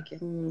team. Thank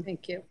you.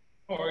 Thank you.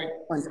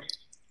 Wonderful.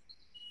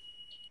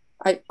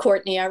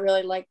 Courtney, I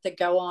really like the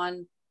go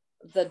on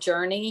the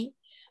journey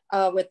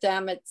with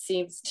them.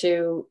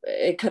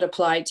 It could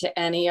apply to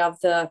any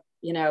of the,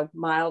 you know,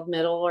 mild,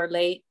 middle, or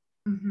late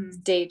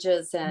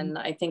stages. And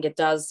I think it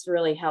does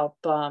really help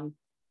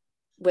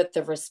with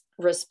the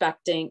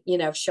respecting, you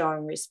know,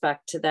 showing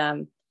respect to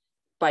them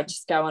by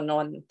just going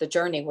on the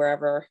journey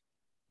wherever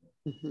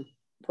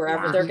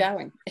they're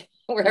going,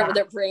 wherever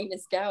their brain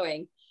is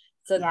going.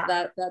 So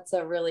that's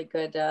a really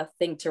good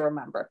thing to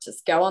remember.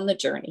 Just go on the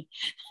journey.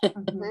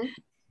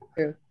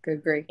 Good,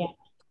 great.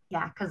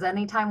 Yeah, because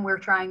anytime we're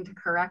trying to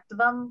correct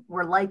them,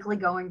 we're likely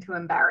going to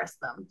embarrass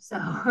them. So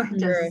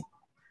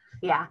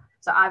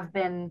So I've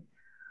been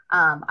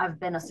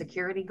a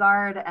security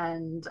guard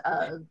and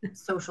a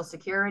social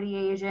security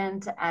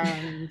agent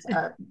and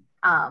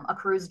a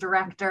cruise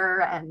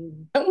director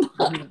and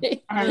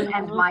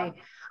my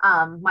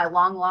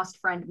long lost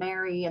friend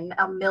Mary, and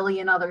a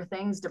million other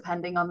things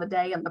depending on the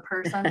day and the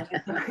person.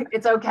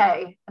 It's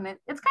okay, and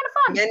it's kind of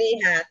fun.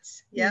 Many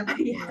hats. Yep.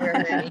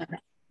 Wear many.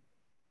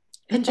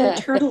 And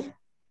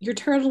your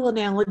turtle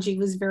analogy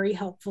was very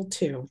helpful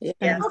too.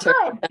 Yeah. Oh,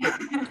 good.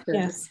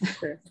 Yes.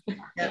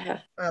 Yeah,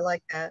 I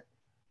like that.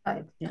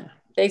 Good. Yeah.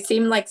 They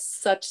seem like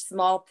such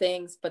small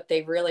things, but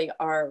they really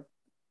are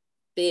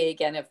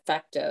big and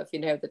effective. You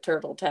know, the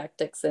turtle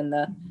tactics and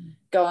the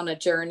go on a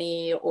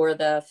journey, or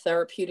the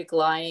therapeutic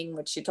lying,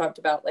 which you talked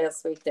about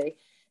last week. They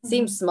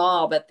seem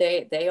small, but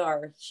they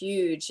are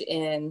huge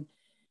in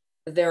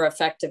their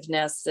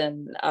effectiveness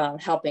and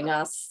helping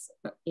us,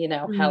 you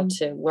know, how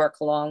to work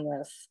along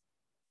with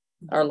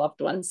our loved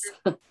ones.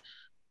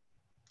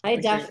 I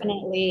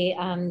definitely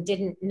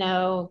didn't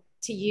know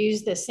to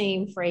use the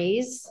same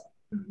phrase.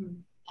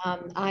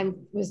 I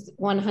was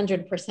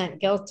 100%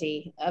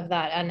 guilty of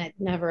that, and it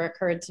never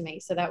occurred to me.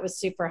 So that was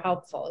super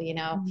helpful. You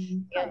know,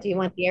 do you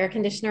want the air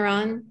conditioner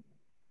on?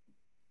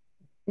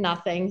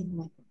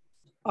 Nothing.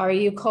 Are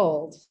you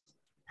cold?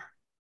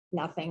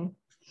 Nothing.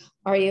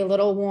 Are you a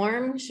little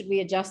warm? Should we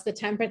adjust the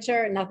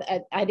temperature?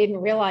 Nothing. I didn't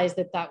realize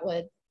that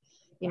would,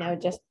 you know,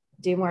 just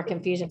do more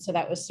confusion. So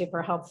that was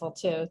super helpful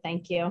too.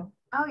 Thank you.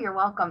 Oh, you're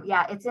welcome.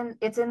 Yeah,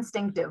 it's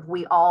instinctive.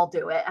 We all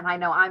do it. And I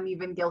know I'm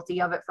even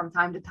guilty of it from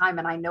time to time,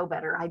 and I know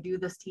better. I do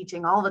this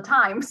teaching all the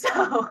time.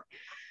 So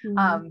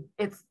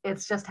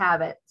it's just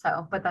habit.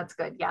 So, but that's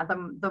good. Yeah.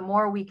 The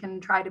more we can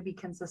try to be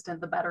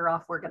consistent, the better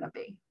off we're going to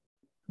be.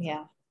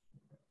 Yeah.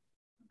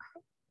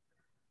 Okay.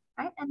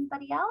 All right.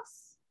 Anybody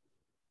else?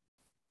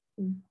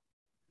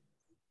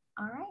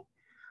 All right.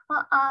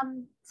 Well,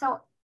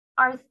 so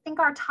I think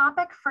our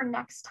topic for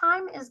next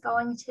time is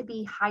going to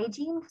be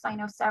hygiene, because I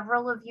know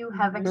several of you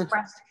have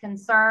expressed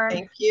concern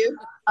Thank you.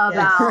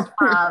 about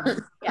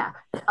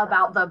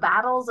about the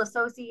battles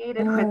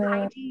associated with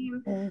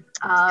hygiene.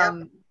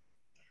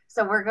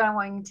 So we're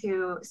going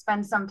to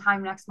spend some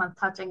time next month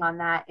touching on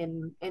that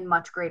in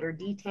much greater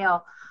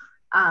detail.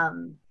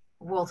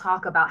 We'll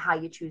talk about how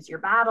you choose your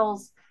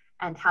battles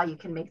and how you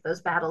can make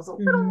those battles a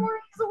little more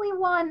easily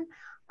won.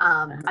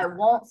 I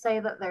won't say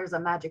that there's a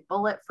magic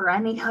bullet for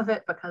any of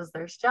it, because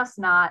there's just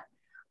not.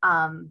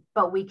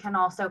 But we can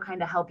also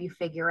kind of help you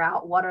figure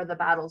out what are the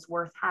battles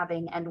worth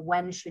having and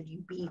when should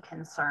you be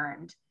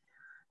concerned.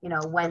 You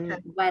know,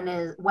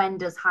 when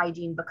does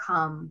hygiene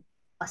become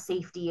a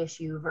safety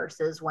issue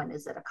versus when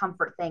is it a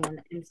comfort thing,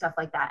 and stuff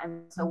like that.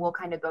 And so we'll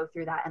kind of go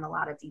through that in a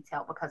lot of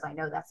detail, because I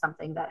know that's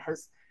something that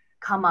has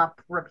come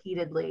up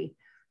repeatedly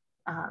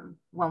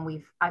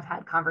when I've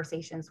had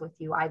conversations with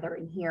you either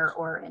in here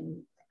or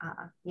in,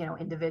 you know,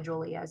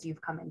 individually as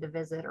you've come in to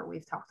visit or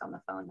we've talked on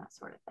the phone, that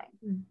sort of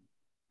thing.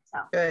 So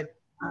Good.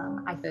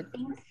 I think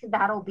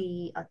that'll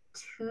be a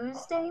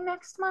Tuesday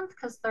next month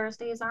because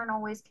Thursdays aren't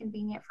always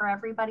convenient for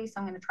everybody. So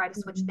I'm going to try to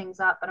switch things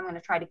up, but I'm going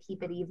to try to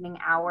keep it evening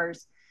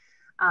hours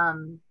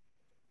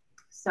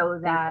so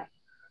that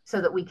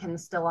we can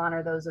still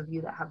honor those of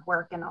you that have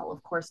work, and I'll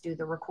of course do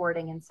the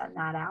recording and send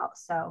that out.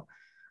 So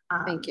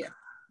Thank you.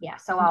 Yeah,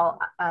 so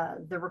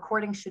the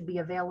recording should be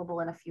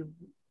available in a few,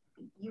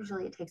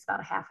 usually it takes about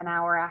a half an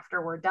hour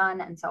after we're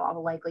done. And so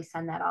I'll likely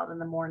send that out in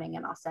the morning,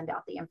 and I'll send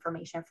out the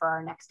information for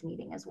our next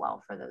meeting as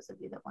well for those of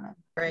you that want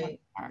to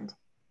attend.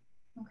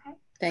 Okay.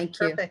 Thank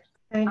you. Perfect.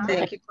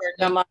 Thank you,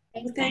 Courtney.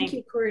 Thank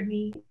you,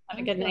 Courtney. Have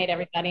a good night,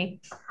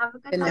 everybody. Have a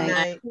good Good night.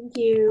 night. Thank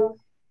you.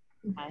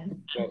 Bye.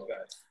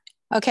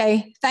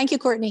 Okay. Thank you,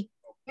 Courtney.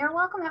 You're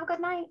welcome. Have a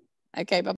good night. Okay. Bye.